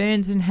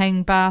ferns and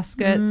hang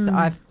baskets.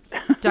 I've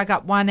dug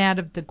up one out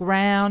of the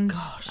ground.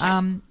 Gosh.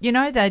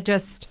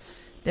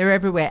 They're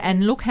everywhere.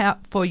 And look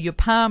out for your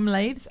palm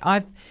leaves.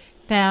 I've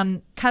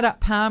found cut up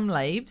palm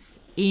leaves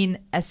in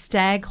a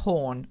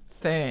staghorn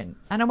fern.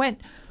 And I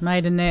went,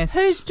 made a nest.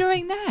 Who's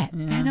doing that?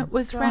 Yeah. And it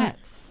was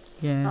rats.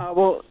 Yeah. Oh,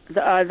 well,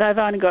 they've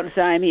only got the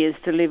same ears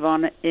to live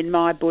on in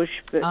my bush,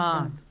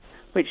 but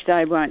which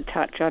they won't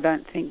touch, I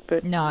don't think.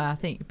 But no, I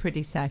think you're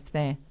pretty safe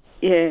there.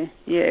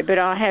 Yeah, but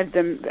I have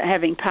them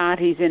having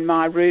parties in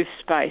my roof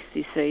space,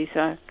 you see,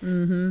 so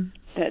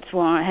that's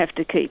why I have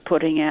to keep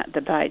putting out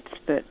the baits.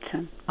 But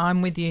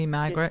I'm with you,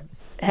 Margaret.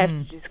 Have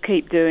to just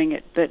keep doing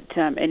it. But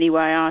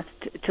anyway, I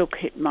took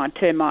my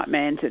termite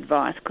man's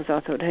advice because I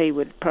thought he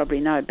would probably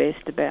know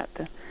best about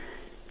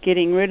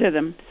getting rid of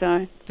them.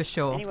 So for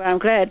sure. Anyway, I'm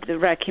glad the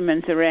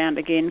Racumin's around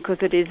again because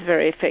it is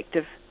very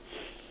effective.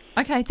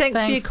 Okay,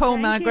 thanks for your call,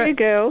 Margaret. Thank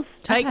you, girls.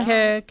 Take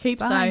care.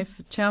 Keep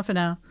safe. Ciao for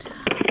now.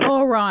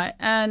 All right.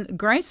 And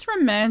Grace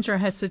from Mandurah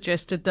has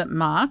suggested that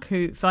Mark,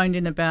 who phoned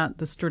in about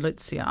the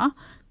Strelitzia,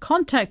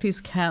 contact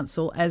his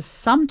council as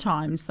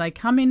sometimes they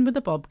come in with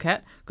a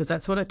bobcat, because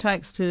that's what it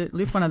takes to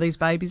lift one of these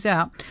babies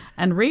out,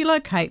 and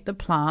relocate the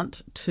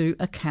plant to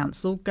a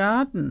council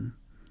garden.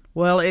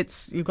 Well,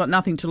 you've got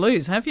nothing to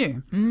lose, have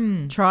you?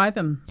 Try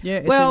them. Yeah,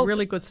 it's a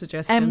really good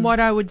suggestion. And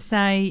what I would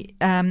say,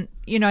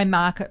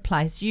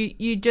 marketplace,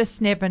 you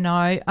just never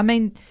know. I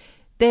mean,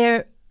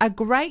 they're a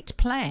great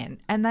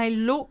plan and they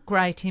look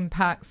great in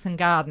parks and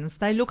gardens.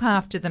 They look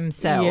after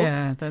themselves.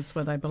 Yeah, that's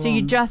where they belong. So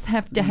you just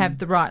have to have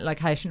the right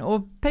location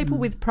or people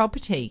with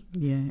property.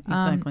 Yeah,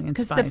 exactly.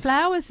 Because the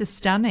flowers are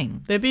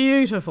stunning. They're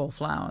beautiful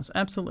flowers,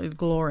 absolutely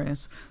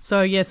glorious.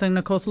 So, yes, and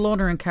of course,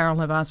 Lorna and Carol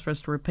have asked for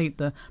us to repeat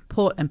the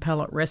port and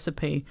pellet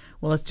recipe.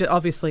 Well, it's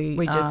obviously...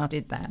 We just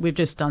did that. We've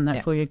just done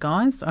that for you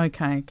guys.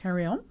 Okay,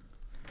 carry on.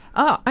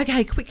 Oh,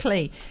 okay,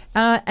 quickly.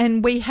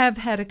 And we have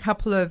had a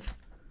couple of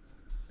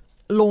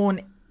lawn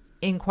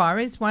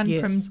inquiries, one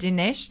from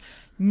Dinesh.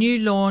 New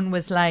lawn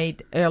was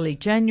laid early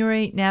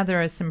January. Now there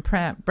are some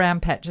brown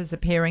patches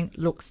appearing.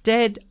 Looks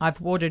dead.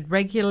 I've watered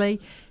regularly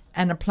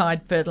and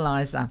applied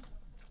fertiliser.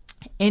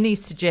 Any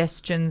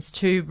suggestions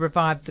to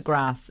revive the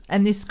grass?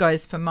 And this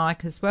goes for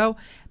Mike as well.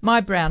 My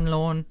brown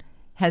lawn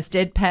has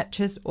dead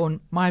patches, or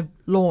my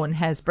lawn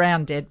has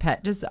brown dead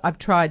patches. I've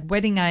tried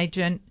wetting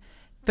agent,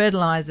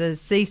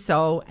 fertilisers, sea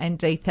salt and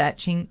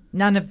dethatching.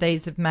 None of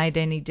these have made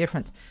any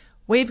difference.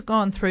 We've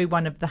gone through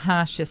one of the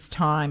harshest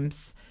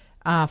times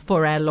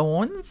for our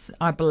lawns,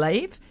 I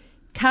believe.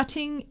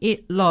 Cutting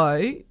it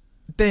low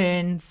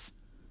burns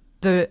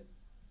the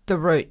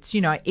roots.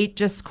 It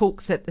just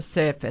cooks at the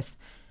surface.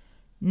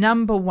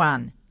 Number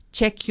one,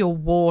 check your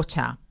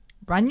water.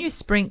 Run your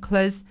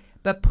sprinklers,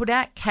 but put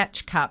out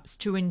catch cups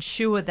to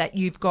ensure that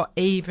you've got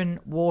even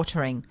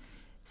watering.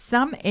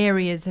 Some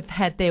areas have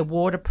had their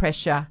water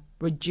pressure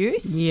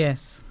reduced.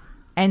 Yes.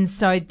 And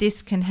so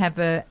this can have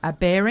a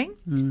bearing.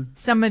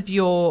 Some of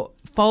your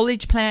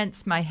foliage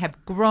plants may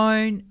have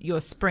grown.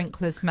 Your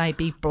sprinklers may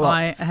be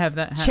blocked. I have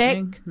that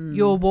happening. Check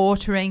your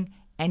watering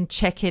and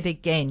check it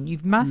again. You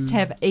must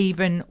have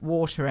even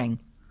watering.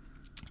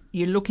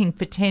 You're looking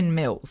for 10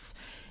 mils.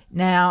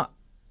 Now,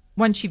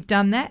 once you've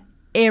done that,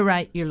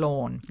 aerate your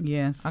lawn.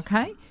 Yes.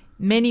 Okay?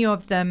 Many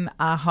of them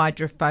are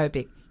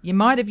hydrophobic. You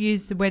might have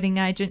used the wetting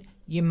agent.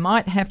 You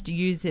might have to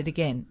use it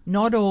again.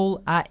 Not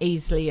all are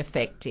easily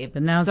effective.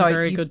 But now's a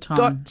very good time.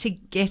 So you've got to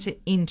get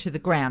it into the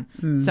ground.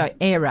 So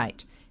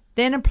aerate.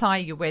 Then apply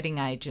your wetting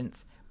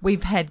agents.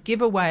 We've had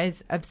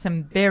giveaways of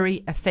some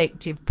very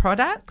effective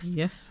products.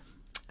 Yes.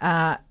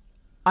 I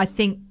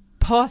think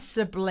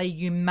possibly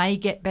you may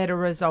get better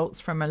results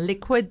from a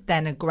liquid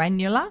than a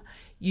granular.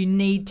 You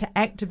need to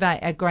activate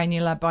a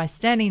granular by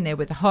standing there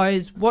with a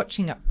hose,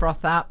 watching it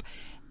froth up,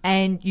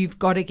 and you've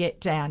got to get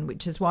down,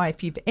 which is why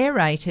if you've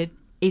aerated,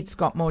 it's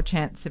got more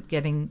chance of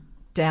getting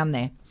down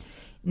there.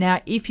 Now,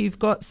 if you've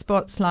got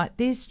spots like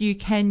this, you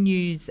can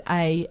use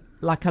a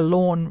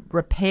lawn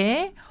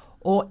repair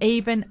or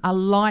even a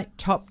light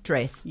top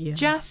dress,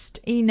 just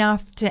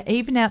enough to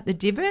even out the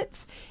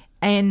divots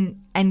and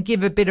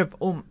give a bit of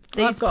oomph.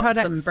 I've got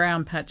some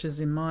brown patches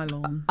in my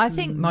lawn. I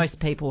think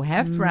most people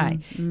have, Ray.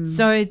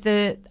 So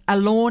a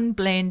lawn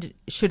blend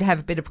should have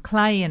a bit of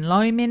clay and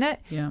loam in it.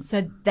 Yeah.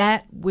 So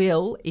that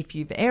will, if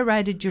you've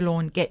aerated your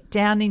lawn, get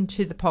down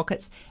into the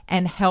pockets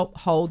and help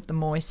hold the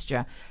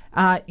moisture.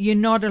 You're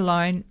not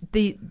alone.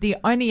 The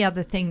only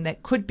other thing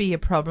that could be a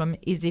problem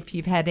is if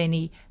you've had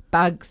any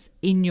bugs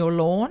in your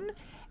lawn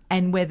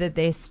and whether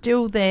they're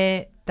still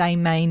there they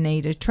may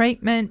need a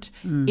treatment.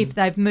 If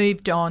they've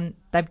moved on,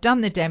 they've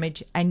done the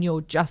damage, and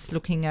you're just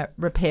looking at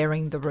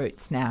repairing the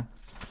roots now.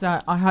 So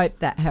I hope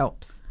that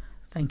helps.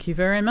 Thank you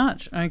very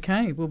much.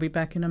 Okay, we'll be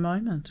back in a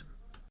moment.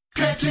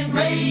 Curtin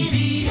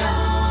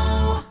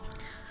Radio.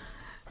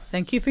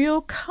 Thank you for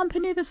your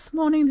company this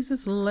morning. This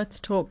is Let's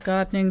Talk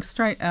Gardening,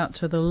 straight out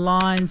to the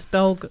lines.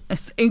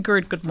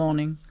 Ingrid, good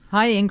morning.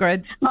 Hi,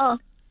 Ingrid. Oh,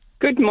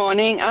 good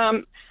morning.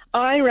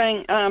 I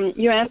rang,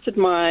 you answered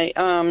my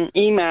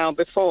email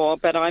before,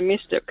 but I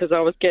missed it because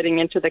I was getting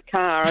into the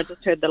car. I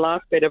just heard the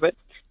last bit of it.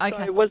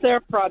 Okay. So was there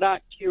a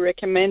product you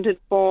recommended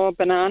for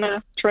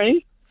banana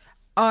tree?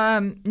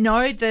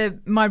 No,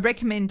 my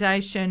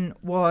recommendation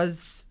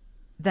was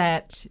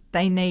that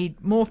they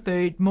need more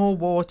food, more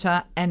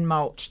water, and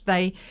mulch.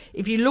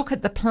 If you look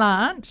at the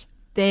plant,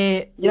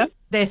 they're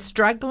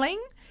struggling.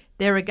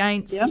 They're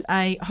against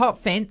a hot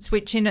fence,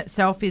 which in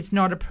itself is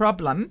not a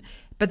problem,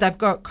 but they've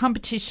got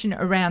competition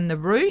around the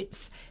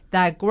roots.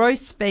 They're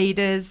gross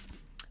feeders,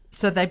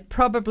 so they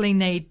probably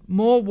need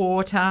more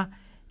water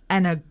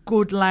and a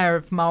good layer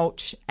of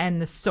mulch,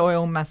 and the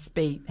soil must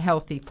be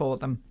healthy for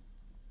them.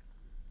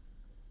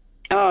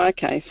 Oh,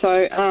 okay.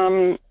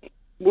 So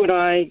would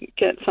I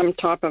get some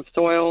type of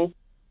soil,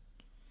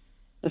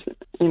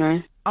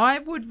 I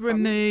would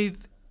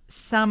remove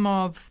some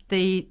of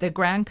the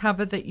ground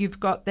cover that you've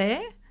got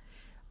there.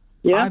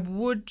 Yeah. I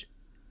would,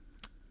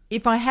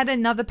 if I had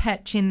another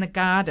patch in the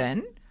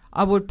garden,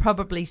 I would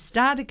probably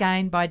start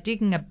again by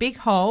digging a big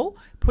hole,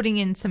 putting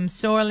in some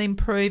soil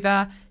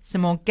improver,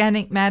 some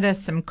organic matter,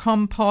 some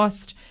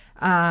compost,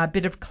 a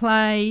bit of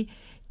clay,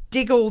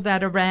 dig all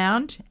that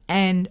around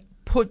and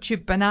put your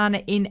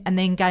banana in, and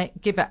then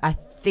give it a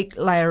thick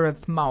layer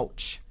of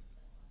mulch.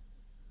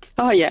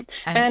 Oh, yeah.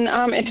 And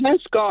it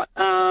has got,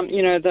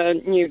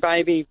 the new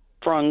baby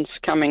fronds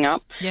coming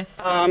up. Yes.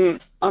 I'm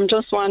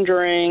just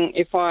wondering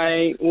if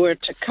I were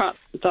to cut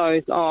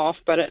those off,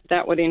 but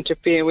that would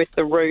interfere with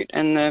the root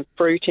and the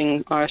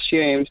fruiting, I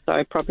assume,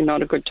 so probably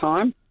not a good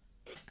time.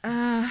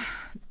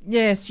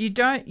 Yes, you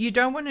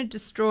don't want to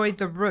destroy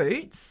the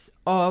roots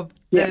of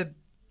the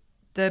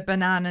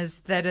bananas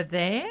that are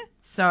there.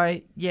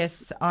 So,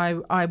 yes,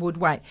 I would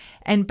wait.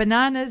 And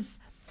bananas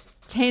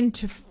tend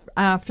to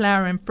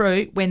flower and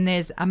fruit when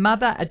there's a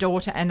mother, a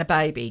daughter and a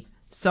baby.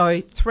 So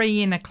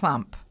 3 in a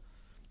clump.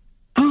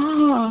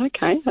 Oh,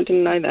 okay. I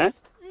didn't know that.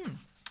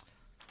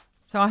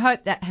 So I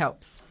hope that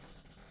helps.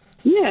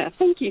 Yeah,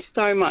 thank you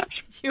so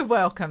much. You're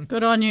welcome.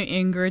 Good on you,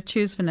 Ingrid.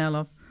 Cheers for now,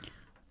 love.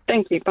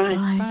 Thank you. Bye.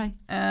 Bye.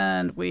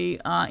 And we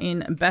are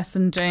in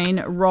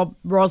Bassendean.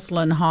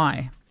 Roslyn,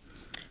 hi.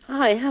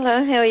 Hi,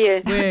 hello, how are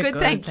you? We're Good,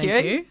 thank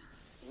you.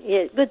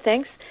 Yeah, good,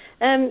 thanks.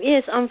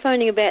 Yes, I'm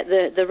phoning about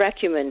the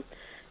racumen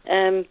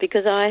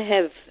because I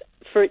have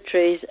fruit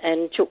trees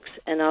and chooks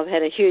and I've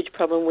had a huge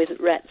problem with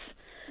rats.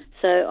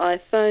 So I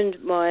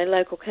phoned my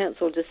local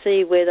council to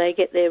see where they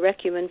get their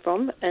racumen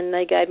from, and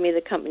they gave me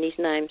the company's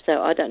name.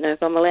 So I don't know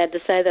if I'm allowed to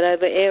say that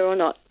over air or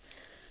not.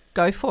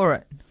 Go for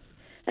it.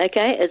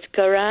 Okay, it's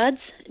Garrards,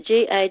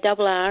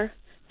 Garrards.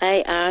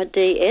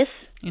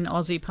 In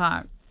Aussie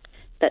Park.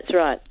 That's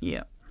right.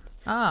 Yeah.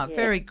 Ah,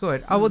 very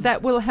good. Oh, well,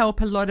 that will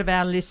help a lot of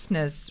our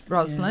listeners,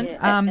 Rosalind.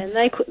 Yeah. And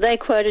they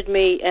quoted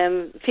me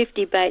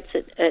 50 baits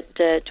at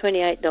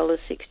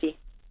 $28.60.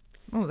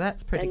 Oh,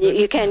 that's pretty and good.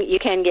 You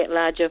can get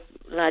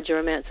larger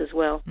amounts as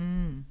well.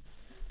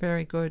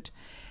 Very good.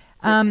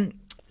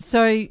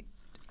 So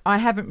I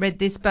haven't read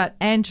this, but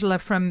Angela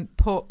from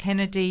Port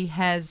Kennedy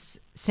has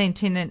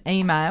sent in an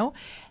email,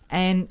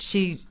 and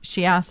she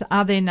asked,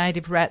 are there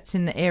native rats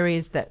in the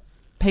areas that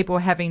people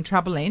are having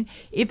trouble in?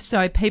 If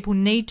so, people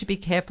need to be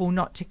careful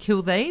not to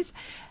kill these.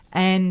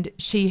 And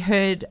she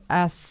heard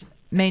us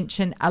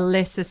mention a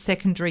lesser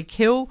secondary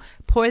kill.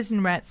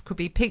 Poison rats could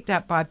be picked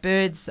up by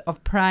birds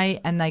of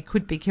prey and they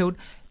could be killed.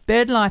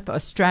 BirdLife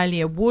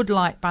Australia would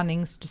like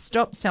Bunnings to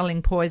stop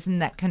selling poison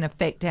that can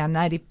affect our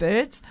native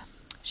birds.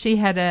 She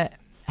had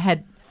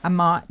a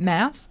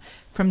mouse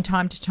from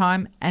time to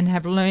time and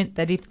have learnt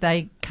that if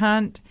they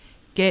can't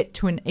get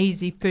to an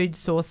easy food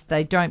source,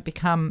 they don't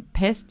become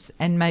pests,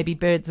 and maybe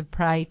birds of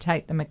prey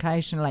take them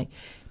occasionally.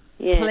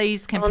 Yeah.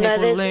 Please, can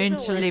people learn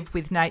to live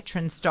with nature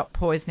and stop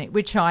poisoning,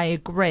 which I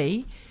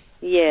agree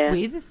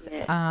with.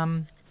 Yeah.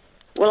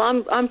 Well,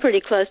 I'm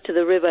pretty close to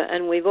the river,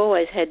 and we've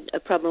always had a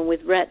problem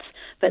with rats,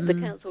 but the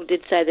council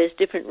did say there's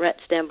different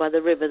rats down by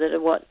the river that are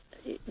what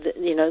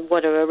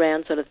are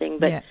around, sort of thing.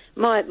 But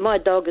my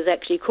dog has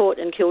actually caught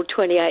and killed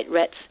 28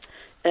 rats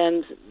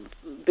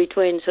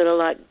between sort of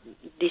like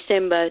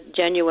December,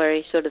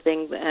 January sort of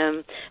thing.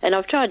 And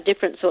I've tried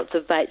different sorts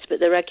of baits, but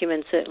the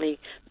racumen certainly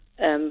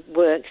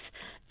works.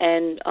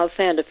 And I've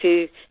found a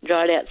few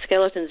dried out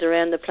skeletons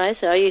around the place.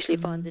 So I usually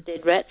find the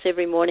dead rats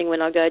every morning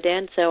when I go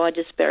down, so I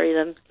just bury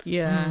them.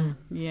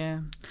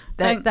 Yeah.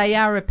 They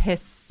are a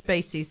pest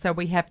species, so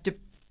we have to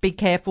be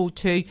careful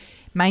to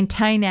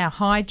maintain our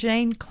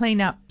hygiene,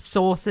 clean up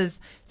sources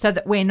so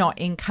that we're not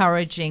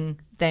encouraging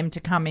them to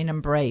come in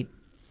and breed.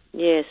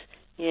 Yes,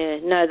 yeah.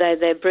 No,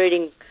 they're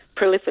breeding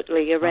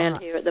prolifically around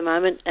here at the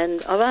moment,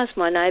 and I've asked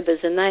my neighbours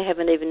and they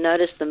haven't even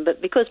noticed them,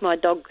 but because my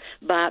dog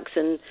barks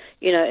and,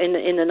 you know,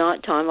 in the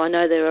night time, I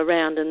know they're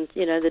around, and,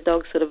 you know, the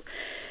dog's sort of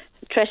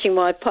trashing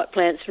my pot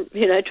plants,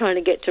 you know, trying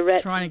to get to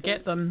rats. Trying to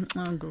get them.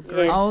 Oh, good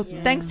Yeah.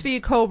 grief. Thanks for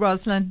your call,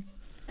 Rosalind.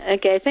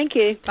 Okay, thank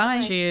you.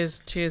 Bye.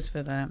 Cheers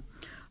for that.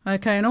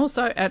 Okay, and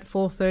also at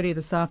 4:30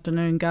 this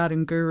afternoon,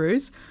 Garden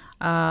Gurus.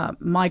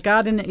 My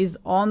garden is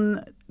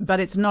on, but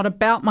it's not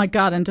about my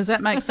garden. Does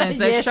that make sense?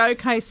 They're Yes.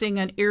 showcasing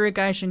an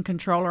irrigation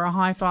controller, a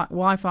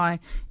Wi-Fi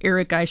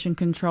irrigation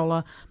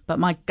controller, but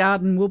my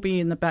garden will be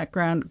in the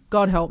background.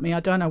 God help me, I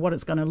don't know what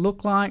it's going to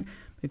look like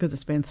because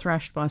it's been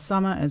thrashed by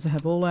summer, as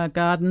have all our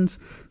gardens.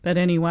 But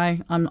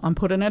anyway, I'm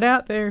putting it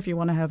out there if you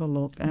want to have a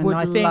look. And Would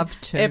I think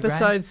love to,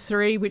 episode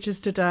 3, which is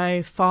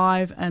today,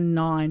 5 and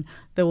 9,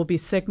 there will be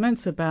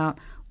segments about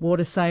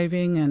water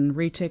saving and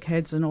retech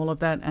heads and all of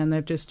that, and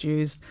they've just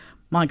used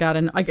my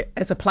garden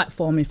as a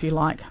platform, if you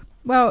like.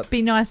 Well, it'd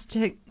be nice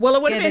to. Well,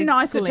 it would have get been a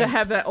nicer to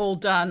have glimpse. that all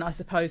done, I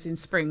suppose, in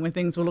spring when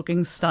things were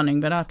looking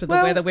stunning. But after the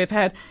weather we've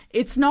had,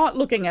 it's not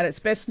looking at its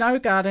best. No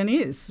garden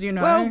is, you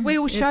know. Well, we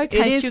will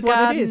showcase your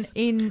garden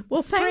in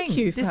Well, spring. thank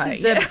you, This Faye.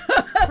 is a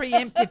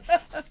preemptive.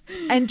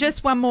 And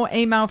just one more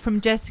email from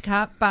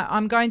Jessica, but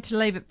I'm going to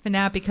leave it for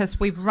now because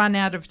we've run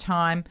out of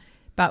time.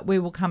 But we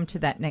will come to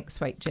that next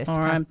week, Jessica. All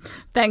right.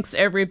 Thanks,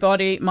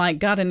 everybody. My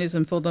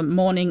gardenism for the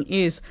morning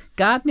is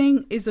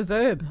gardening is a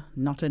verb,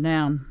 not a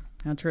noun.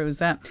 How true is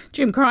that?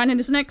 Jim Crinan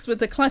is next with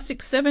the classic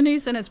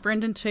 70s, and it's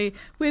Brendan T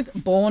with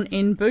Born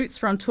in Boots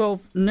from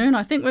 12 noon.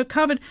 I think we've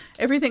covered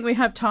everything we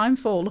have time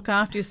for. Look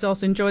after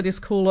yourselves. Enjoy this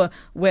cooler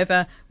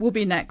weather. We'll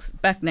be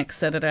back next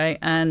Saturday,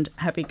 and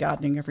happy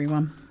gardening,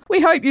 everyone.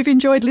 We hope you've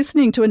enjoyed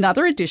listening to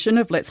another edition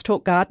of Let's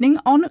Talk Gardening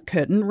on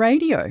Curtin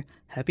Radio.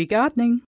 Happy gardening.